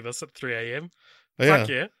gone to see this at 3 a.m. Yeah. Fuck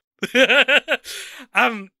yeah.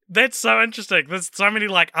 That's so interesting. There's so many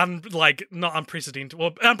not unprecedented,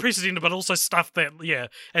 but also stuff that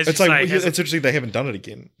as it's you like say, it's interesting they haven't done it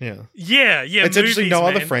again. Yeah, It's interesting. No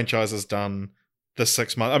man. other franchise has done the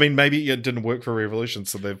 6 months. I mean, maybe it didn't work for Revolution,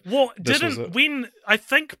 so they've. Well, when I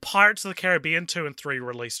think Pirates of the Caribbean 2 and 3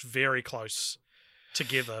 released very close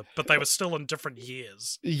together, but they were still in different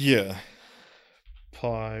years. Yeah,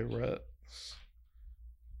 Pirates.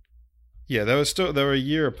 Yeah, they were a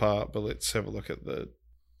year apart, but let's have a look at the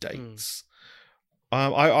dates.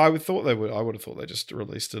 I would thought they would. I would have thought they just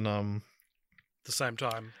released in the same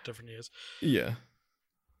time, different years. Yeah.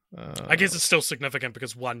 I guess it's still significant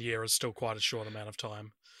because 1 year is still quite a short amount of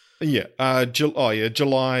time. Yeah. July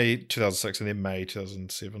 2006 and then May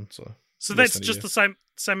 2007. So that's just the same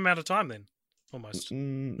amount of time then. Almost.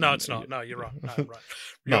 No, it's not. No, you're right. No, I'm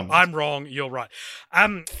right. I'm wrong. You're right.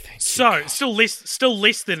 Still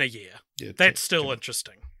less than a year. Yeah, that's still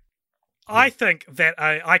interesting. Yeah. I think that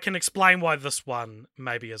I can explain why this one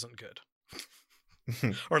maybe isn't good.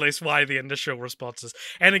 Or at least why the initial responses.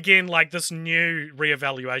 And again, like this new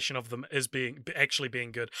reevaluation of them is actually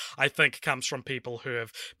being good, I think comes from people who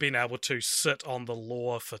have been able to sit on the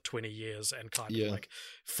lore for 20 years and kind of like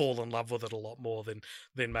fall in love with it a lot more than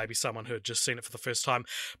maybe someone who had just seen it for the first time.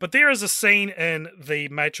 But there is a scene in the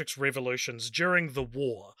Matrix Revolutions during the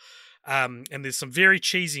war, and there's some very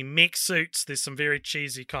cheesy mech suits, there's some very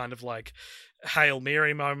cheesy kind of like Hail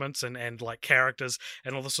Mary moments and like characters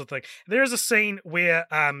and all this sort of thing. There is a scene where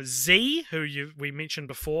Z, who we mentioned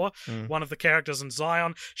before, one of the characters in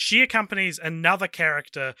Zion, she accompanies another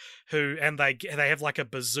character and they have like a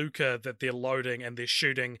bazooka that they're loading and they're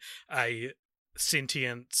shooting one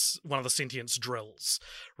of the sentience drills,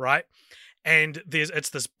 right? And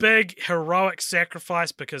it's this big heroic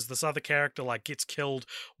sacrifice because this other character like gets killed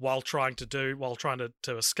while trying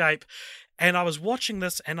to escape. And I was watching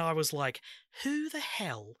this and I was like, who the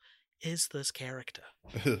hell is this character?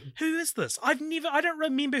 Who is this? I don't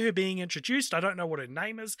remember her being introduced. I don't know what her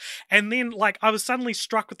name is. And then like I was suddenly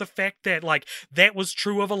struck with the fact that like that was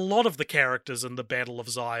true of a lot of the characters in the Battle of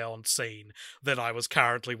Zion scene that I was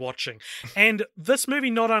currently watching. And this movie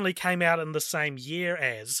not only came out in the same year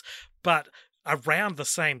as, but around the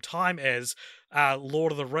same time as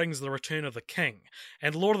Lord of the Rings, The Return of the King.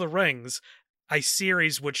 And Lord of the Rings, a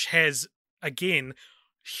series which has, again,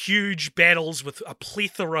 huge battles with a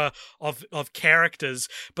plethora of characters.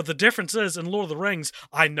 But the difference is, in Lord of the Rings,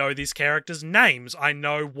 I know these characters' names. I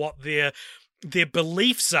know what their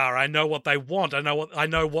beliefs are. I know what they want. I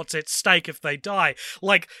know what's at stake if they die.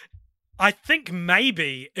 Like, I think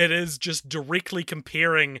maybe it is just directly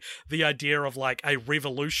comparing the idea of like a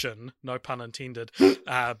revolution, no pun intended,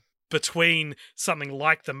 between something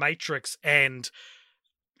like The Matrix and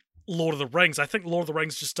Lord of the Rings. I think Lord of the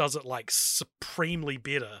Rings just does it like supremely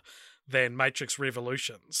better than Matrix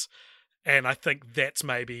Revolutions. And I think that's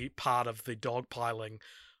maybe part of the dogpiling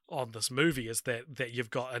on this movie, is that you've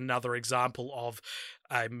got another example of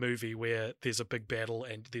a movie where there's a big battle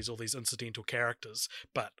and there's all these incidental characters,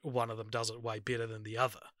 but one of them does it way better than the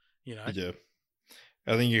other, you know? Yeah.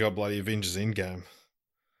 I think you got bloody Avengers Endgame.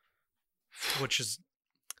 Which is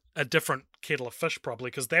a different kettle of fish,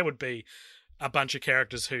 probably, because that would be a bunch of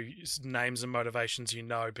characters whose names and motivations you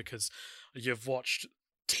know because you've watched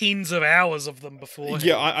tens of hours of them before.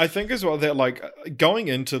 Yeah, I think as well that like going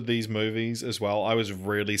into these movies as well, I was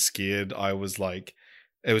really scared. I was like,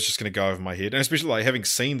 it was just going to go over my head, and especially like having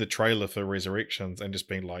seen the trailer for Resurrections and just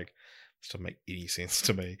being like, this doesn't make any sense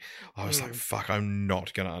to me. I was like, fuck, I'm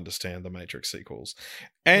not going to understand the Matrix sequels.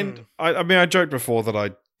 And I mean, I joked before that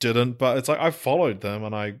I didn't, but it's like I followed them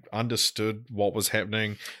and I understood what was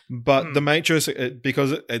happening. But the Matrix,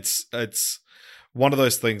 because it's one of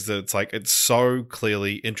those things that it's like it's so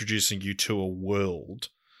clearly introducing you to a world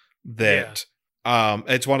that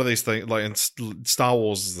it's one of these things. Like in Star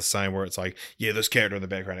Wars is the same, where it's like, yeah, this character in the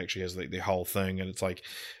background actually has the whole thing, and it's like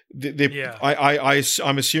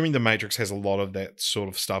I'm assuming the Matrix has a lot of that sort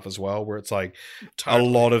of stuff as well, where it's like a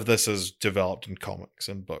lot of this is developed in comics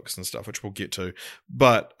and books and stuff, which we'll get to.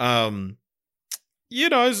 But you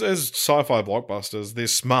know, as sci-fi blockbusters, they're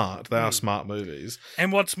smart. They are smart movies.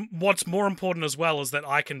 And what's more important as well is that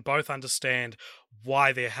I can both understand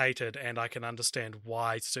why they're hated, and I can understand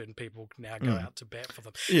why certain people now go out to bat for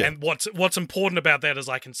them. Yeah. And what's important about that is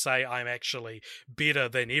I can say I'm actually better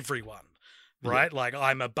than everyone. Right? Yeah. Like,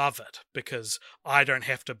 I'm above it because I don't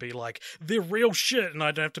have to be like, they're real shit, and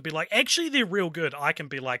I don't have to be like, actually, they're real good. I can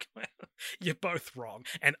be like, you're both wrong.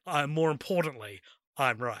 And more importantly,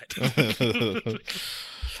 I'm right.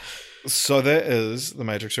 So that is The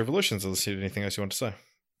Matrix Revolutions. Unless you have anything else you want to say?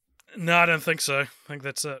 No, I don't think so. I think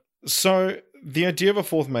that's it. So the idea of a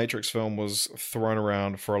fourth Matrix film was thrown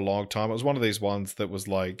around for a long time. It was one of these ones that was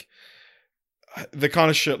like the kind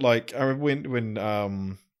of shit like I remember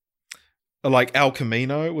when like El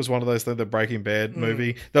Camino was one of those things, the Breaking Bad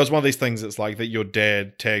movie. That was one of these things that's like that your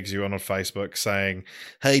dad tags you on Facebook saying,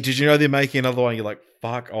 "Hey, did you know they're making another one?" You're like,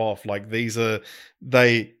 "Fuck off." Like they're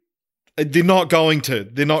not going to.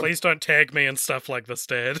 They're not. Please don't tag me and stuff like this,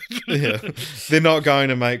 Dad. Yeah, they're not going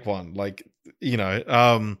to make one. Like, you know,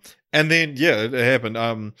 and then yeah, it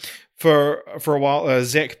happened. For a while,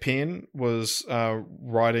 Zach Penn was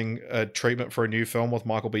writing a treatment for a new film with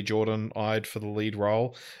Michael B. Jordan eyed for the lead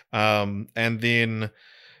role, and then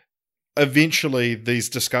eventually these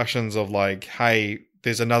discussions of like, hey,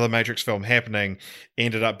 there's another Matrix film happening,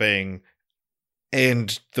 ended up being,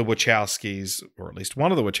 and the Wachowskis, or at least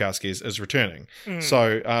one of the Wachowskis, is returning.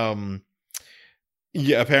 So,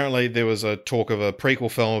 yeah, apparently there was a talk of a prequel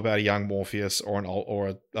film about a young Morpheus,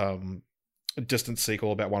 or a distant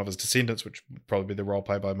sequel about one of his descendants, which would probably be the role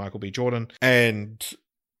played by Michael B. Jordan. And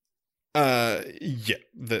yeah,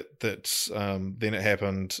 then it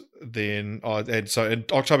happened. Then and so in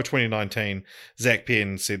October 2019, Zach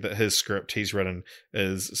Penn said that his script he's written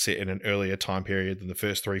is set in an earlier time period than the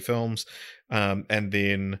first three films. And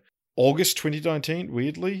then August 2019,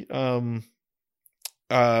 weirdly,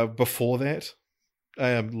 before that,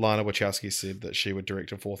 Lana Wachowski said that she would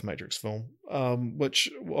direct a fourth Matrix film, which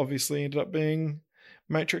obviously ended up being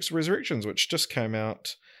Matrix Resurrections, which just came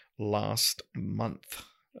out last month.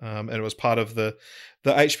 And it was part of the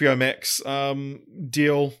HBO Max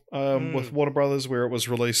deal with Warner Brothers, where it was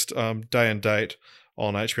released day and date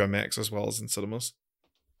on HBO Max as well as in cinemas.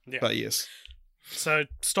 Yeah. But yes. So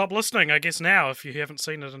stop listening, I guess, now if you haven't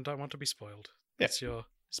seen it and don't want to be spoiled. Yeah. That's your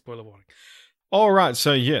spoiler warning. All right,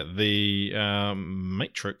 so yeah, the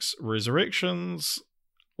Matrix Resurrections.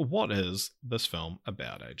 What is this film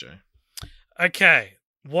about, AJ? Okay,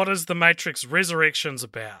 what is the Matrix Resurrections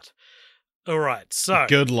about? All right, so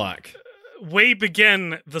good luck. We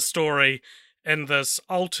begin the story in this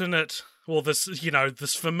alternate, well,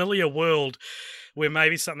 this familiar world where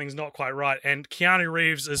maybe something's not quite right, and Keanu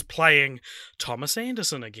Reeves is playing Thomas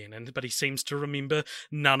Anderson again, but he seems to remember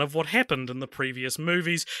none of what happened in the previous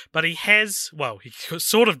movies, but he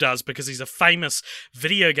sort of does, because he's a famous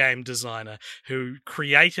video game designer who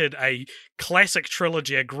created a classic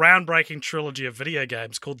trilogy, a groundbreaking trilogy of video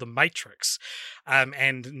games called The Matrix,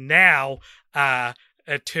 and now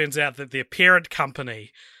it turns out that their parent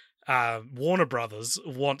company, Warner Brothers,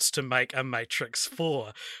 wants to make a Matrix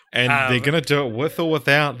 4. And they're going to do it with or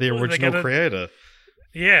without the original creator.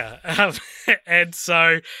 Yeah. And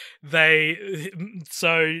so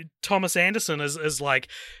Thomas Anderson is like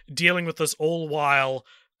dealing with this all while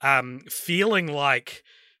feeling like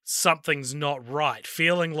something's not right,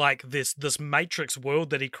 feeling like this Matrix world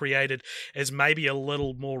that he created is maybe a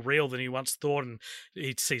little more real than he once thought, and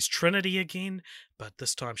he sees Trinity again, but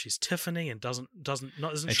this time she's Tiffany and isn't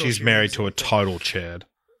and sure she's married to a anything. total Chad.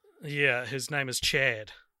 Yeah, his name is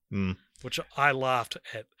Chad, which I laughed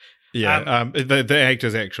at. Yeah, the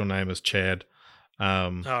actor's actual name is Chad.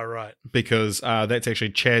 Oh, right. Because that's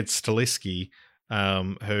actually Chad Stahelski,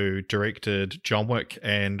 who directed John Wick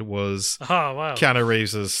and was Keanu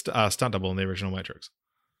Reeves' stunt double in the original Matrix.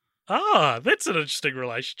 Ah, that's an interesting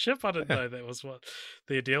relationship. I didn't know that was what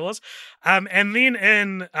their deal was. And then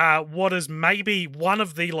in what is maybe one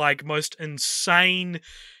of the most insane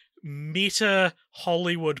meta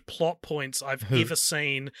Hollywood plot points I've ever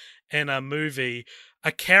seen in a movie,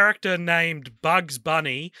 a character named Bugs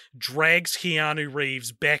Bunny drags Keanu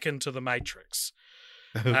Reeves back into the Matrix.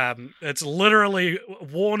 It's literally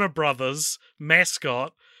Warner Brothers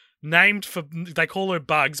mascot named for, they call her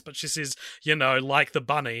Bugs, but she says, like the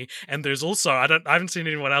bunny. And there's also, I haven't seen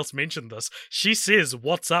anyone else mention this, she says,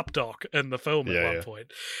 "What's up, Doc?" in the film at one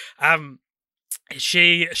point.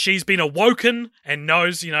 She's been awoken and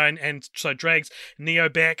knows, and so drags Neo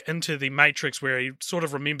back into the Matrix, where he sort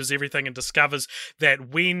of remembers everything and discovers that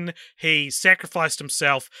when he sacrificed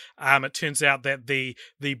himself, it turns out that the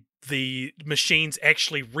machines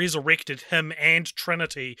actually resurrected him and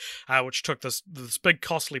Trinity, which took this big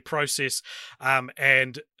costly process,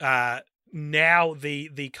 and now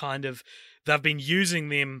the kind of they've been using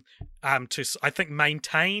them to, I think,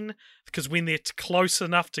 maintain, because when they're close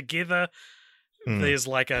enough together, there's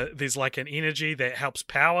an energy that helps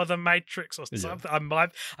power the Matrix or something.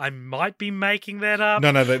 I might be making that up.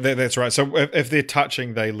 No, that's right. So if they're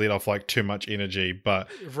touching, they let off too much energy, but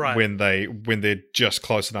when they're just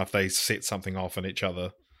close enough, they set something off in each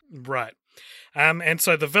other. Right. And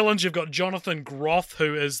so the villains, you've got Jonathan Groff,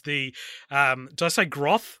 who is the did I say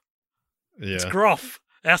Groff? Yeah, it's Groff.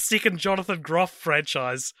 Our second Jonathan Groff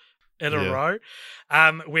franchise in a row,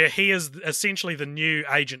 where he is essentially the new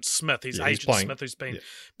Agent Smith. He's Agent Smith who's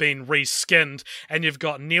been reskinned, and you've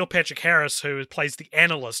got Neil Patrick Harris who plays the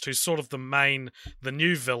analyst, who's sort of the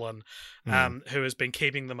new villain, who has been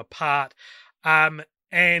keeping them apart, and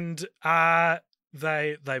they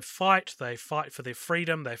fight for their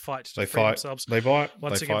freedom, they fight to free themselves. They bite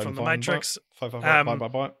once again from the Matrix.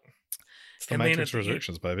 Fight. It's the Matrix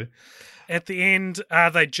Resurrections, baby. At the end,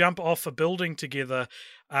 they jump off a building together,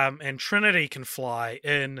 and Trinity can fly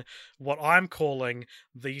in what I'm calling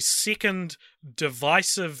the second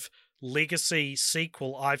divisive legacy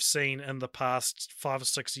sequel I've seen in the past 5 or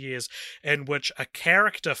 6 years, in which a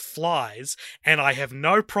character flies, and I have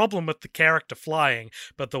no problem with the character flying,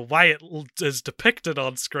 but the way it is depicted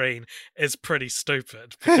on screen is pretty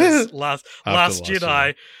stupid. Because Last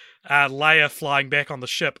Jedi... Leia flying back on the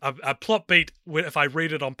ship, a plot beat, if I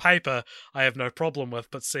read it on paper, I have no problem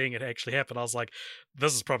with, but seeing it actually happen, I was like,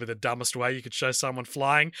 this is probably the dumbest way you could show someone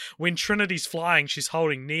flying. When Trinity's flying, she's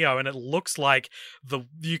holding Neo, and it looks like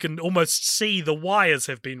you can almost see the wires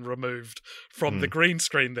have been removed from the green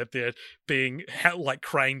screen that they're being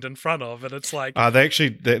craned in front of, and it's like... they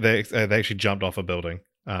actually jumped off a building.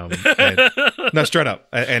 No, straight up.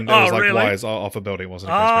 And it was like really? Wires off a building,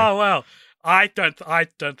 wasn't it? Oh, wow. I don't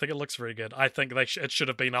think it looks very good. I think it should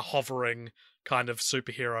have been a hovering kind of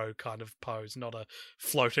superhero kind of pose, not a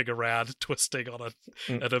floating around, twisting on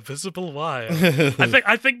an invisible wire.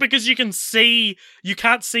 I think because you can't see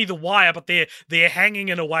the wire, but they're hanging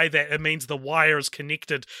in a way that it means the wire is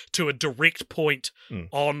connected to a direct point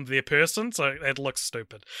on their person, so it looks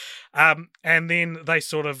stupid. And then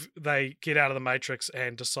they get out of the Matrix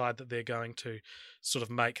and decide that they're going to sort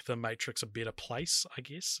of make the Matrix a better place, I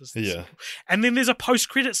guess. And then there's a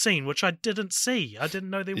post-credit scene, which I didn't see. I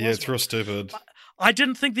didn't know there was one. Yeah, it's real stupid. I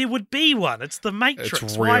didn't think there would be one. It's the Matrix.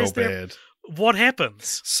 It's real bad. What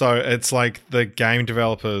happens? So it's like the game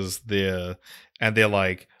developers there, and they're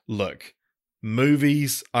like, look,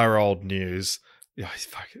 movies are old news. Oh,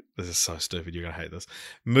 fuck it. This is so stupid. You're going to hate this.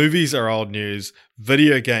 Movies are old news.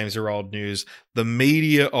 Video games are old news. The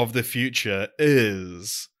media of the future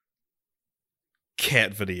is...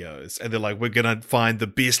 cat videos, and they're like, we're gonna find the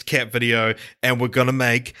best cat video and we're gonna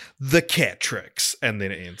make the cat tricks, and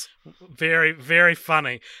then it ends. Very, very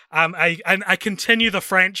funny. I continue the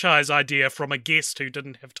franchise idea from a guest who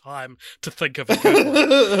didn't have time to think of a good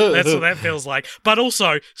one. That's what that feels like. But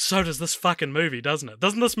also, so does this fucking movie, doesn't it?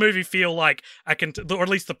 Doesn't this movie feel like or at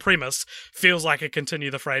least the premise feels like a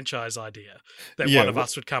continue the franchise idea that one of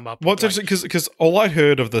us would come up with? What's interesting, because all I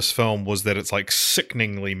heard of this film was that it's like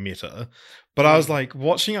sickeningly meta. But I was like,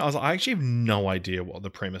 watching it, I actually have no idea what the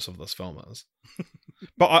premise of this film is.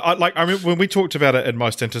 But I remember when we talked about it in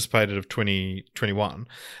Most Anticipated of 2021,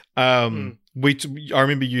 I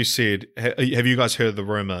remember you said, have you guys heard the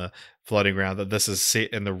rumor floating around that this is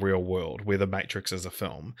set in the real world where the Matrix is a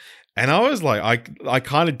film? And I was like, I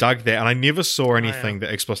kind of dug that, and I never saw anything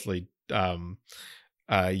that explicitly debunked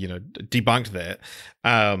that.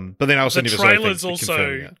 But then I also never saw anything trailers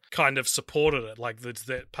also kind of supported it, like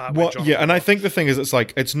that part. Well, yeah, and I think the thing is,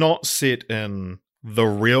 it's not set in the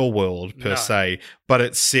real world per se, but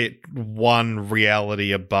it's set one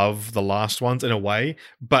reality above the last ones in a way.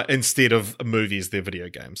 But instead of movies, they're video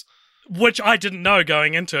games. Which I didn't know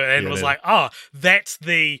going into it, and was like, that's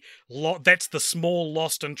the small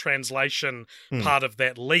lost in translation part of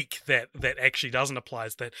that leak that actually doesn't apply.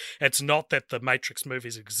 Is that it's not that the Matrix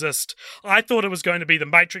movies exist. I thought it was going to be the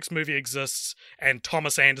Matrix movie exists and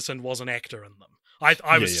Thomas Anderson was an actor in them.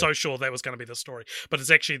 I was so sure that was going to be the story, but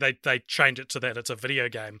it's actually they change it to that it's a video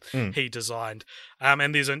game he designed.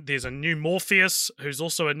 And there's a new Morpheus who's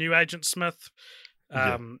also a new Agent Smith.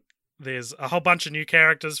 There's a whole bunch of new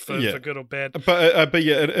characters for good or bad. But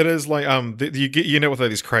yeah, it is like you know with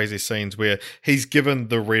these crazy scenes where he's given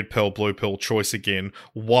the red pill, blue pill choice again,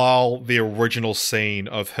 while the original scene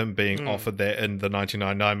of him being offered that in the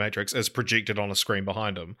 1999 Matrix is projected on a screen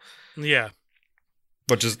behind him. Yeah.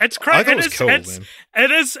 Which is it's crazy. I thought it was cool, man.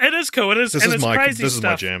 It is cool. This is my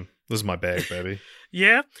jam. This is my bag, baby.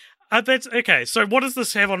 Yeah. That's okay. So what does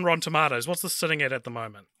this have on Rotten Tomatoes? What's this sitting at the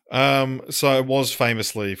moment? So it was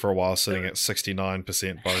famously for a while sitting at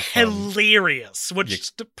 69% both. Hilarious, which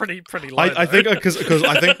is pretty low. I think because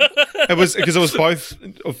I think it was both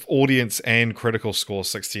of audience and critical score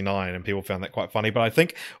 69, and people found that quite funny. But I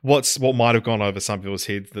think what might have gone over some people's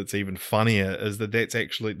heads that's even funnier is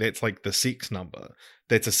that's like the sex number.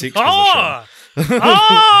 That's a sex position.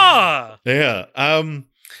 Yeah.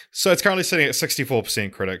 So it's currently sitting at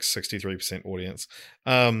 64% critics, 63% audience.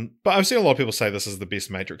 But I've seen a lot of people say this is the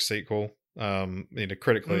best Matrix sequel.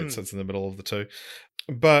 Critically, it sits in the middle of the two.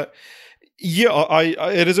 But Yeah,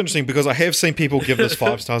 it is interesting because I have seen people give this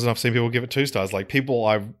 5 stars and I've seen people give it 2 stars. Like people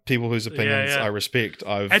whose opinions I respect.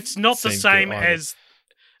 It's not the same as.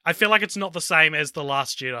 I feel like it's not the same as The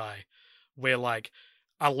Last Jedi, where like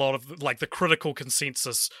a lot of like the critical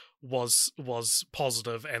consensus was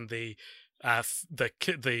positive and the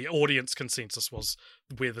audience consensus was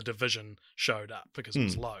where the division showed up because it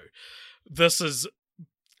was low. This is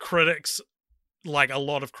critics, like a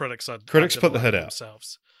lot of critics are put the hit out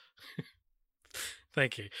themselves.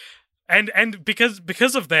 Thank you. And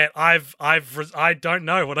because of that, I don't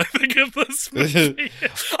know what I think of this movie.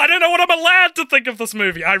 I don't know what I'm allowed to think of this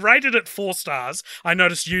movie. I rated it 4 stars. I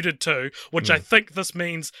noticed you did too, which I think this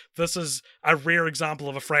means this is a rare example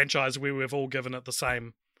of a franchise where we've all given it the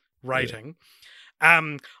same rating.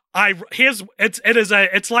 Yeah.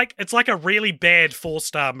 It's like a really bad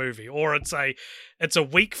 4-star movie, or it's a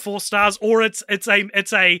weak 4 stars, or it's a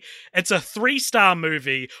 3-star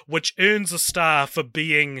movie which earns a star for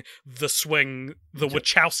being the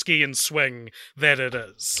Wachowskian swing that it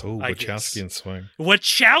is. Oh, Wachowskian swing.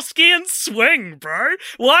 Wachowskian swing, bro.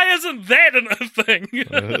 Why isn't that a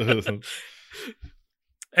thing?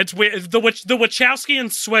 It's where the Wachowskian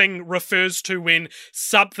swing refers to when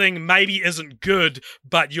something maybe isn't good,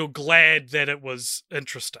 but you're glad that it was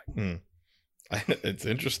interesting. It's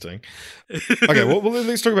interesting. Okay, well,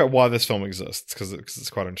 let's talk about why this film exists, because it's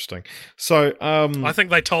quite interesting. So, I think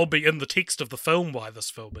they told me in the text of the film why this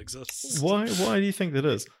film exists. Why do you think that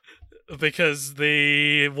is? Because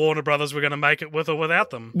the Warner Brothers were going to make it with or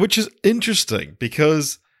without them. Which is interesting,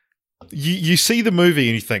 because you see the movie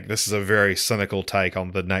and you think this is a very cynical take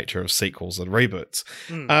on the nature of sequels and reboots.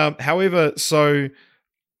 However, so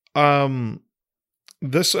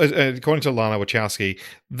this, according to Lana Wachowski,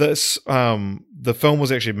 this the film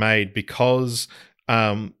was actually made because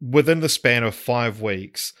within the span of 5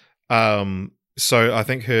 weeks, so I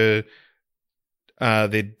think their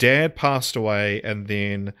dad passed away, and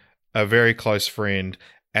then a very close friend,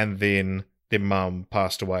 and then their mum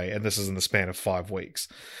passed away, and this is in the span of 5 weeks.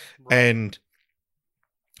 Right. And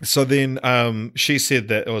so then she said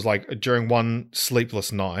that it was like during one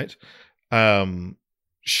sleepless night,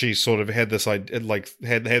 she sort of had this had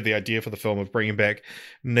the idea for the film of bringing back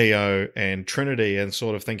Neo and Trinity, and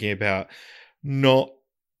sort of thinking about not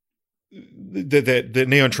that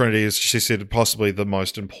Neo and Trinity is, she said, possibly the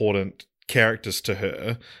most important characters to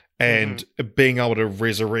her, and being able to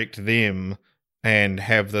resurrect them and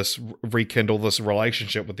have this rekindle this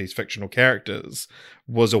relationship with these fictional characters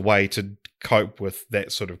was a way to cope with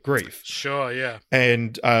that sort of grief. Sure, yeah.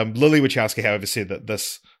 And Lily Wachowski, however, said that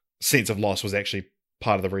this sense of loss was actually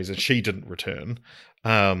part of the reason she didn't return,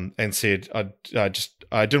 and said, I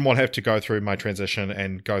didn't want to have to go through my transition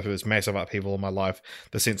and go through this massive upheaval in my life,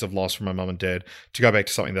 the sense of loss from my mum and dad, to go back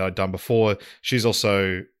to something that I'd done before. She's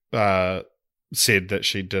also said that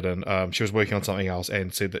she didn't, she was working on something else,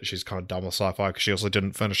 and said that she's kind of done with sci-fi because she also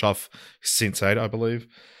didn't finish off Sense8, I believe.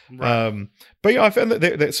 Right. But yeah, I found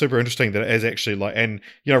that's super interesting, that it is actually like, and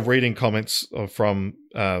you know, reading comments from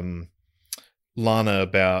Lana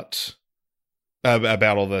about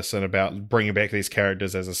all this, and about bringing back these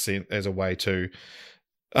characters as a way to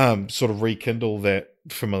sort of rekindle that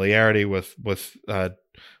familiarity with a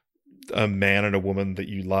man and a woman that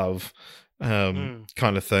you love, kind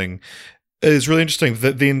of thing. It's really interesting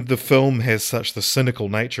that then the film has such the cynical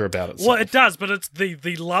nature about itself. Well, it does, but it's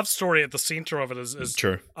the love story at the center of it is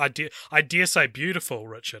true. I dare say beautiful,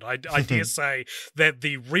 Richard. I dare say that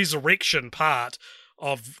the resurrection part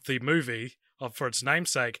of the movie, for its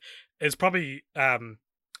namesake, is probably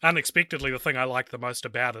unexpectedly the thing I like the most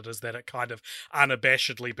about it, is that it kind of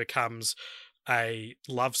unabashedly becomes a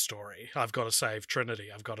love story. I've got to save Trinity.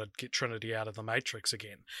 I've got to get Trinity out of the Matrix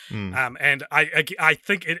again. And I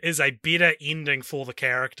think it is a better ending for the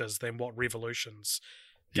characters than what Revolutions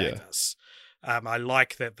gave us. I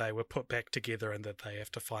like that they were put back together and that they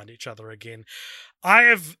have to find each other again.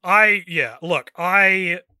 When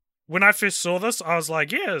I first saw this, I was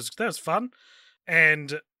like, that was fun.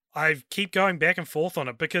 And I keep going back and forth on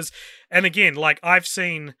it because, and again, like I've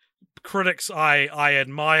seen critics I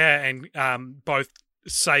admire and both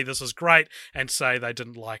say this is great and say they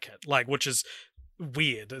didn't like it, like, which is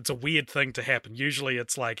weird. It's a weird thing to happen. Usually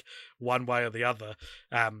it's like one way or the other.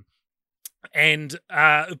 But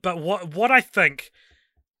what I think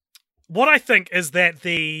is that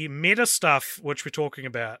the meta stuff which we're talking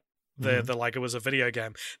about, the like it was a video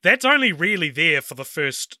game, that's only really there for the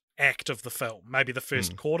first act of the film, maybe the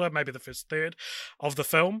first quarter, maybe the first third of the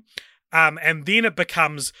film, and then it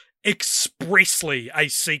becomes expressly a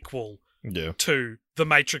sequel to The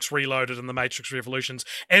Matrix Reloaded and The Matrix Revolutions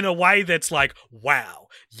in a way that's like, wow,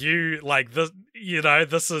 you like this, you know,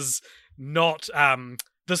 this is not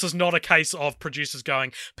this is not a case of producers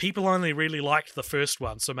going, people only really liked the first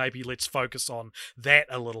one, so maybe let's focus on that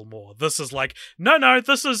a little more. This is like, no,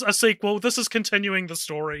 this is a sequel. This is continuing the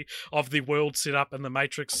story of the world set up in the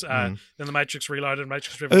Matrix, in the Matrix Reloaded and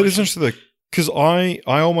Matrix Revolution. It is interesting though, because I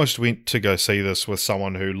almost went to go see this with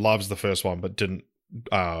someone who loves the first one but didn't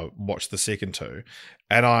watch the second two,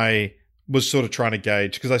 and I was sort of trying to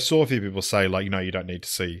gauge, because I saw a few people say like, you don't need to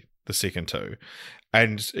see the second two,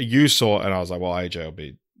 and you saw it, and I was like, well, AJ will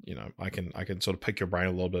be, I can sort of pick your brain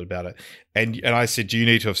a little bit about it, and I said, do you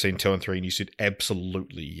need to have seen 2 and 3? And you said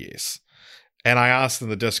absolutely yes. And I asked in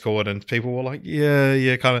the Discord, and people were like,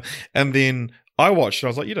 yeah, kind of. And then I watched, and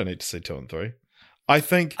I was like, you don't need to see 2 and 3. I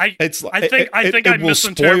think I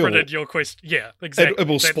misinterpreted your question. Yeah, exactly. It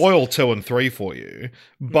will spoil 2 and 3 for you,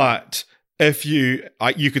 but if you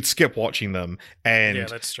could skip watching them, and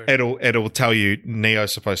that's true. It'll tell you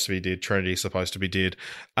Neo's supposed to be dead, Trinity's supposed to be dead,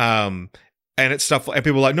 and it's stuff like, and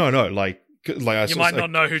people are like, no, like you might not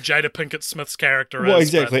know who Jada Pinkett Smith's character is. Well,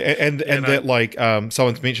 exactly, and that like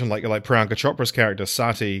someone's mentioned like Priyanka Chopra's character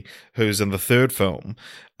Sati, who's in the third film,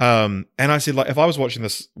 and I said, like, if I was watching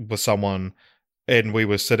this with someone and we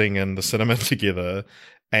were sitting in the cinema together,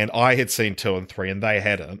 and I had seen 2 and 3 and they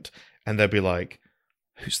hadn't, and they'd be like,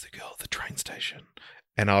 who's the girl at the train station?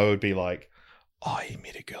 And I would be like, I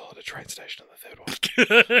met a girl at a train station in the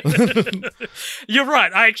third one. You're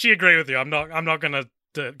right. I actually agree with you. I'm not gonna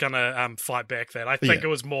fight back that. I think it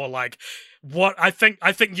was more like what I think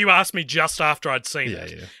you asked me just after I'd seen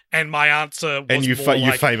it, and my answer was, and you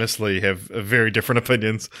famously have very different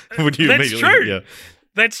opinions when you That's immediately true. Yeah.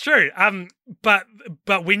 That's true.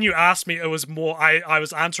 But when you asked me, it was more. I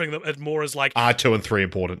was answering it more as like, are 2 and 3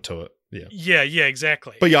 important to it? Yeah,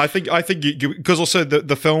 exactly. But yeah, I think you, because also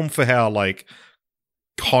the film, for how like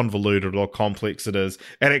convoluted or complex it is,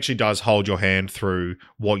 it actually does hold your hand through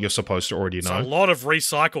what you're supposed to already know. It's a lot of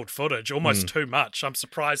recycled footage, almost too much. I'm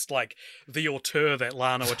surprised, like, the auteur that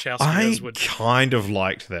Lana Wachowski is would. I kind of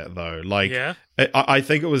liked that though. Like, yeah? I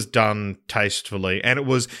think it was done tastefully, and it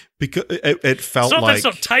was because it felt like it's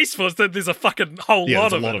not tasteful. It's that there's a fucking whole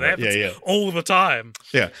lot of it. Happens all the time.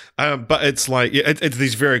 Yeah, but it's like it's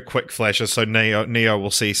these very quick flashes. So Neo will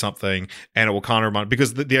see something, and it will kind of remind,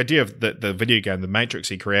 because the idea of the video game, the Matrix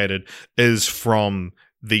he created, is from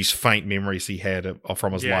these faint memories he had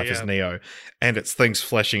from his life as Neo, and it's things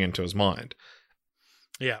flashing into his mind.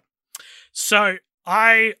 Yeah. So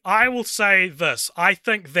I will say this. I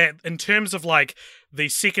think that in terms of like the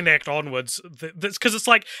second act onwards, because it's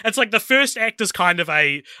like the first act is kind of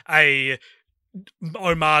a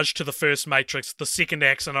homage to the first Matrix, the second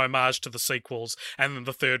act's an homage to the sequels, and then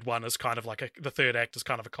the third one is kind of like the third act is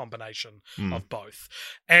kind of a combination of both.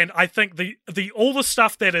 And I think the all the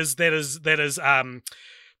stuff that is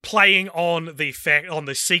playing on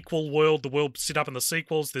the sequel world, the world set up in the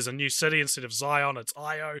sequels. There's a new city instead of Zion, it's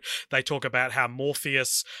Io. They talk about how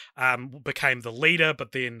Morpheus became the leader,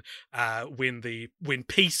 but then when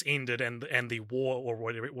peace ended and the war, or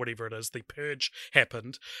whatever it is, the purge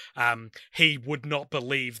happened, he would not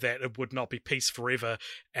believe that it would not be peace forever,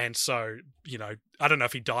 and so I don't know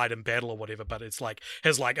if he died in battle or whatever, but it's like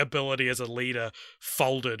his ability as a leader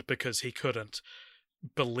folded because he couldn't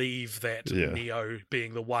believe that Neo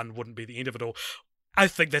being the one wouldn't be the end of it all. I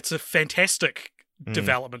think that's a fantastic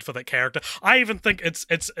development for that character. I even think it's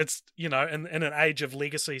in an age of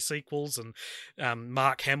legacy sequels and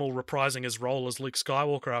Mark Hamill reprising his role as Luke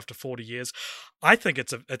Skywalker after 40 years, I think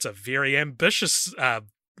it's a very ambitious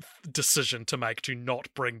decision to make, to not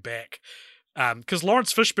bring back, because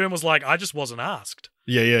Lawrence Fishburne was like, I just wasn't asked.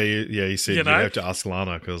 Yeah. He said you have to ask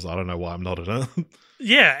Lana because I don't know why I'm not in it.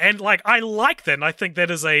 Yeah, and I like that, and I think that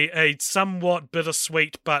is a somewhat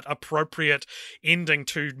bittersweet but appropriate ending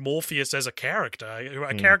to Morpheus as a character,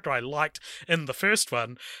 a character I liked in the first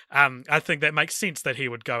one. I think that makes sense that he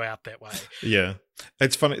would go out that way. Yeah,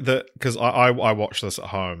 it's funny that because I watched this at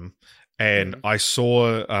home, and I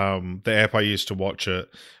saw the app I used to watch it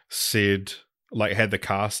said, like, had the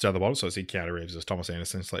cast down the bottom, so it said Keanu Reeves as Thomas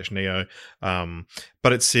Anderson / Neo,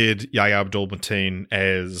 but it said Yahya Abdul-Mateen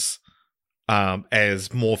as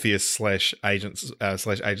Morpheus / Agent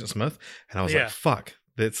Smith, and I was like, fuck,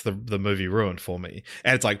 that's the movie ruined for me.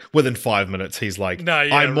 And it's like within 5 minutes he's like,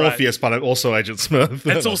 I'm Morpheus, but I'm also Agent Smith.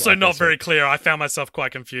 It's also not very clear. I found myself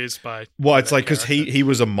quite confused by it's like, because he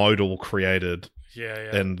was a modal created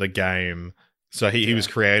in the game, so he was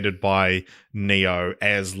created by Neo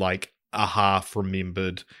as like a half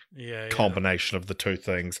remembered combination of the two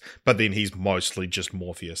things, but then he's mostly just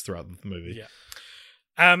Morpheus throughout the movie.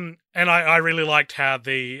 And I really liked how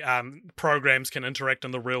the programs can interact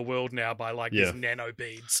in the real world now by these nano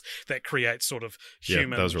beads that create sort of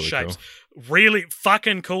human that was really shapes. cool. Really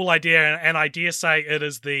fucking cool idea, and I dare say it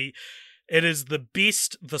is the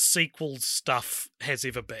best the sequel stuff has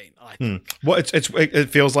ever been, I think. Well, it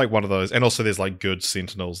feels like one of those, and also there's like good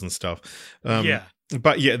Sentinels and stuff.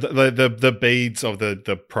 But yeah, the beads of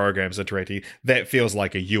the programs interacting, that feels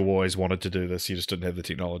like you always wanted to do this, you just didn't have the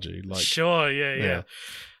technology. Like, sure, yeah.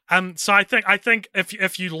 So I think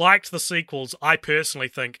if you liked the sequels, I personally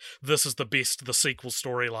think this is the best the sequel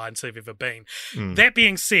storylines have ever been. That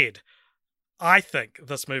being said, I think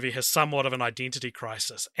this movie has somewhat of an identity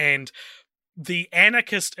crisis, and the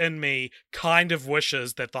anarchist in me kind of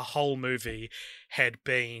wishes that the whole movie had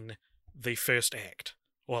been the first act.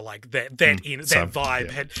 Or like that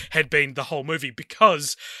vibe had been the whole movie,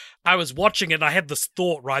 because I was watching it and I had this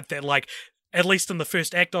thought, right, that like, at least in the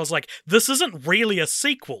first act, I was like, this isn't really a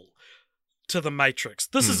sequel to The Matrix.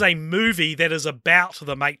 This is a movie that is about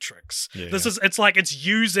The Matrix. It's like it's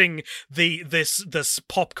using this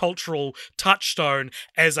pop cultural touchstone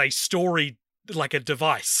as a story, like a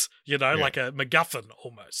device, like a MacGuffin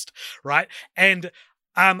almost, right? And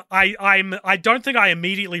I don't think I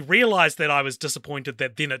immediately realized that I was disappointed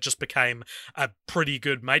that then it just became a pretty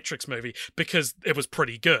good Matrix movie, because it was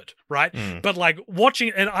pretty good, right? But like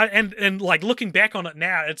watching and like looking back on it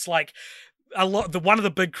now, it's like one of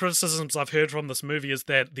the big criticisms I've heard from this movie is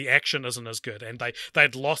that the action isn't as good, and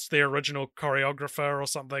they'd lost their original choreographer or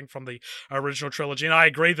something from the original trilogy. And I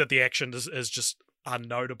agree that the action is just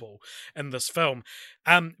unnotable in this film.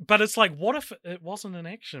 But it's like, what if it wasn't an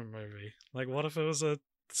action movie? Like, what if it was a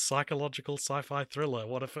psychological sci-fi thriller?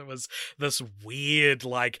 What if it was this weird,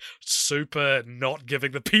 like, super not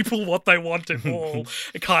giving the people what they want at all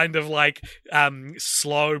kind of like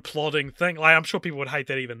slow plodding thing? Like, I'm sure people would hate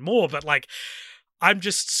that even more, but like, I'm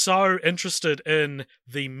just so interested in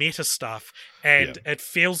the meta stuff, and it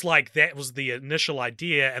feels like that was the initial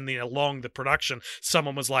idea, and then along the production,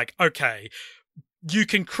 someone was like, okay, you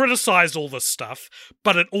can criticize all this stuff,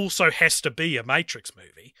 but it also has to be a Matrix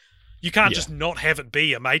movie. You can't just not have it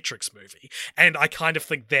be a Matrix movie. And I kind of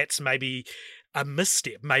think that's maybe a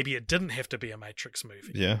misstep. Maybe it didn't have to be a Matrix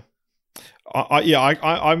movie. Yeah.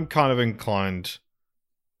 I'm kind of inclined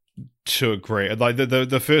to agree. Like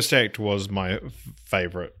the first act was my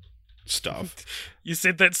favorite stuff. You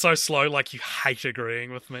said that so slow, like you hate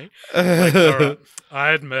agreeing with me. Like, all right, I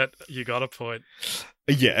admit you got a point.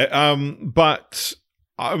 Yeah, but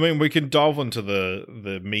I mean, we can delve into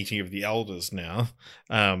the meeting of the elders now,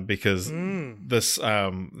 because this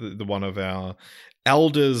the one of our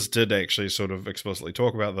elders did actually sort of explicitly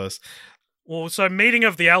talk about this. Well, so meeting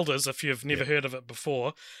of the elders, if you've never heard of it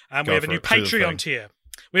before, we have a new Patreon tier.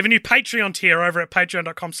 We have a new Patreon tier over at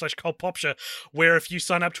patreon.com/cultpopture, where if you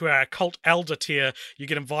sign up to our Cult Elder tier, you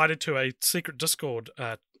get invited to a secret Discord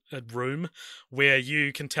room where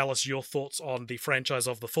you can tell us your thoughts on the franchise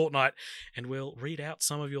of The Fortnight, and we'll read out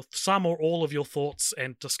some or all of your thoughts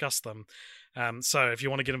and discuss them. So if you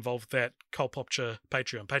want to get involved with that, Cult Popture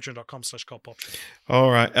Patreon, patreon.com/cultpopture.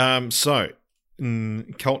 All right. So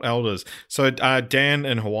Cult Elders. So Dan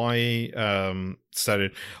in Hawaii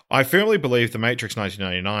stated, I firmly believe The Matrix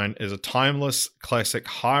 1999 is a timeless, classic,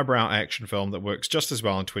 highbrow action film that works just as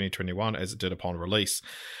well in 2021 as it did upon release.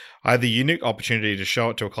 I had the unique opportunity to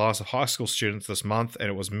show it to a class of high school students this month, and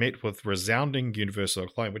it was met with resounding universal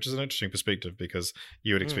acclaim, which is an interesting perspective, because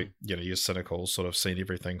you would expect, your cynical, sort of seen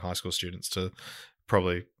everything high school students to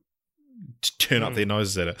probably turn up their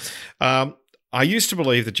noses at it. I used to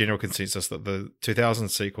believe the general consensus that the 2000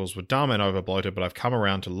 sequels were dumb and overbloated, but I've come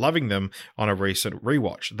around to loving them on a recent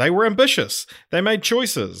rewatch. They were ambitious. They made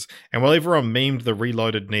choices. And while everyone memed the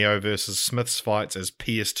reloaded Neo versus Smith's fights as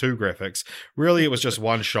PS2 graphics, really it was just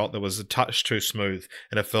one shot that was a touch too smooth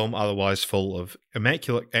in a film otherwise full of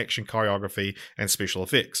immaculate action choreography and special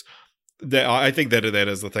effects. I think that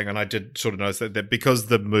is the thing, and I did sort of notice that because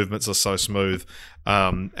the movements are so smooth,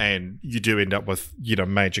 and you do end up with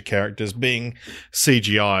major characters being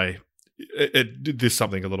CGI, there's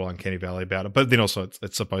something a little uncanny valley about it. But then also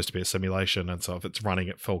it's supposed to be a simulation, and so if it's running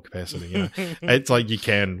at full capacity, it's like you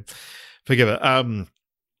can forgive it.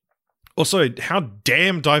 Also, how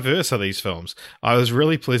damn diverse are these films? I was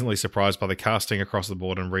really pleasantly surprised by the casting across the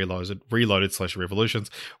board and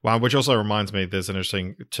Reloaded/Revolutions, which also reminds me there's an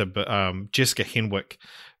interesting Jessica Henwick,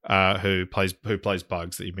 who plays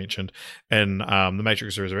Bugs that you mentioned in The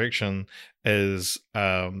Matrix Resurrection, is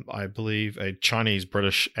I believe a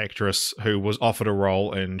Chinese-British actress who was offered a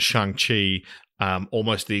role in Shang-Chi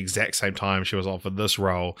almost the exact same time she was offered this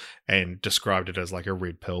role, and described it as like a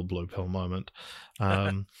red pill, blue pill moment.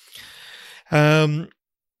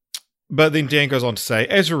 But then Dan goes on to say,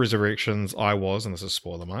 as for Resurrections, I was, and this is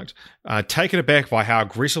spoiler marked, taken aback by how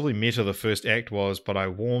aggressively meta the first act was, but I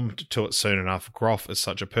warmed to it soon enough. Groff is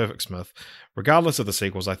such a perfect Smith. Regardless of the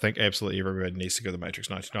sequels, I think absolutely everyone needs to give The Matrix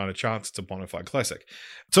 99 a chance. It's a bona fide classic.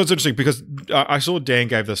 So it's interesting because I saw Dan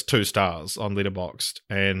gave this 2 stars on Letterboxd,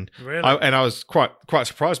 and really? I was quite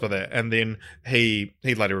surprised by that. And then he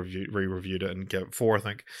later re-reviewed it and gave it 4, I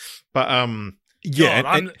think. But yeah,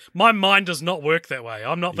 God, my mind does not work that way.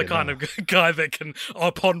 I'm not the kind of guy that can,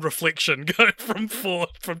 upon reflection, go from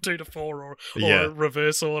 2 to 4 or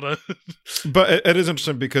reverse order. But it is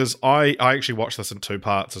interesting because I actually watched this in 2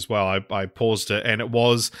 parts as well. I paused it, and I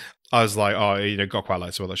was like, oh, got quite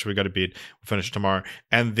late, so should we go to bed? We'll finish it tomorrow.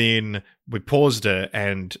 And then we paused it,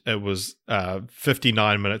 and it was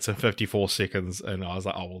 59 minutes and 54 seconds, and I was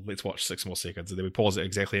like, oh, well, let's watch 6 more seconds. And then we paused it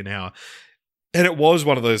exactly an hour. And it was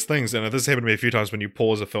one of those things, and this happened to me a few times when you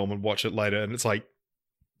pause a film and watch it later, and it's like,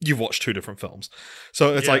 you've watched 2 different films.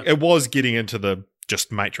 So it's like, it was getting into the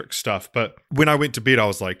just Matrix stuff. But when I went to bed, I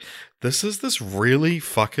was like, this is this really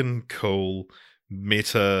fucking cool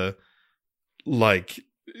meta, like,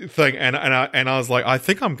 thing. And I was like, I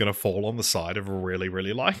think I'm going to fall on the side of really,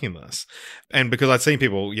 really liking this. And because I'd seen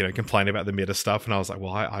people, complain about the meta stuff, and I was like,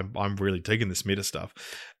 well, I'm really digging this meta stuff.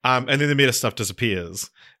 And then the meta stuff disappears.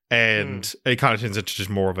 And it kind of turns into just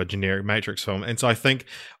more of a generic Matrix film. And so I think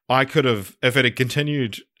I could have, if it had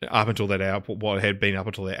continued up until that hour, what had been up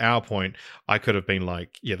until that hour point, I could have been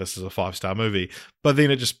like, yeah, this is a 5-star movie. But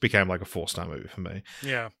then it just became like a 4-star movie for me.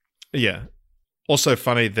 Yeah. Yeah. Also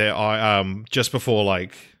funny that I, just before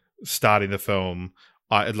like starting the film,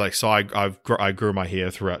 I grew my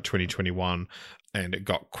hair throughout 2021, and it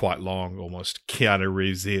got quite long, almost Keanu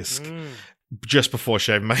Reeves-esque. Just before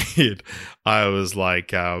shaving my head, I was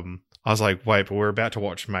like, wait, but we're about to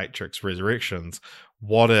watch Matrix Resurrections.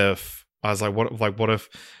 What if what if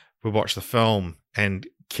we watch the film and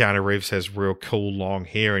Keanu Reeves has real cool long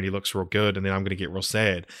hair and he looks real good, and then I'm going to get real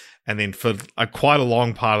sad. And then for quite a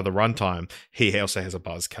long part of the runtime, he also has a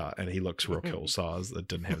buzz cut and he looks real cool. So I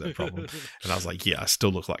didn't have that problem. And I was like, yeah, I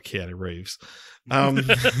still look like Keanu Reeves.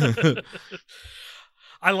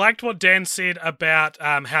 I liked what Dan said about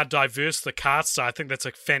how diverse the casts are. I think that's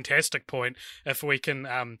a fantastic point. If we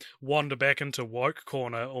can wander back into woke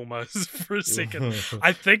corner almost for a second,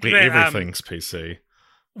 I think that everything's PC.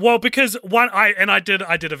 Well, because I did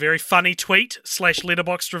a very funny tweet /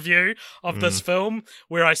 Letterboxd review of this film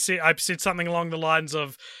where I said something along the lines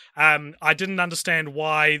of I didn't understand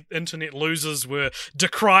why internet losers were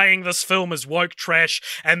decrying this film as woke trash,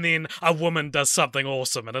 and then a woman does something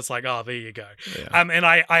awesome, and it's like, oh, there you go. Yeah. And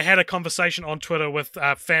I had a conversation on Twitter with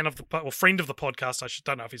a friend of the podcast. I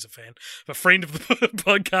don't know if he's a fan, but friend of the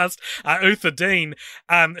podcast, Uther Dean,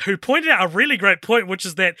 who pointed out a really great point, which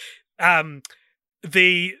is that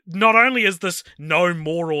not only is this no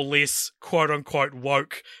more or less quote unquote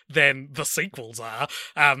woke than the sequels are,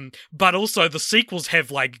 but also the sequels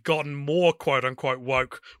have like gotten more quote unquote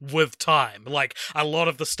woke with time. Like a lot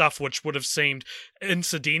of the stuff which would have seemed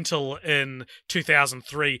incidental in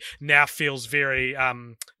 2003 now feels very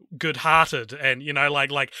good-hearted, and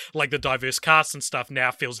like the diverse cast and stuff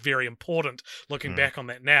now feels very important looking back on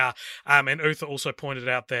that now. And Uther also pointed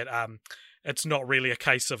out that it's not really a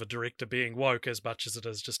case of a director being woke as much as it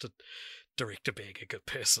is just a director being a good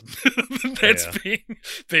person. That's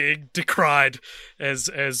being decried as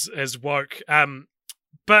woke.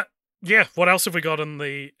 But yeah, what else have we got in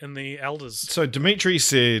the Elders? So Dimitri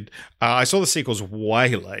said, I saw the sequels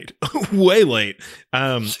way late,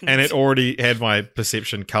 and it already had my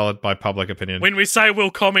perception coloured by public opinion. When we say we'll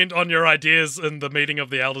comment on your ideas in the meeting of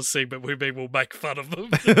the Elders segment, we mean we'll make fun of them.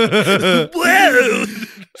 Well,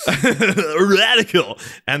 radical.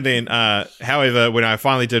 And then, however, when I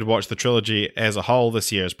finally did watch the trilogy as a whole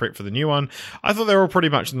this year as prep for the new one, I thought they were all pretty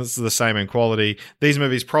much the same in quality. These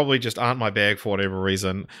movies probably just aren't my bag for whatever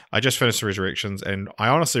reason. I just finished Resurrections, and I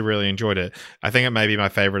honestly really enjoyed it. I think it may be my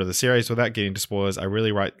favorite of the series. Without getting to spoilers, I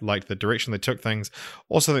really liked the direction they took things.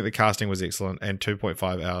 Also think the casting was excellent, and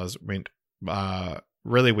 2.5 hours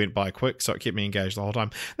really went by quick, so it kept me engaged the whole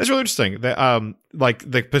time. That's really interesting. That like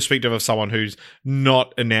the perspective of someone who's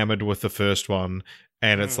not enamored with the first one,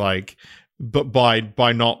 and it's like, but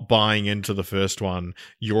by not buying into the first one,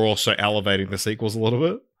 you're also elevating the sequels a little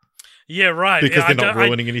bit. Yeah, right. Because they're not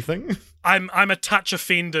ruining anything. I'm a touch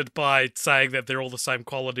offended by saying that they're all the same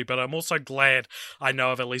quality, but I'm also glad I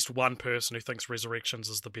know of at least one person who thinks Resurrections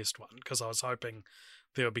is the best one, because I was hoping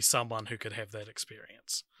there would be someone who could have that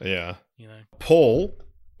experience. Yeah. Paul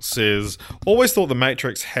says, always thought the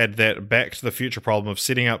Matrix had that Back to the Future problem of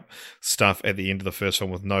setting up stuff at the end of the first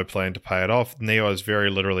film with no plan to pay it off. Neo is very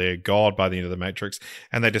literally a god by the end of the Matrix,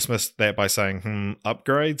 and they dismissed that by saying,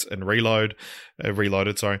 upgrades and reloaded.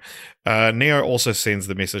 Neo also sends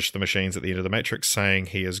the message to the machines at the end of the Matrix saying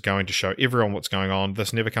he is going to show everyone what's going on.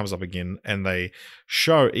 This never comes up again, and they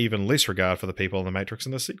show even less regard for the people in the Matrix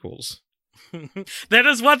in the sequels. That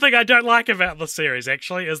is one thing I don't like about the series,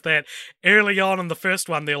 actually, is that early on in the first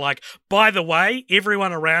one, they're like, by the way,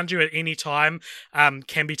 everyone around you at any time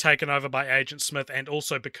can be taken over by Agent Smith, and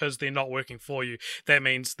also because they're not working for you, that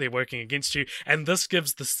means they're working against you. And this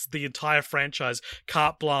gives the entire franchise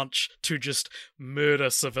carte blanche to just murder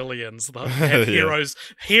civilians, have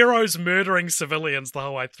heroes murdering civilians the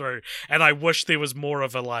whole way through. And I wish there was more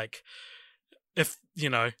of a, like, if, you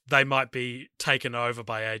know, they might be taken over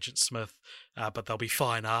by Agent Smith, but they'll be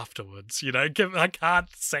fine afterwards. You know, I can't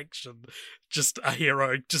sanction just a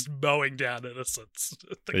hero just mowing down innocents.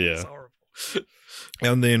 I think it's horrible.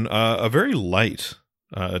 And then a very late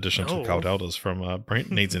addition to Cult Elders from Brent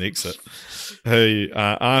Needs an Exit, who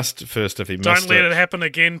asked first if he missed it. Don't let it happen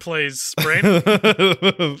again, please, Brent.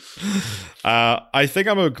 I think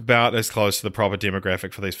I'm about as close to the proper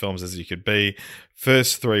demographic for these films as you could be.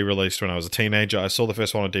 First three released when I was a teenager. I saw the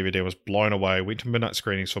first one on DVD and was blown away. Went to midnight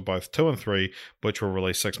screenings for both 2 and 3, which were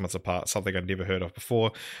released 6 months apart, something I'd never heard of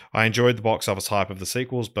before. I enjoyed the box office hype of the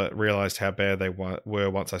sequels, but realized how bad they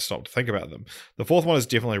were once I stopped to think about them. The fourth one is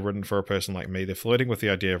definitely written for a person like me. They're flirting with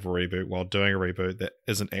the idea of a reboot while doing a reboot that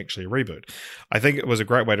isn't actually a reboot. I think it was a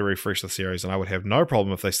great way to refresh the series, and I would have no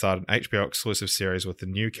problem if they started an HBO exclusive series with the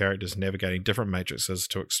new characters navigating different matrices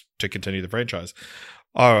to continue the franchise.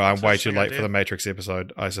 Oh, I'm way too late for the Matrix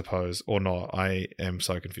episode, I suppose, or not. I am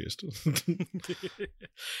so confused.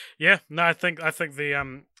 Yeah, no, I think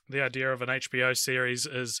the idea of an HBO series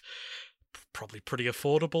is probably pretty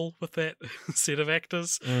affordable with that set of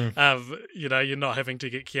actors. You know, you're not having to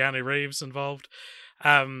get Keanu Reeves involved,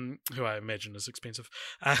 who I imagine is expensive.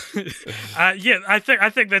 Yeah, I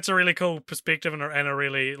think that's a really cool perspective, and a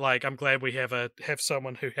really, like, I'm glad we have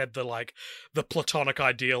someone who had the platonic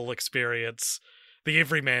ideal experience. The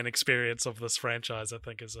everyman experience of this franchise, I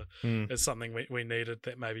think, is something we needed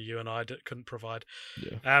that maybe you and I couldn't provide.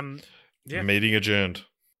 Yeah. Meeting adjourned.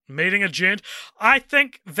 I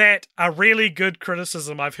think that a really good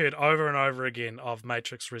criticism I've heard over and over again of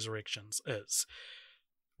Matrix Resurrections is,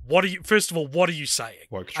 what are you saying?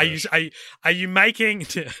 Are you making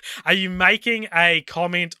a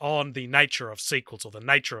comment on the nature of sequels or the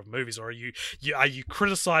nature of movies, or are you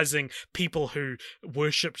criticizing people who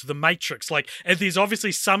worshipped the Matrix? Like, and there's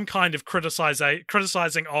obviously some kind of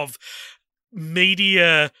criticizing of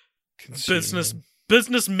media, business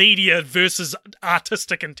media versus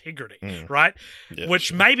artistic integrity, right? Yeah,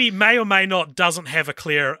 which may or may not doesn't have a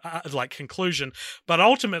clear conclusion, but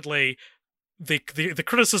ultimately, the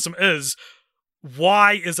criticism is,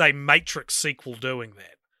 why is a Matrix sequel doing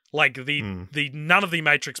that? Like, none of the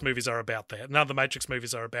Matrix movies are about that. None of the Matrix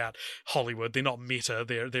movies are about Hollywood. They're not meta.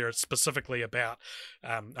 They're specifically about,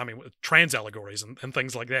 trans allegories and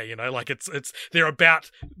things like that. You know, like they're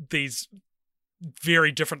about these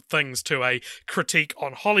very different things to a critique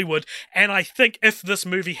on Hollywood. And I think if this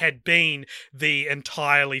movie had been the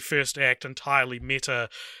entirely first act, entirely meta,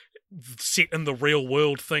 set in the real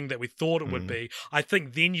world thing that we thought it would be, I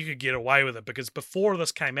think then you could get away with it, because before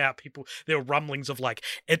this came out, there were rumblings of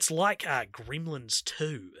it's like Gremlins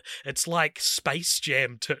 2, it's like Space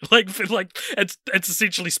Jam 2, like it's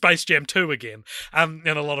essentially Space Jam 2 again, in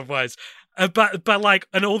a lot of ways, but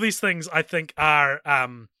and all these things I think are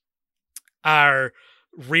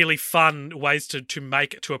really fun ways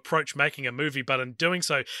to approach making a movie, but in doing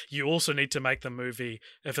so, you also need to make the movie,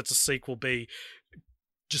 if it's a sequel, be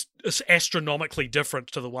just astronomically different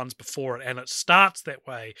to the ones before it, and it starts that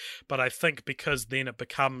way. But I think because then it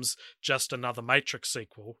becomes just another Matrix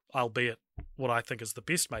sequel, albeit what I think is the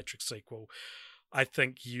best Matrix sequel, I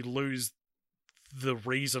think you lose the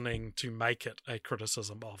reasoning to make it a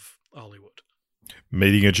criticism of Hollywood.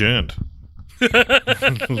 Meeting adjourned. That's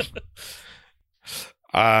an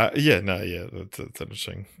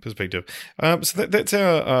interesting perspective. So that's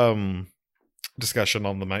our discussion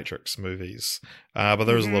on the Matrix movies, but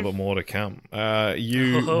there is a little bit more to come.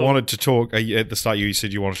 You wanted to talk at the start. You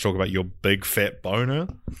said you wanted to talk about your big fat boner.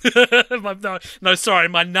 no, sorry,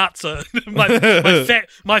 my nuts are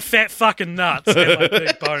my fat fucking nuts and my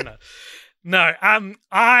big boner. No,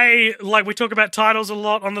 we talk about titles a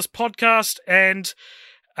lot on this podcast, and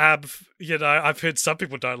I've heard some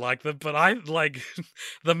people don't like them, but I like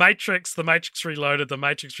The Matrix, The Matrix Reloaded, The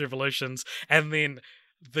Matrix Revolutions, and then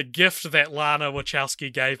the gift that Lana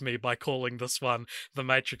Wachowski gave me by calling this one The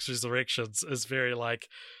Matrix Resurrections is very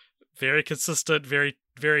consistent, very,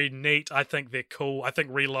 very neat. I think they're cool. I think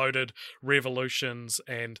Reloaded, Revolutions,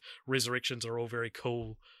 and Resurrections are all very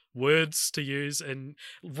cool words to use. And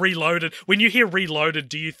Reloaded, when you hear Reloaded,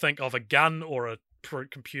 do you think of a gun or a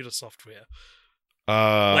computer software?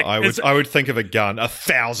 I would think of a gun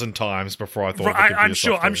 1,000 times before I thought of a computer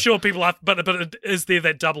software. I'm sure people are, but is there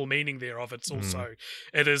that double meaning there of it's also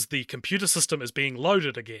it is the computer system is being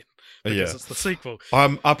loaded again because it's the sequel.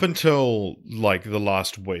 Up until like the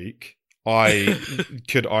last week, I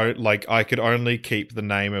could only keep the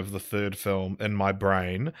name of the third film in my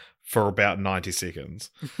brain for about 90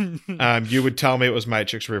 seconds. You would tell me it was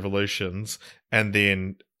Matrix Revolutions, and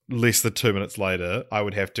then less than 2 minutes later, I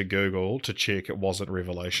would have to Google to check it wasn't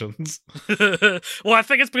Revelations. Well, I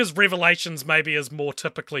think it's because Revelations maybe is more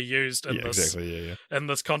typically used in in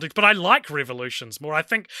this context. But I like Revolutions more. I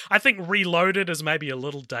think Reloaded is maybe a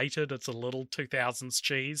little dated. It's a little 2000s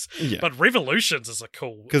cheese. Yeah. But Revolutions is a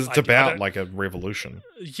cool... Because it's about like a revolution.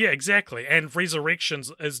 Yeah, exactly. And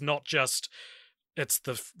Resurrections is not just... It's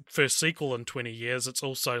the first sequel in 20 years. It's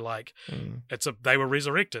also like they were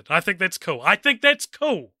resurrected. I think that's cool. I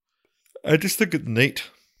just think it's neat.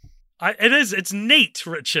 It is. It's neat,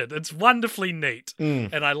 Richard. It's wonderfully neat,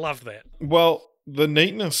 and I love that. Well, the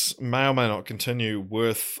neatness may or may not continue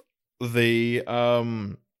with the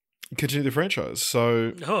franchise.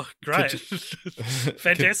 So, great,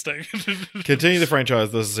 fantastic. Continue the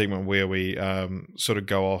franchise. This is a segment where we sort of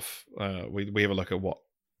go off. We have a look at what.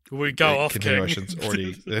 We go off continuations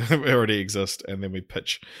already exist, and then we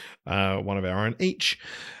pitch one of our own each.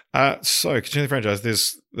 So continue the franchise.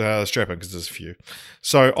 There's strap in because there's a few.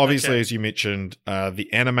 So obviously, as you mentioned, the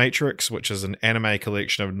Animatrix, which is an anime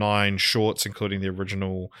collection of 9 shorts, including the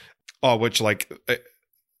original. Which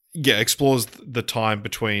explores the time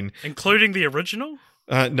between, including the original.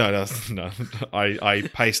 No. I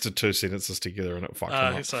pasted 2 sentences together and it fucked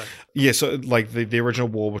them up. So. Yeah, so like the original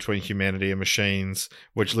war between humanity and machines,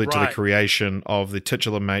 which led to the creation of the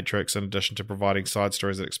titular Matrix, in addition to providing side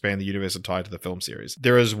stories that expand the universe and tie to the film series.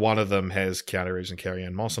 There is one of them has Keanu Reeves and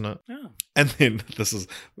Carrie-Anne Moss in it. Oh. And then this is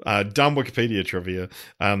dumb Wikipedia trivia.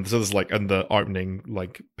 So this is like in the opening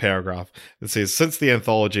like paragraph. It says, since the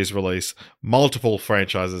anthology's release, multiple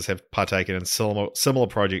franchises have partaken in similar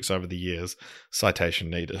projects over the years. Citation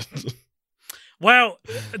needed. Well,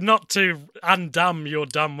 not to undumb your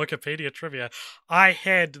dumb Wikipedia trivia, I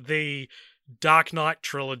had the Dark Knight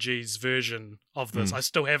trilogy's version of this. I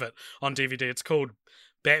still have it on DVD. It's called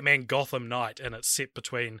Batman Gotham Knight, and it's set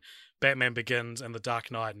between Batman Begins and The Dark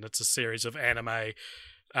Knight, and it's a series of anime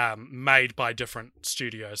made by different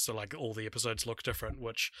studios, so like all the episodes look different,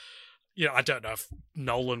 which, you know, I don't know if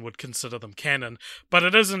Nolan would consider them canon, but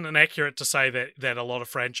it isn't inaccurate to say that a lot of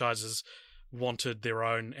franchises wanted their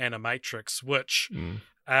own Animatrix, which,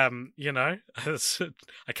 you know, I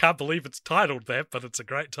can't believe it's titled that, but it's a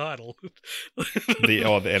great title. the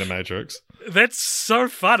Animatrix. That's so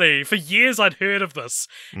funny. For years I'd heard of this,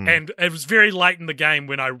 and it was very late in the game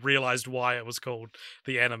when I realized why it was called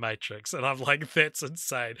the Animatrix, and I'm like, that's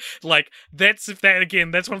insane. Like, that's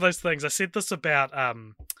one of those things. I said this about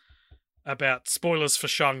spoilers for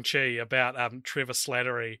Shang-Chi, about Trevor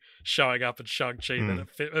Slattery showing up in Shang-Chi,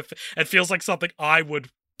 that it feels like something I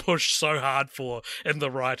would push so hard for in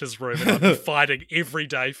the writer's room, and I'd be fighting every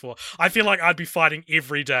day for. I feel like I'd be fighting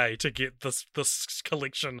every day to get this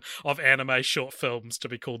collection of anime short films to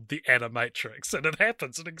be called the Animatrix, and it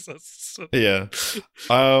happens, it exists. Yeah.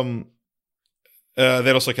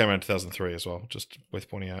 That also came out in 2003 as well, just worth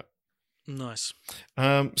pointing out. Nice.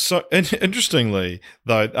 So interestingly,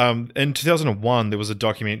 though, in 2001 there was a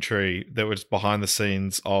documentary that was behind the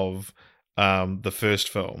scenes of the first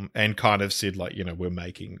film, and kind of said, like, you know, we're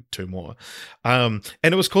making 2 more, and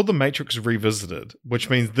it was called The Matrix Revisited, which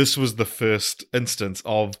means this was the first instance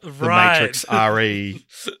of the Matrix RE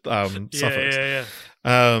suffix.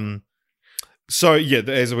 Yeah. So yeah,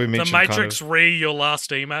 as we mentioned, The Matrix your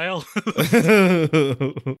last email.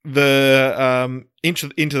 The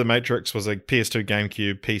Into the Matrix was a PS2,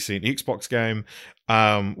 GameCube, PC, and Xbox game,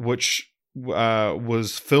 which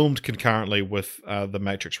was filmed concurrently with The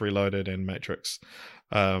Matrix Reloaded and Matrix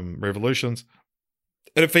Revolutions.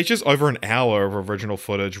 And it features over an hour of original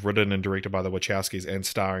footage written and directed by the Wachowskis and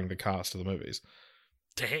starring the cast of the movies.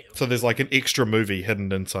 Damn. So there's like an extra movie hidden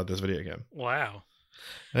inside this video game. Wow.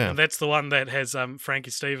 Yeah. And that's the one that has Frankie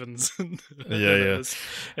Stevens as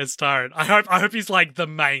Tyrant. I hope he's like the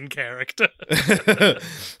main character.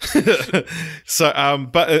 So,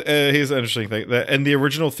 but here's an interesting thing: that in the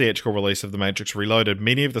original theatrical release of The Matrix Reloaded,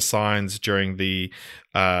 many of the signs during the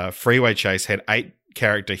freeway chase had 8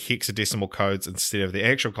 character hexadecimal codes instead of the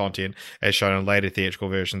actual content, as shown in later theatrical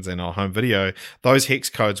versions and on home video. Those hex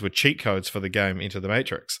codes were cheat codes for the game Enter the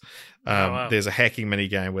Matrix. Wow. There's a hacking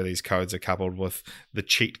minigame where these codes are coupled with the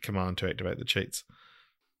cheat command to activate the cheats.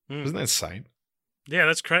 Isn't that insane? Yeah,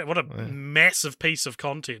 that's great. What a massive piece of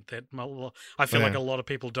content that I feel like a lot of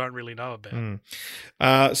people don't really know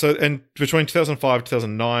about. So between 2005 and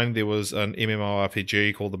 2009, there was an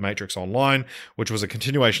MMORPG called The Matrix Online, which was a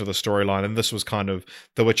continuation of the storyline. And this was kind of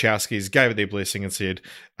the Wachowskis gave it their blessing and said,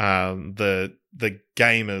 the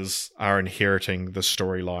gamers are inheriting the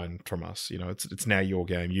storyline from us. You know, it's now your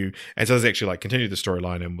game. And so it's actually like continued the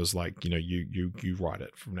storyline and was like, you know, you write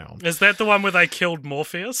it from now on. Is that the one where they killed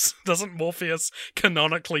Morpheus? Doesn't Morpheus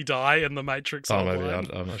canonically die in the Matrix Online?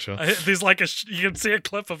 Maybe I'm not sure. There's like you can see a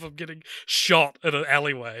clip of him getting shot in an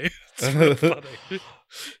alleyway. It's really funny.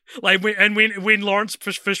 Like when Lawrence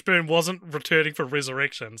Fishburne wasn't returning for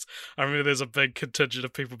Resurrections, I remember there's a big contingent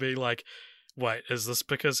of people being like, wait, is this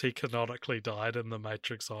because he canonically died in The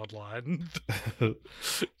Matrix Online?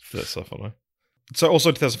 That's so funny. So also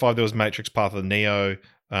in 2005, there was Matrix Path of Neo,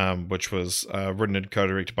 which was written and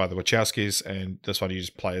co-directed by the Wachowskis, and this one you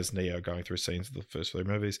just play as Neo going through scenes of the first 3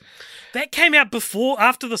 movies. That came out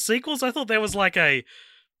after the sequels? I thought there was like a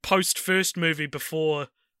post-first movie before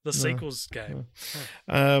the sequels game.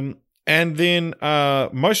 And then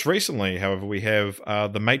most recently, however, we have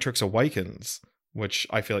The Matrix Awakens, which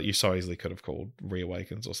I feel like you so easily could have called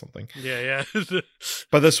Reawakens or something. Yeah.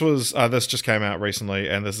 But this just came out recently,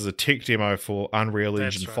 and this is a tech demo for Unreal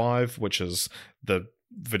Engine 5, which is the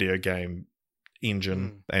video game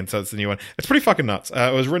engine, and so it's the new one. It's pretty fucking nuts.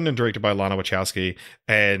 It was written and directed by Lana Wachowski,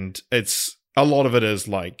 and it's a lot of it is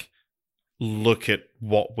like, look at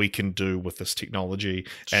what we can do with this technology,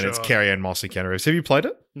 and it's Carrie-Anne Moss and Keanu Reeves. Have you played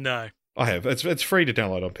it? No. I have. It's free to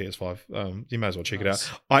download on PS5. You may as well check it out.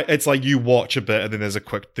 It's like you watch a bit, and then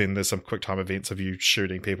there's some quick time events of you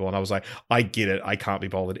shooting people, and I was like, I get it. I can't be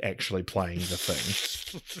bothered actually playing the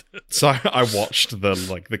thing. So I watched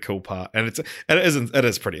the cool part, and it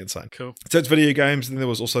is pretty insane. Cool. So it's video games, and there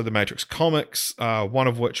was also the Matrix comics, one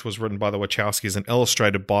of which was written by the Wachowskis and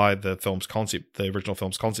illustrated by the original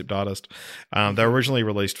film's concept artist. They were originally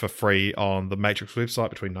released for free on the Matrix website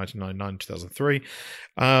between 1999 and 2003.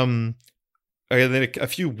 And then a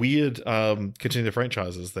few weird continuing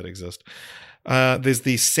franchises that exist. There's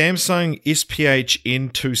the Samsung SPH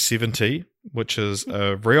N270, which is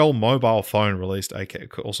a real mobile phone released,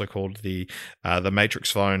 also called the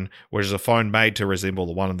Matrix phone, which is a phone made to resemble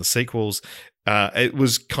the one in the sequels. It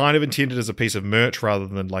was kind of intended as a piece of merch rather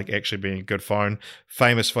than like actually being a good phone.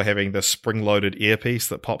 Famous for having the spring-loaded earpiece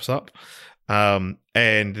that pops up.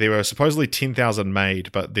 And there were supposedly 10,000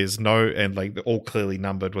 made, but there's and like they're all clearly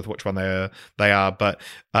numbered with which one they are, but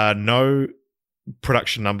no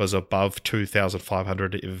production numbers above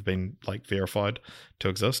 2,500 have ever been like verified to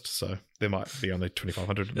exist. So there might be only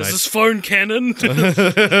 2,500 made. Is this phone canon?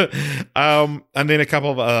 And then a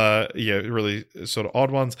couple of really sort of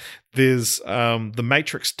odd ones. There's the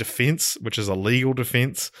Matrix Defense, which is a legal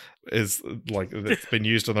defense. Is like it's been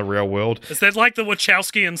used in the real world. Is that like the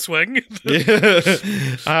Wachowski swing?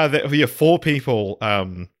 Yeah, 4 people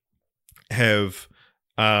have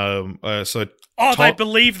so. They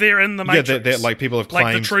believe they're in the Matrix. Yeah, they're like people have claimed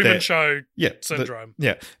like the Truman that, Show syndrome.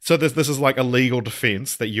 So this is like a legal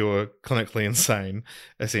defense that you're clinically insane,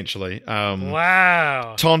 essentially.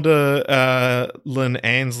 Wow. Tonda Lynn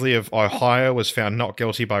Ansley of Ohio was found not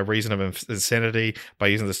guilty by reason of insanity by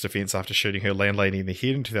using this defense after shooting her landlady in the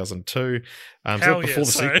head in 2002. So before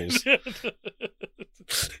the sequels.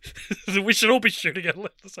 We should all be shooting at.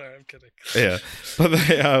 Sorry, I'm kidding. Yeah, but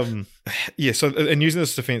they, so in using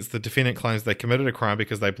this defense, the defendant claims they committed a crime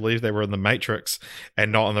because they believed they were in the Matrix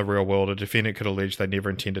and not in the real world. A defendant could allege they never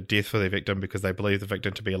intended death for their victim because they believed the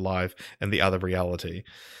victim to be alive in the other reality.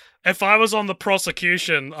 If I was on the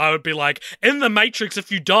prosecution, I would be like, in the Matrix,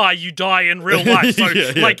 if you die in real life. So,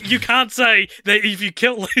 you can't say that if you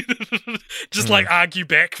kill... just, argue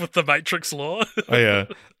back with the Matrix law.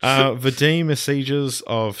 Vadim Messages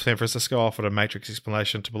of San Francisco offered a Matrix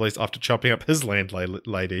explanation to police after chopping up his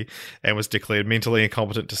landlady and was declared mentally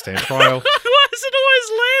incompetent to stand trial. Why is it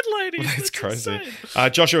always landladies? That's crazy.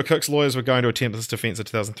 Joshua Cook's lawyers were going to attempt this defense in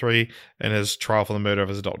 2003 in his trial for the murder of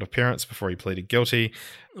his adoptive parents before he pleaded guilty.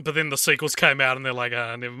 But then the sequels came out and they're like,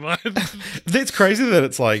 never mind. That's crazy that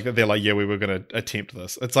it's like, they're like, yeah, we were going to attempt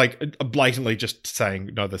this. It's like blatantly just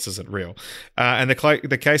saying, no, this isn't real. And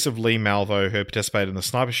the case of Lee Malvo, who participated in the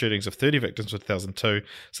sniper shootings of 30 victims in 2002.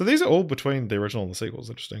 So these are all between the original and the sequels.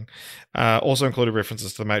 Interesting. Also included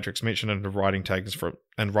references to the Matrix mentioned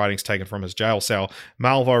in writings taken from his jail cell.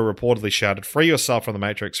 Malvo reportedly shouted, "Free yourself from the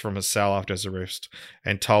Matrix," from his cell after his arrest,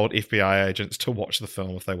 and told FBI agents to watch the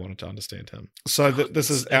film if they wanted to understand him. So this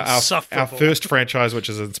is our first franchise which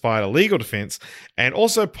has inspired a legal defense, and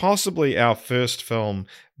also possibly our first film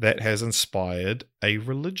that has inspired a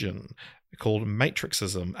religion called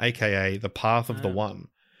Matrixism, aka the Path of the One.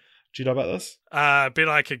 Do you know about this? I bet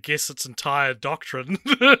I could guess its entire doctrine.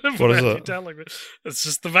 What is it? It's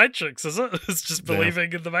just the Matrix, is it? It's just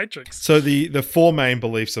believing in the Matrix. So the four main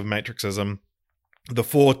beliefs of Matrixism, the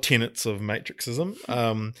four tenets of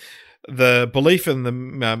Matrixism, the belief in the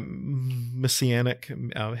messianic,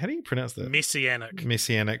 how do you pronounce that?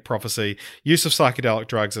 Messianic prophecy, use of psychedelic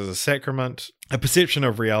drugs as a sacrament, a perception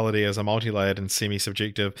of reality as a multi-layered and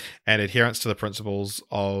semi-subjective, and adherence to the principles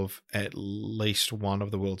of at least one of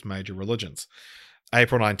the world's major religions.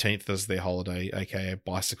 April 19th is their holiday, aka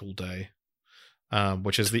Bicycle Day,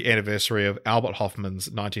 which is the anniversary of Albert Hoffman's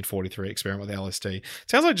 1943 experiment with LSD.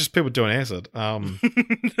 Sounds like just people doing acid.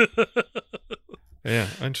 Yeah,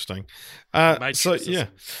 interesting. So, yeah.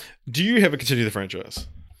 Do you have a continue the franchise?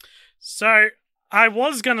 So, I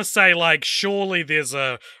was going to say, like, surely there's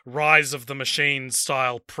a Rise of the Machines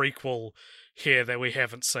style prequel here that we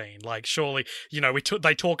haven't seen. Like, surely, you know,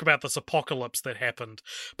 they talk about this apocalypse that happened,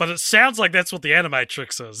 but it sounds like that's what the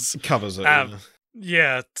Animatrix is. It covers it,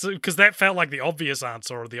 yeah, because that felt like the obvious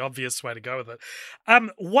answer or the obvious way to go with it.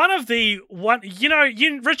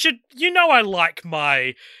 Richard, you know I like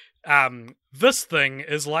my... this thing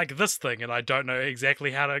is like this thing, and I don't know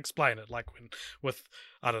exactly how to explain it. Like with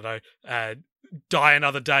I don't know, Die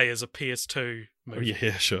Another Day is a PS2 movie.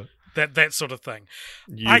 Yeah, sure. That sort of thing.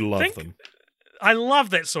 I love them. I love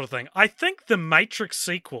that sort of thing. I think the Matrix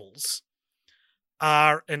sequels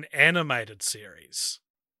are an animated series.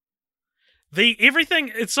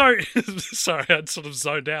 It's so sorry, I'd sort of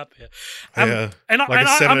zoned out there. Yeah, like a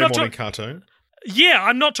Saturday morning cartoon. Yeah,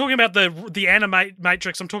 I'm not talking about the anime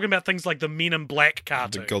Matrix. I'm talking about things like the Men in Black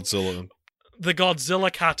cartoon, the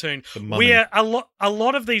Godzilla cartoon, where a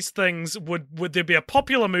lot of these things would there be a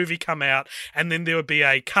popular movie come out, and then there would be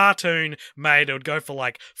a cartoon made. It would go for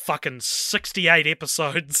like fucking 68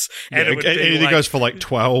 episodes, and it would be goes for like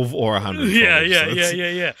 12 or 100.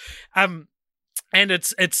 Yeah. And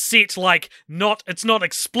it's set like it's not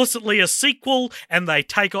explicitly a sequel, and they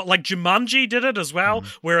take on, like Jumanji did it as well,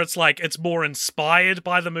 where it's like it's more inspired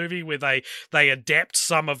by the movie, where they adapt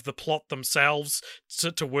some of the plot themselves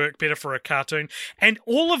to work better for a cartoon. And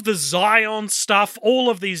all of the Zion stuff, all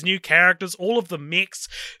of these new characters, all of the mechs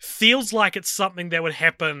feels like it's something that would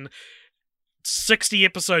happen 60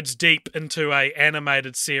 episodes deep into a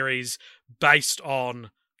animated series based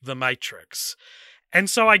on The Matrix. And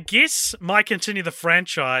so I guess my continue the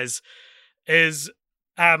franchise is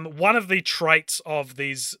one of the traits of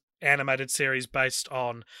these animated series based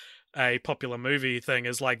on a popular movie thing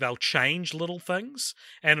is like they'll change little things,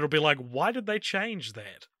 and it'll be like, why did they change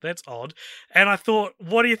that? That's odd. And I thought,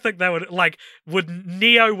 what do you think they would like? Would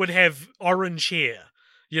Neo would have orange hair?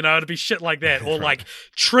 You know, it'd be shit like that, or like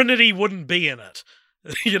Trinity wouldn't be in it.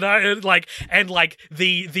 You know, like, and like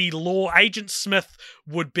the law agent Smith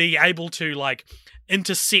would be able to like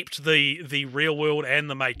intercept the real world and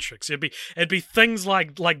the Matrix. It'd be things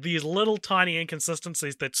like these little tiny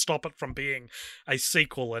inconsistencies that stop it from being a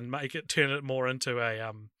sequel and turn it more into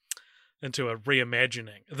a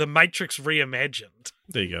reimagining. The Matrix reimagined.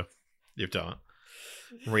 There you go. You've done it.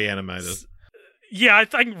 Reanimated. Yeah, I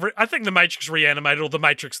think the Matrix Reanimated, or the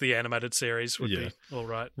Matrix the Animated Series would be all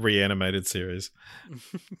right. Reanimated series.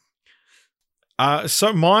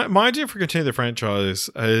 So my idea for continue the franchise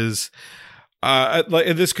is,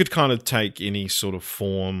 like, this could kind of take any sort of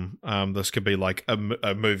form. This could be like a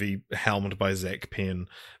movie helmed by Zach Penn,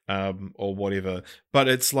 or whatever. But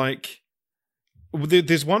it's like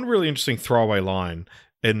there's one really interesting throwaway line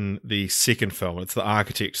in the second film. It's the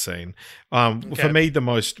architect scene. For me,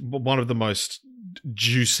 one of the most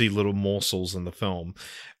juicy little morsels in the film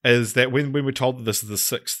is that when we're told that this is the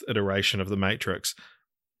sixth iteration of the Matrix,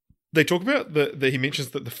 they talk about he mentions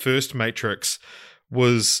that the first Matrix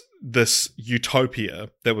was this utopia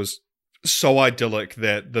that was so idyllic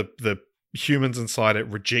that the humans inside it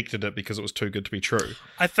rejected it because it was too good to be true.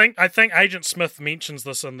 I think Agent Smith mentions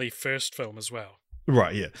this in the first film as well.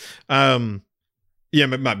 Right, yeah. Yeah,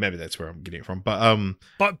 maybe that's where I'm getting it from. But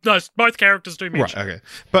no, both characters do mention. Right, okay.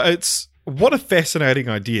 But it's what a fascinating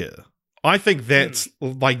idea. I think that's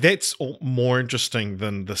that's more interesting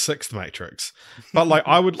than the sixth Matrix. But like,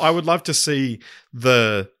 I would love to see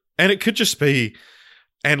and it could just be,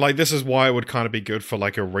 and like, this is why it would kind of be good for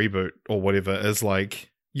like a reboot or whatever, is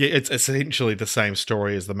like, yeah, it's essentially the same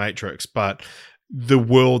story as the Matrix, but the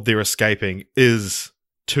world they're escaping is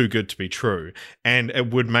too good to be true. And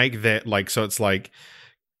it would make that like, so it's like,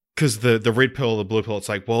 because the red pill or the blue pill, it's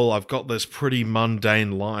like, well, I've got this pretty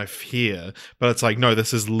mundane life here, but it's like, no,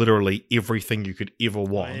 this is literally everything you could ever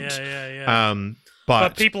want. Yeah.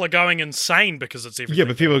 But people are going insane because it's everything. Yeah,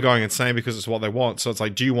 but people are going insane because it's what they want. So it's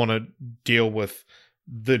like, do you want to deal with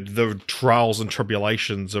the trials and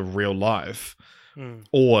tribulations of real life,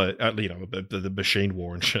 or the machine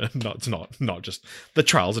war and shit? No, it's not just the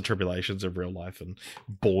trials and tribulations of real life and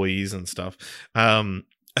boys and stuff.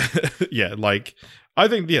 Yeah, like, I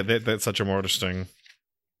think that's such a more interesting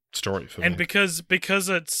story for me. And because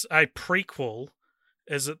it's a prequel,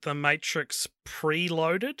 is it the Matrix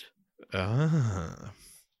preloaded?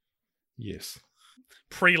 Yes.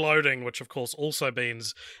 Preloading, which of course also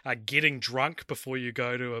means getting drunk before you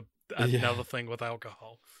go to another thing with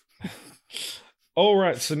alcohol. All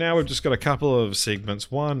right, so now we've just got a couple of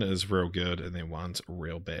segments. One is real good, and then one's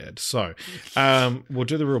real bad. So, we'll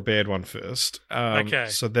do the real bad one first. Okay.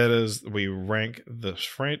 So that is, we rank this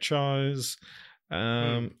franchise.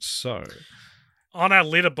 So on our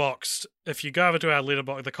Letterboxd, if you go over to our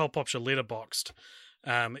Letterboxd, the Cold Popture Letterboxd,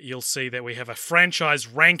 you'll see that we have a franchise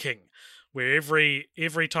ranking, where every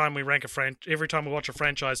time we rank every time we watch a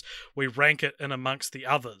franchise, we rank it in amongst the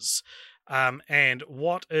others. And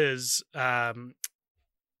what is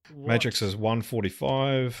Matrix is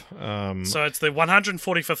 145. So it's the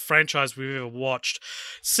 145th franchise we've ever watched.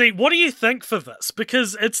 See, what do you think for this?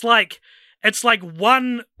 Because it's like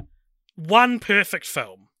one perfect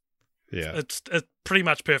film. Yeah, it's a pretty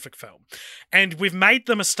much perfect film, and we've made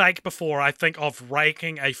the mistake before, I think, of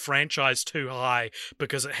ranking a franchise too high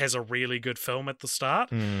because it has a really good film at the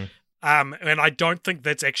start. And I don't think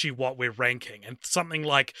that's actually what we're ranking. And something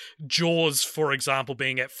like Jaws, for example,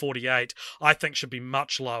 being at 48, I think should be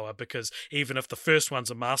much lower, because even if the first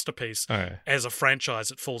one's a masterpiece, as a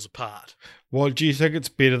franchise, it falls apart. Well, do you think it's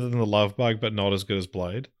better than The Love Bug, but not as good as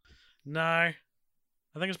Blade? No. I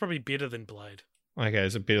think it's probably better than Blade. Okay,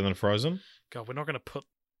 is it better than Frozen? God, we're not going to put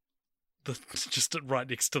just right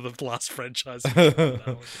next to the last franchise.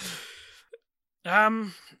 What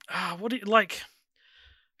do you like?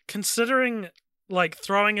 Considering, like,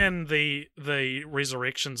 throwing in the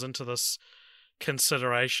Resurrections into this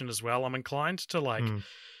consideration as well, I'm inclined to like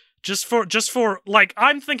just for like,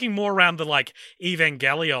 I'm thinking more around the like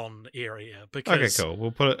Evangelion area, because okay, cool.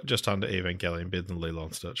 We'll put it just under Evangelion, better than Lilo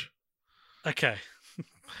and Stitch. Okay,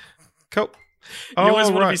 cool. You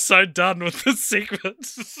always want to be so done with this segment.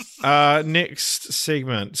 Next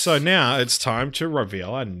segment. So now it's time to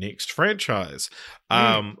reveal our next franchise.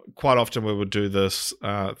 Quite often we would do this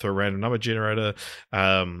through a random number generator,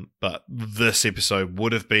 but this episode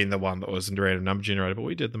would have been the one that was in the random number generator, but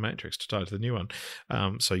we did the Matrix to tie to the new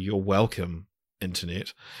one. So you're welcome,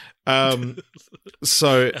 Internet.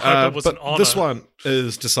 So this one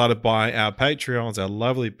is decided by our Patreons, our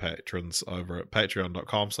lovely patrons over at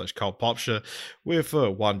patreon.com/coldpopture, where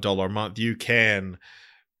for $1 a month you can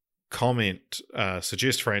comment,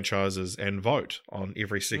 suggest franchises, and vote on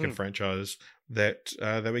every second franchise that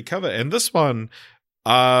we cover. And this one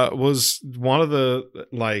was one of the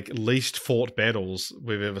like least fought battles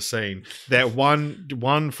we've ever seen. That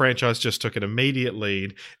one franchise just took an immediate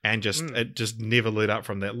lead, and it just never let up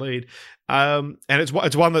from that lead. And it's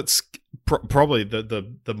one that's probably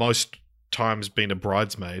the most times been a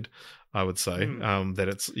bridesmaid, I would say. That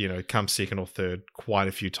it's come second or third quite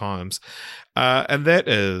a few times, and that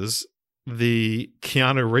is the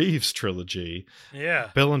Keanu Reeves trilogy. Yeah,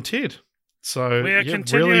 Bill and Ted. So we're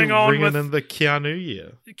continuing really on ringing in the Keanu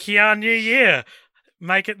year.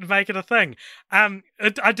 Make it a thing.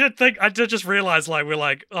 I did just realize, like, we're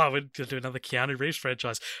like, oh, we're gonna do another Keanu Reeves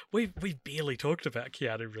franchise. We barely talked about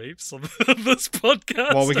Keanu Reeves on this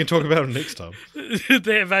podcast. Well, we can talk about him next time.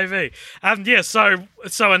 There, maybe. So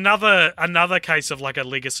another case of like a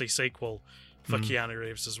legacy sequel for Keanu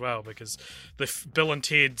Reeves as well, because the Bill and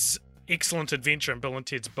Ted's Excellent Adventure and Bill and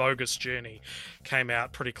Ted's Bogus Journey came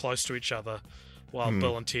out pretty close to each other, while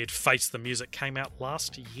Bill and Ted Face the Music came out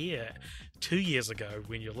last year, 2 years ago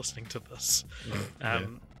when you're listening to this.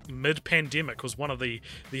 Mid-pandemic was one of the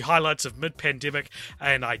highlights of mid-pandemic,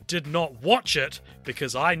 and I did not watch it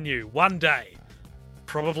because I knew one day,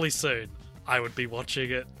 probably soon, I would be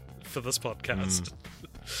watching it for this podcast.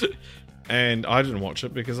 And I didn't watch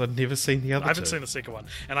it because I'd never seen the other two. I haven't seen the second one,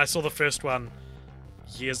 and I saw the first one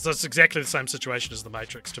Yes, that's exactly the same situation as The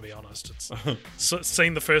Matrix, to be honest. It's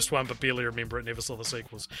seen the first one, but barely remember it, never saw the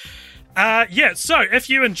sequels. So if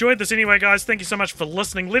you enjoyed this anyway, guys, thank you so much for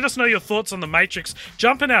listening. Let us know your thoughts on The Matrix.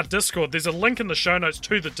 Jump in our Discord. There's a link in the show notes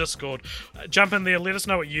to the Discord. Jump in there, let us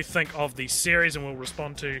know what you think of the series, and we'll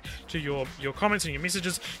respond to your comments and your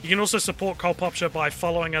messages. You can also support Cult Pop Show by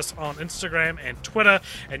following us on Instagram and Twitter,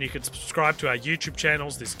 and you can subscribe to our YouTube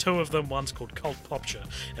channels. There's two of them. One's called Cult Pop Show,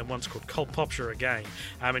 and one's called Cult Pop Show again.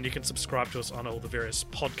 And you can subscribe to us on all the various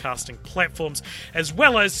podcasting platforms, as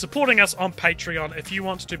well as supporting us on Patreon if you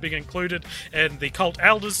want to be included in the Cult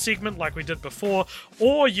Elders segment like we did before,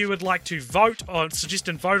 or you would like to suggest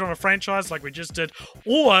and vote on a franchise like we just did,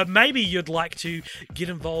 or maybe you'd like to get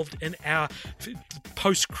involved in our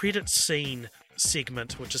post-credit scene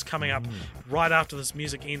segment, which is coming up right after this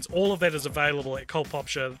music ends. All of that is available at Cult Pop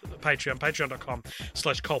Show Patreon,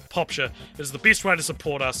 patreon.com/Cult Pop Show. Is the best way to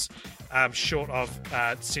support us, short of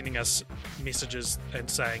sending us messages and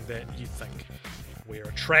saying that you think we're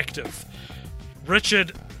attractive.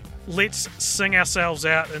 Richard, let's sing ourselves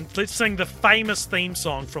out, and let's sing the famous theme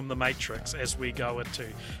song from The Matrix as we go into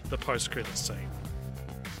the post-credit scene.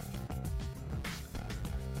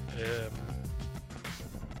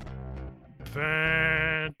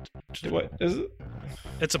 What is it?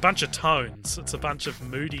 It's a bunch of tones. It's a bunch of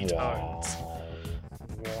moody tones.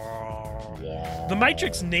 The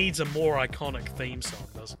Matrix needs a more iconic theme song,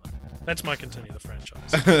 doesn't it? That's my continue the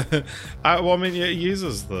franchise. Well, I mean, yeah, it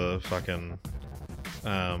uses the fucking...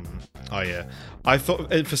 I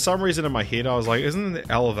thought, for some reason in my head, I was like, isn't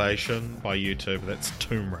it Elevation by YouTube? That's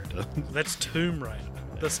Tomb Raider. That's Tomb Raider.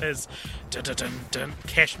 This has... dun-dun-dun-dun,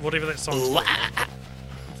 cash, whatever that song's called.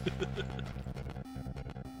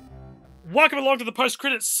 Welcome along to the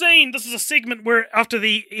post-credits scene. This is a segment where, after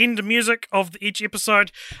the end music of each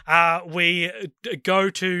episode, we go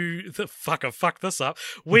to the fuck this up.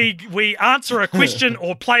 We answer a question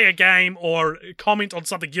or play a game or comment on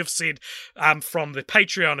something you've said from the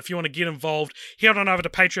Patreon. If you want to get involved, head on over to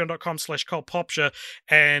patreon.com/cultpopshow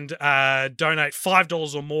and donate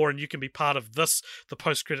 $5 or more, and you can be part of this, the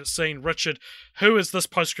post-credit scene. Richard, who is this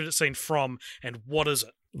post-credit scene from, and what is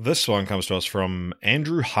it? This one comes to us from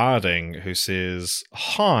Andrew Harding, who says,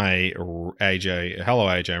 "Hi, AJ. Hello,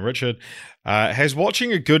 AJ and Richard. Has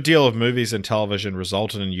watching a good deal of movies and television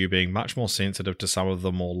resulted in you being much more sensitive to some of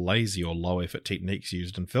the more lazy or low-effort techniques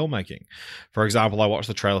used in filmmaking? For example, I watched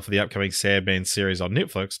the trailer for the upcoming Sad Man series on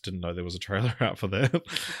Netflix. Didn't know there was a trailer out for that.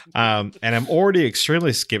 And I'm already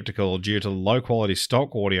extremely skeptical due to low-quality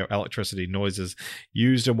stock audio, electricity, noises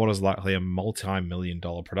used in what is likely a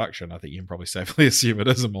multi-million-dollar production." I think you can probably safely assume it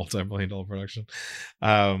is a multi-million-dollar production.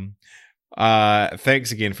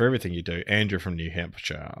 Thanks again for everything you do. Andrew from New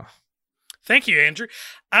Hampshire. Thank you, Andrew.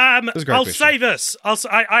 I'll say this.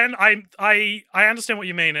 I understand what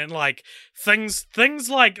you mean, and like things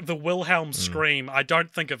like the Wilhelm scream, I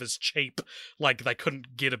don't think of as cheap. Like they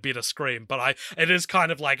couldn't get a better scream, but it is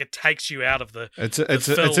kind of like it takes you out of the. It's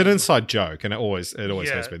an inside joke, and it always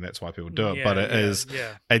has been. That's why people do it. But it's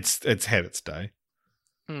had its day.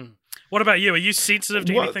 What about you? Are you sensitive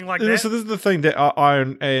to anything like that? So this is the thing that what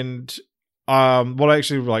I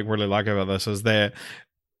actually really like about this is that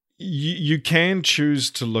you can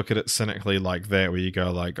choose to look at it cynically like that, where you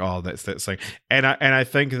go like, oh, that's that thing, and I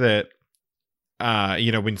think that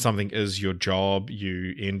when something is your job,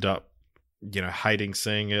 you end up hating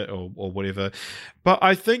seeing it or whatever. But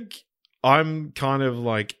I think I'm kind of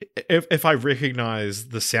like, if I recognize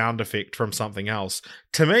the sound effect from something else,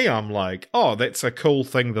 to me, I'm like, oh, that's a cool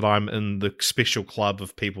thing that I'm in the special club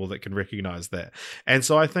of people that can recognize that. And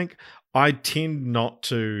so I think I tend not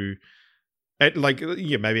to,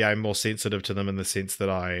 maybe I'm more sensitive to them in the sense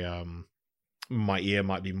that my ear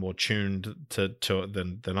might be more tuned to it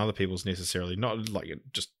than other people's necessarily. Not like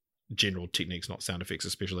just general techniques, not sound effects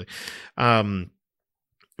especially. But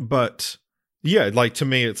yeah, like to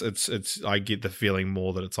me, it's I get the feeling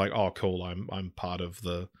more that it's like, oh, cool, I'm part of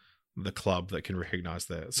the club that can recognize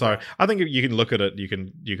that. So I think you can look at it, you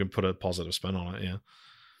can put a positive spin on it. Yeah.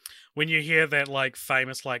 When you hear that like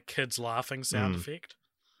famous like kids laughing sound effect,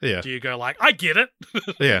 yeah, do you go like, I get it?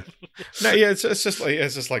 Yeah. No, yeah, it's just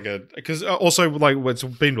like a, because also like it's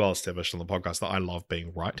been well established on the podcast that I love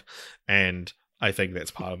being right, and I think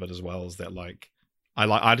that's part of it as well. Is that like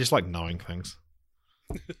I just like knowing things.